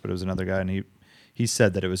Chris Harris, but it was another guy, and he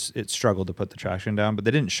said that it struggled to put the traction down, but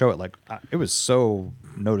they didn't show it like it was so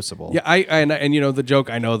noticeable. Yeah, and you know the joke.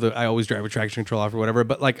 I know that I always drive a traction control off or whatever,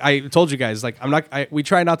 but like I told you guys, like we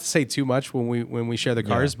try not to say too much when we share the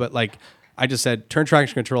cars, but like I just said turn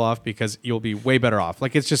traction control off because you'll be way better off.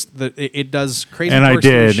 Like it's just it does crazy. And I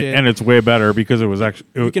did, shit. and it's way better because it was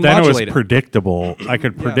actually then it was predictable. I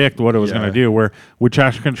could predict what it was going to do. Where with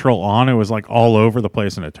traction control on, it was like all over the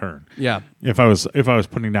place in a turn. Yeah. If I was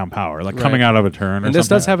putting down power, like coming out of a turn, and this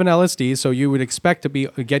does have an LSD, so you would expect to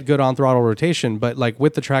get good on throttle rotation, but like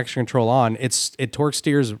with the traction control on, it torque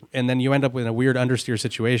steers, and then you end up with a weird understeer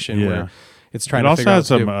situation where it's trying to figure out. It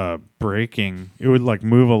also had some braking. It would like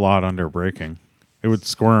move a lot under braking. It would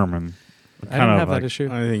squirm and I don't have that issue.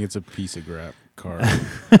 I think it's a piece of crap car.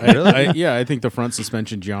 I think the front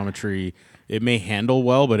suspension geometry, it may handle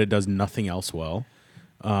well, but it does nothing else well.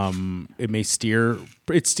 It may steer.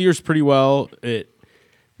 It steers pretty well. It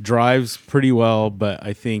drives pretty well, but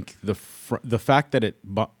I think the fact that it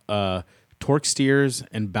torque steers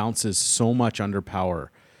and bounces so much under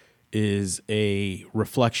power is a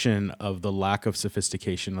reflection of the lack of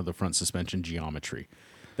sophistication of the front suspension geometry.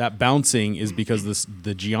 That bouncing is because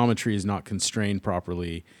the geometry is not constrained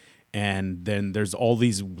properly, and then there's all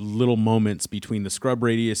these little moments between the scrub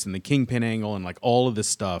radius and the kingpin angle and like all of this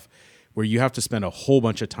stuff where you have to spend a whole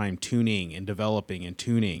bunch of time tuning and developing and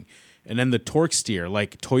tuning. And then the torque steer,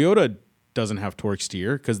 like Toyota doesn't have torque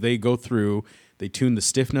steer because they go through, they tune the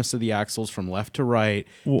stiffness of the axles from left to right.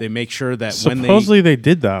 Well, they make sure that supposedly they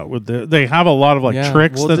did that with they have a lot of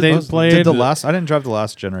tricks that they played. I didn't drive the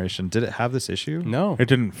last generation. Did it have this issue? No, it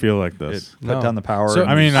didn't feel like this. It put down the power. So,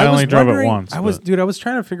 I mean, I only drove it once. I was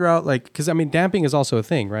trying to figure out because I mean, damping is also a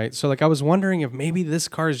thing, right? So like, I was wondering if maybe this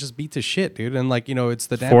car is just beat to shit, dude, and like it's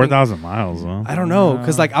the damping. 4,000 miles. Huh? I don't know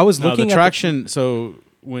because like I was looking at the traction. So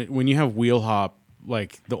when you have wheel hop.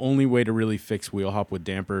 Like the only way to really fix wheel hop with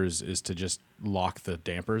dampers is to just lock the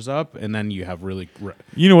dampers up, and then you have really.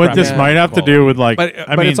 You know what this might have to do with but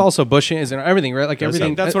I mean, it's also bushings and everything, right? Like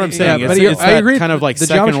everything. That's what I'm saying. But it's I agree. Kind of like the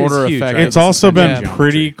second order effect. It's also been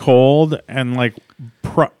pretty cold, and like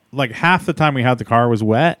half the time we had the car was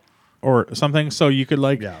wet or something, so you could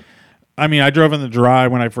I mean, I drove in the dry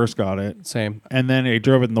when I first got it. Same. And then I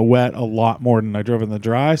drove it in the wet a lot more than I drove in the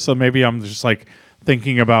dry, so maybe I'm just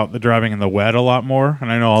thinking about the driving in the wet a lot more,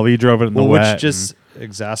 and I know Ali drove it in the wet. Which just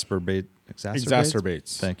exacerbates.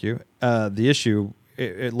 Thank you. The issue,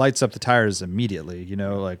 it lights up the tires immediately.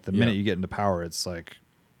 Like the minute you get into power, it's like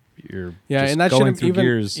you're just and that going through even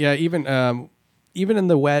gears. Yeah, even in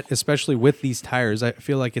the wet, especially with these tires, I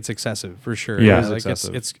feel like it's excessive for sure. Yeah, like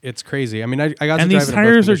it's crazy. I mean, I got and to drive these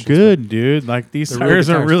tires are good, dude. Like these tires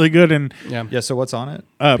are really good. And So what's on it?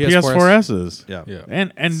 PS4S's. Yeah.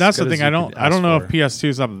 And that's the thing. I don't know if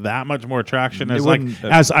PS2s have that much more traction they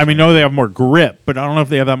they have more grip, but I don't know if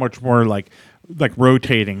they have that much more like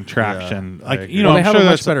rotating traction. They have a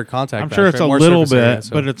much better contact. I'm sure it's a little bit,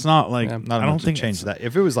 but it's not like I don't think change that.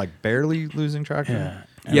 If it was like barely losing traction.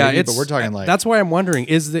 But we're talking like that's why I'm wondering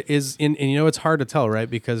and it's hard to tell, right?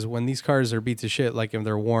 Because when these cars are beat to shit, like if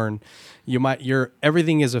they're worn,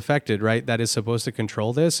 everything is affected, right? That is supposed to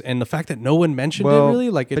control this, and the fact that no one mentioned it really,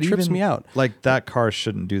 it trips me out. Like that car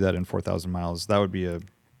shouldn't do that in 4,000 miles. That would be a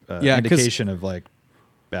indication of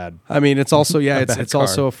bad. I mean, it's also it's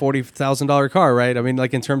also a $40,000 car, right? I mean,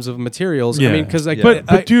 like in terms of materials. Yeah. I mean, because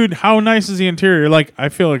but dude, how nice is the interior? Like, I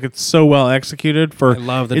feel like it's so well executed. I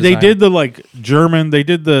love the they design. did the German. They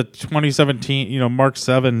did the 2017 Mark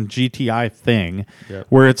 7 GTI thing,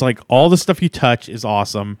 where it's like all the stuff you touch is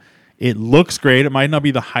awesome. It looks great. It might not be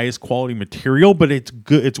the highest quality material, but it's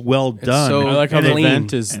good. It's well done. So I like how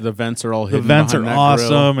the vents are all hidden. The vents are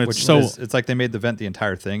awesome. It's like they made the vent the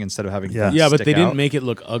entire thing instead of having but they didn't make it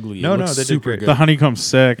look ugly. No, they did great. The honeycomb's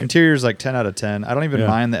sick. Interior's like 10 out of 10. I don't even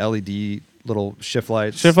mind the LED little shift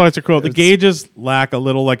lights. Shift lights are cool. The gauges lack a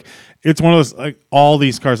little it's one of those all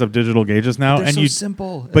these cars have digital gauges now, and you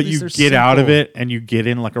simple. But you get out of it and you get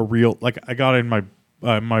in like a real I got in my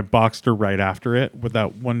my Boxster right after it with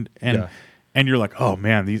that one and you're like, oh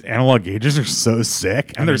man, these analog gauges are so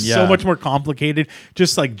sick, and they're so much more complicated.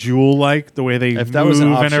 Just like Joule, the way they move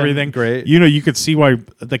and everything. Great. You could see why.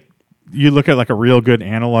 You look at a real good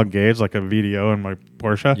analog gauge, like a VDO in my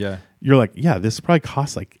Porsche. Yeah. You're like, this probably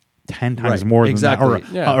costs 10 times more than that,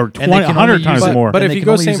 or 20, 100 times more. But if you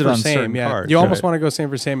go same for same, you almost want to go same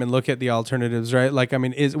for same and look at the alternatives, right? Like, I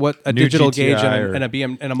mean, is what a digital gauge and a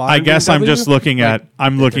BM and a modern. I guess BMW? I'm just looking at.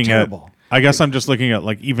 I guess I'm just looking at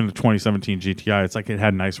even the 2017 GTI. It's like it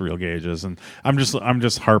had nice real gauges, and I'm just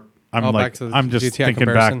I'm just GTI thinking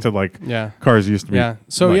comparison. back to like Yeah. cars used to be. Yeah.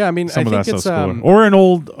 So, like, yeah, I mean, some I of that think it's, stuff's cooler. Or an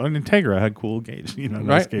Integra had cool gauge, nice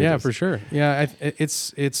Right. gauges. Yeah, for sure. Yeah,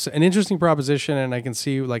 it's an interesting proposition, and I can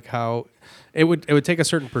see like how it would take a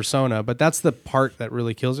certain persona, but that's the part that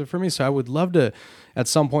really kills it for me. So I would love to at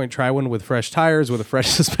some point try one with fresh tires, with a fresh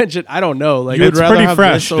suspension. I don't know. Like, It's You'd rather pretty have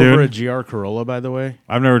fresh, this over a dude. GR Corolla, by the way.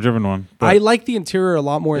 I've never driven one. But I like the interior a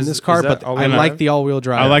lot more in Is- this car, is that but all-wheel I like drive? the all-wheel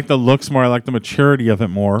drive. I like the looks more. I like the maturity of it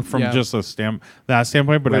more from Yeah. just that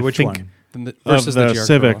standpoint. But Wait, I which think one? versus of the GR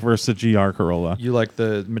Civic Corolla. versus the GR Corolla. You like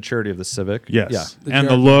the maturity of the Civic? Yes, The and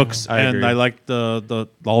GR the looks, I and agree. I like the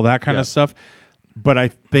all that kind Yeah. of stuff. But I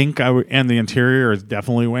think I would, and the interior is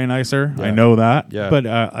definitely way nicer. I Yeah. know that. Yeah. But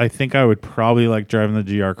I think I would probably like driving the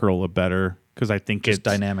GR Corolla better because I think Just it's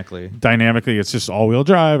dynamically. it's just all wheel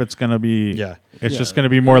drive. It's gonna be Yeah. It's just gonna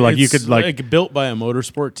be more like you It's could like built by a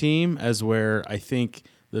motorsport team, as where I think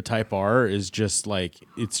the Type R is just like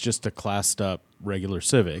it's just a classed up regular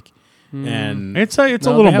Civic, and it's a No,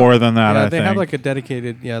 little they have- more than that. Yeah, I they think. have like a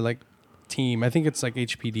dedicated, like team. I think it's like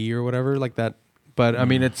HPD or whatever, like that. But I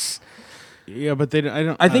mean, it's. yeah, but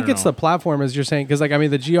I think it's the platform, as you're saying, because like I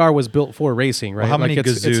mean, the GR was built for racing, right? how many like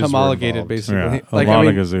it's Gazoos were homologated involved? basically. Yeah, a like lot I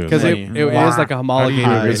of mean, Gazoos. because Many. it is like a homologated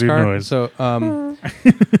How do you race do car. noise? So,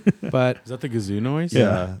 but is that the Gazoo noise?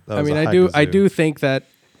 Yeah. that I was mean, a I high do Gazoo. think that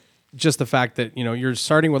just the fact that you're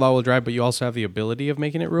starting with all-wheel drive, but you also have the ability of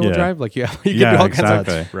making it rear-wheel Yeah. drive. Like you can Yeah, do all kinds of.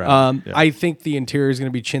 exactly. Right. Yeah. I think the interior is going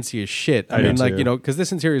to be chintzy as shit. I do mean, like too. because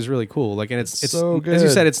this interior is really cool. Like, and it's so as you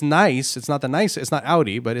good. said, it's nice. It's not the nice. It's not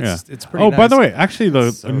Audi, but it's pretty. Oh, nice. by the way, actually,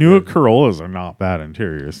 the So new good. Corollas are not bad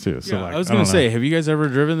interiors too. So Yeah, like, I was don't gonna know. say, have you guys ever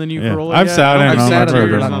driven the new Yeah. Corolla? I've yet? sat in I don't them. think I've the driven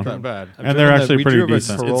interior's them. not that bad. and they're actually we pretty drove a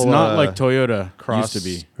decent. It's Corolla not like Toyota Cross. used to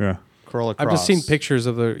be. Yeah, Corolla I've just Cross. seen pictures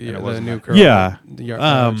of the it the wasn't new that Corolla. Yeah. the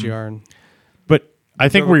GR. And, but I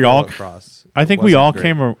think Drove a we all. Corolla Cross. I think It we wasn't all great.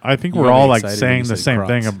 came. I think You we're got all me like excited when saying you the said same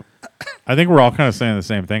thing. Crocs. I think we're all kind of saying the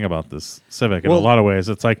same thing about this Civic in a Well- lot of ways.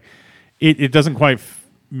 It's like it doesn't quite.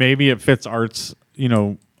 Maybe it fits Art's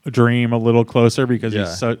dream a little closer because Yeah.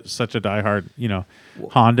 he's such a diehard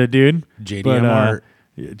Honda dude. JDM art.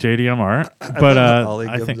 JDM art. But Ollie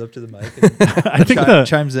I comes think up to the mic and I think the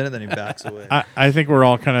chimes in and then he backs away. I think we're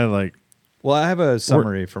all kind of like Well, I have a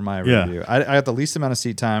summary for my Yeah. review. I got the least amount of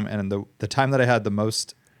seat time, and the time that I had the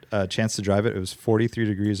most chance to drive it, it was 43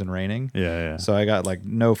 degrees and raining. yeah. So I got like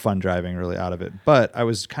no fun driving really out of it. But I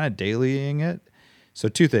was kind of dailying it. So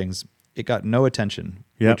two things. It got no attention,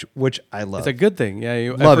 Yep. which I love. It's a good thing. Yeah,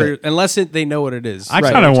 you Love it. unless they know what it is. I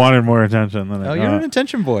Right. kind of wanted more attention than Oh, I you're got. an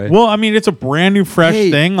attention boy. Well, I mean, it's a brand new, fresh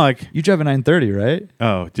Hey. thing. Like, You drive a 930, right?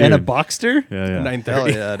 oh, dude. And a Boxster? Yeah, yeah.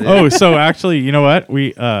 930. Hell yeah, dude. Oh, so actually, you know what?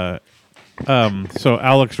 We so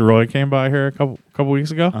Alex Roy came by here a couple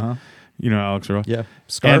weeks ago. Uh-huh. You know Alex Roy. Yeah. And he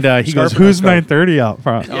Scarf goes, or no "Who's scarf?" 930 out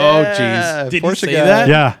front?" Oh, Yeah, jeez. Did he Porsche say guy. that?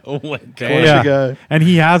 Yeah. Oh my Porsche god! Yeah. guy. And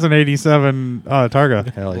he has an 87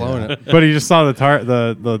 Targa, Hell Blowing yeah. it. but he just saw the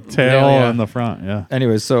the tail Yeah. and the front. Yeah.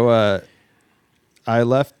 Anyways, so I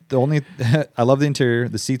left I love the interior.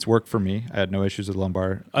 The seats work for me. I had no issues with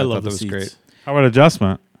lumbar. I love thought the that was seats. great. How about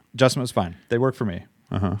adjustment? Adjustment was fine. They work for me.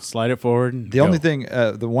 Slide it forward. And The only thing,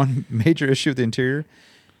 the one major issue with the interior,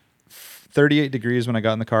 38 degrees when I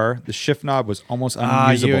got in the car. The shift knob was almost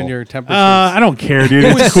unusable. You and your temperatures. I don't care, dude.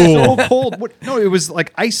 it It's was cool. so cold. No, it was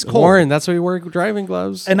like ice cold. Warren, that's why you wear driving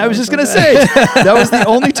gloves. And I was just gonna say that was the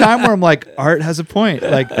only time where I'm like, Art has a point.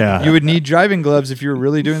 Like, Yeah. you would need driving gloves if you were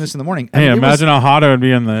really doing this in the morning. I Hey, mean, it was- imagine how hot it would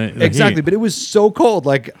be in the exactly, heat. but it was so cold,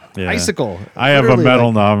 like Yeah. icicle. I have a Literally, metal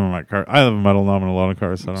like, knob in my car. I have a metal knob in a lot of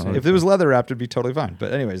cars. So I don't know. If it was leather wrapped, it'd be totally fine.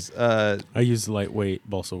 But anyways, I use lightweight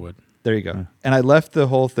balsa wood. there you go. And I left the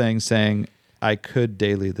whole thing saying I could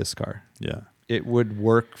daily this car. Yeah. It would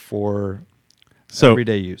work for So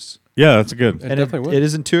everyday use. yeah, that's good. It And definitely would. it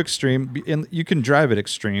isn't too extreme. And you can drive it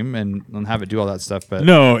extreme and have it do all that stuff. But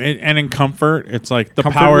No, and in comfort, it's like the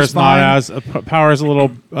Comfort power was is not fine. as power is a little.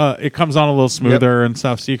 It comes on a little smoother and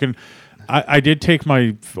stuff. So you can. I did take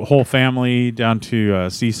my whole family down to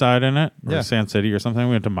Seaside in it, or Yeah. Sand City or something.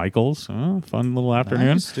 We went to Michael's. Fun little afternoon.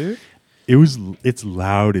 nice, dude. It's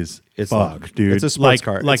loud as It's fuck, loud. dude. It's a sports like,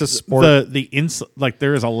 car. Like It's a sport. like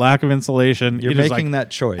there is a lack of insulation. You're It is making like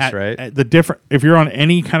that choice, right? at the different. If you're on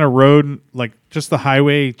any kind of road, like just the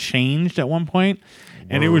highway changed at one point,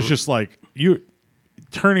 and it was just like you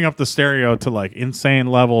turning up the stereo to like insane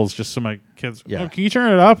levels just so my kids. Yeah. Oh, can you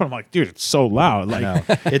turn it up? And I'm like, dude, it's so loud. Like, No,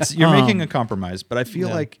 it's you're making a compromise, but I feel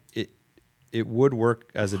like it would work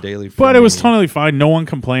as a daily. For But it was me. totally fine. No one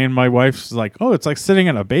complained. My wife's like, "Oh, it's like sitting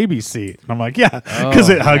in a baby seat." And I'm like, "Yeah, because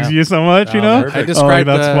it hugs you so much, you know." I described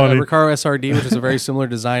that's the funny. Recaro SRD, which is a very similar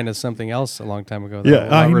design as something else a long time ago. that Yeah,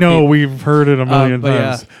 I'll I repeat. know we've heard it a million but yeah.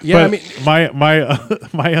 times. Yeah, but I mean-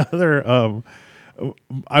 my other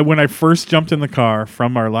when I first jumped in the car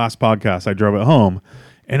from our last podcast, I drove it home,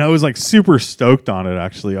 and I was like super stoked on it.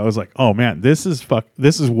 Actually, I was like, "Oh man, this is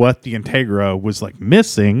what the Integra was like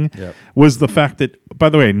missing." Yep. Was the fact that, by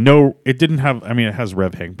the way, it didn't have. I mean, it has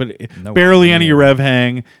rev hang, but No barely way. any rev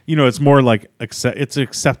hang. You know, it's more like it's an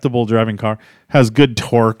acceptable driving car. Has good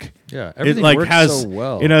torque. Yeah, It everything like works has so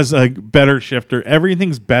well. it has a better shifter.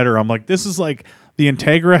 Everything's better. I'm like, this is like the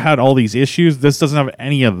Integra had all these issues. This doesn't have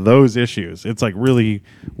any of those issues. It's like really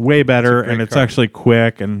way better, great and it's car. actually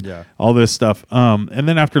quick and Yeah. all this stuff. And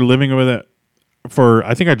then after living with it for,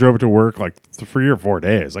 I think I drove it to work like 3 or 4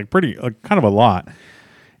 days, like pretty, like kind of a lot.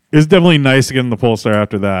 It's definitely nice to get in the Polestar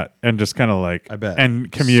after that and just kind of like, I bet. and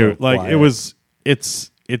commute. So like quiet.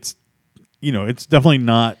 it's you know, it's definitely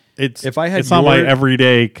not. If I had it's not my your-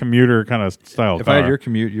 everyday commuter kind of style If car. I had your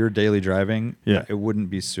commute, your daily driving, Yeah. it wouldn't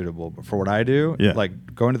be suitable. But for what I do, Yeah.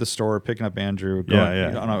 like going to the store, picking up Andrew, going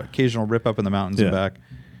Yeah. on an occasional rip up in the mountains and Yeah. back,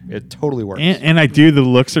 it totally works. And I do. The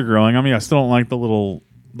looks are growing. I mean, I still don't like the little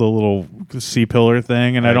C-pillar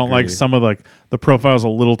thing, and I don't like agree. some of like the profile's a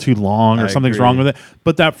little too long or I something's agree. wrong with it.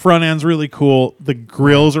 But that front end's really cool. The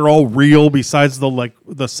grills are all real, besides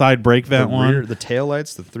the side brake the vent one. rear, the tail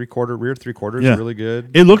lights, the rear three quarters, Yeah. are really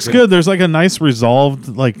good. It looks good. There's like a nice resolved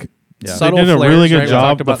like. Yeah. They Subtle did a flares, really good right? We job.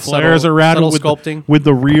 talked The about flares subtle- are rad subtle with sculpting. with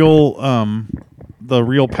the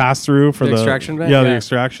real pass through for The the extraction vent? Yeah, the Yeah.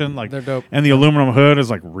 extraction. Like They're dope. And the aluminum hood is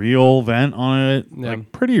like real vent on it. Yeah.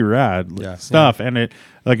 Like pretty rad Yeah. stuff. And it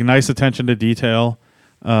like nice attention to detail.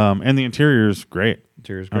 And the interior is great.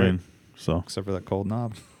 Interior's I great, mean, so. except for that cold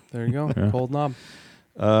knob. There you go. Cold knob.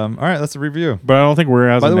 All right, that's the review. But I don't think we're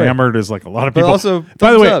as By the way- enamored as like a lot of But people. also,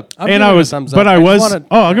 by the thumbs way, up. I'm and giving I it a was, thumbs but up. I I just was. wanna-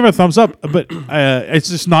 Oh, I'll give it a thumbs up. But it's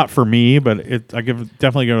just not for me. But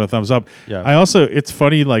definitely give it a thumbs up. Yeah. I also, it's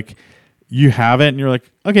funny. Like you have it, and you're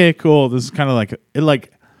like, okay, cool. This is kind of like it.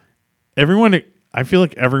 Like everyone. I feel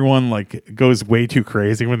like everyone like goes way too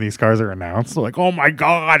crazy when these cars are announced. They're like, oh my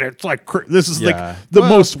god, it's like this is Yeah. like the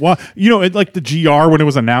most. It like the GR when it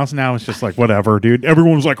was announced. Now it's just like whatever, dude.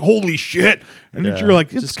 Everyone was like, holy shit, and Yeah. you're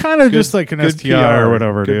like, it's kind of just like an good STI or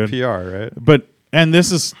whatever, good dude. PR, right? But and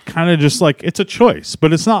this is kind of just like it's a choice,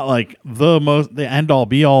 but it's not like the end all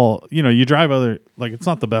be all. You know, you drive other like it's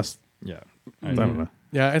not the best. Yeah. I don't know.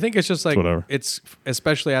 Yeah, I think it's just like whatever. it's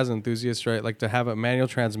especially as enthusiasts, right? Like to have a manual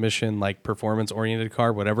transmission, like performance oriented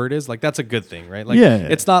car, whatever it is, like that's a good thing, right? Like Yeah.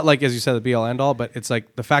 it's not like as you said the be all end all, but it's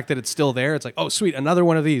like the fact that it's still there. It's like, oh sweet, another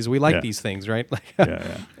one of these. We like Yeah. these things, right? Like,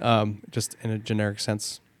 Yeah, just in a generic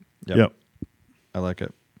sense. Yep. I like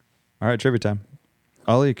it. All right, trivia time.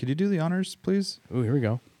 Ollie, could you do the honors, please? Ooh, here we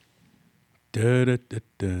go.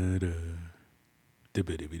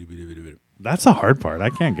 That's the hard part. I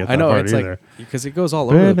can't get that I know part it's either. like because it goes all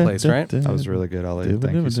over the place, right? That was really good, Ollie.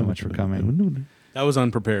 Thank you so much for coming. That was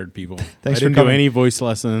unprepared, people. Thanks I for didn't do coming. any voice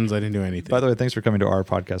lessons. I didn't do anything. By the way, thanks for coming to our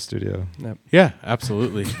podcast studio. Yep. yeah,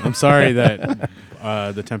 absolutely. I'm sorry that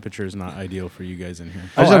the temperature is not ideal for you guys in here.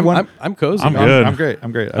 I just Oh, have one. I'm cozy. I'm man. good. I'm great.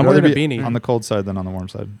 I'm great. I'm I'd rather wearing a be beanie. on the cold side than on the warm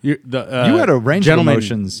side. You had a range of gentlemen,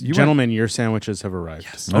 emotions. You Gentlemen, your sandwiches have arrived.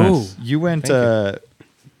 Nice. Oh, You went Thank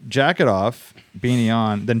jacket off, beanie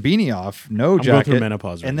on, then beanie off, no going jacket, through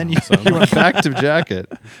menopause right and then now, you, so I'm- you went back to jacket.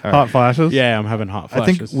 All right. Hot flashes. Yeah, I'm having hot I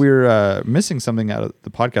flashes. think we're missing something out of the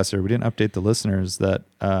podcast here. We didn't update the listeners that,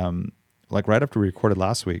 like right after we recorded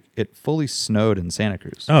last week, it fully snowed in Santa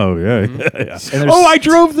Cruz. Oh yeah. Mm-hmm. yeah. And there's- Oh, I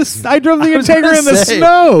drove the was Integra gonna in the say,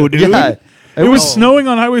 snow, dude. Yeah, It was snowing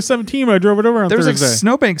on Highway 17. When I drove it over on There was like Thursday.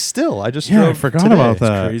 snowbanks still. I just Yeah, I drove forgot today. about It's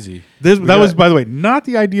that. crazy. That got- was, by the way, not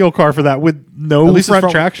the ideal car for that with no At least front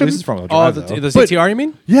it's traction. At least it's front wheel oh, drive, the though. CTR, you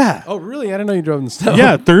mean? Yeah. Oh, really? I didn't know you drove in the snow.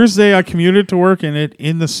 Yeah, Thursday I commuted to work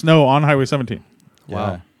in the snow on Highway 17. Yeah.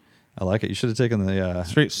 Wow. I like it. You should have taken the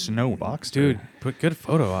Straight snow box, Dude, put good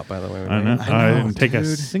photo up, by the way. I know. I didn't take a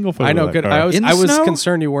single photo. I know. of that Good. car. I was In the I was snow?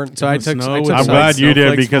 concerned you weren't. So In I the took. snow I with took I'm some- glad you did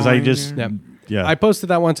snowflakes because I falling, just Yep. yeah. I posted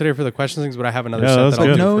that one today for the question things, but I have another Yeah, set that's that I'll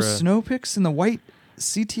good. do no for, snow pics in the white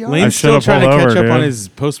CTR. I Lane's still should've trying to pulled catch over, up on dude. his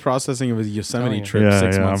post processing of his Yosemite you. trip Yeah,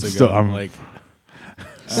 6 yeah, months I'm ago. still- I'm- like,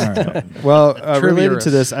 All right. Well, related to Trivia-rous.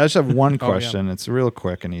 this, I just have one Oh, yeah. question. It's real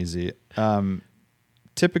quick and easy.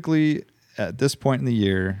 Typically, at this point in the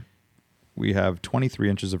year, we have 23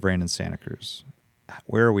 inches of rain in Santa Cruz.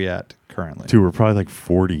 Where are we at currently? Dude, we're probably like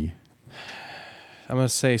 40. I'm gonna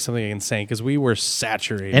say something insane because we were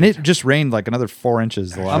saturated. And it just rained like another 4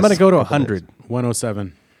 inches. The last I'm gonna go to couple 100. days.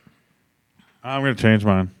 107. I'm going to change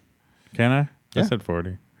mine. Can I? Yeah. I said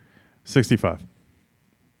 40. 65.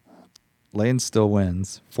 Lane still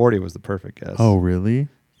wins. 40 was the perfect guess. Oh, really?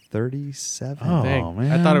 37. Oh, Dang.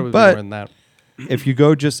 man. I thought it was But- more than that. If you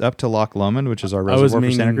go just up to Loch Lomond, which is our I was reservoir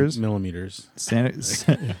for Santa meaning Cruz, millimeters. Santa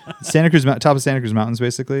Cruz, top of Santa Cruz Mountains,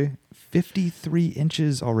 basically, 53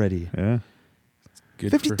 inches already. Yeah. Good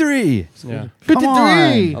 53. Yeah.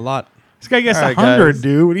 53. A lot. This guy gets All right, 100, guys.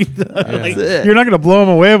 dude. What do you like, That's it. you're not going to blow him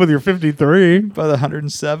away with your 53. By the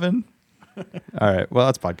 107. All right. Well,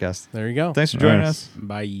 that's podcast. There you go. Thanks for joining Nice. us.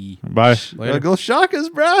 Bye. Bye. Later. Go shock us,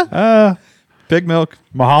 bruh. Pig milk.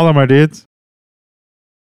 Mahalo, my dudes.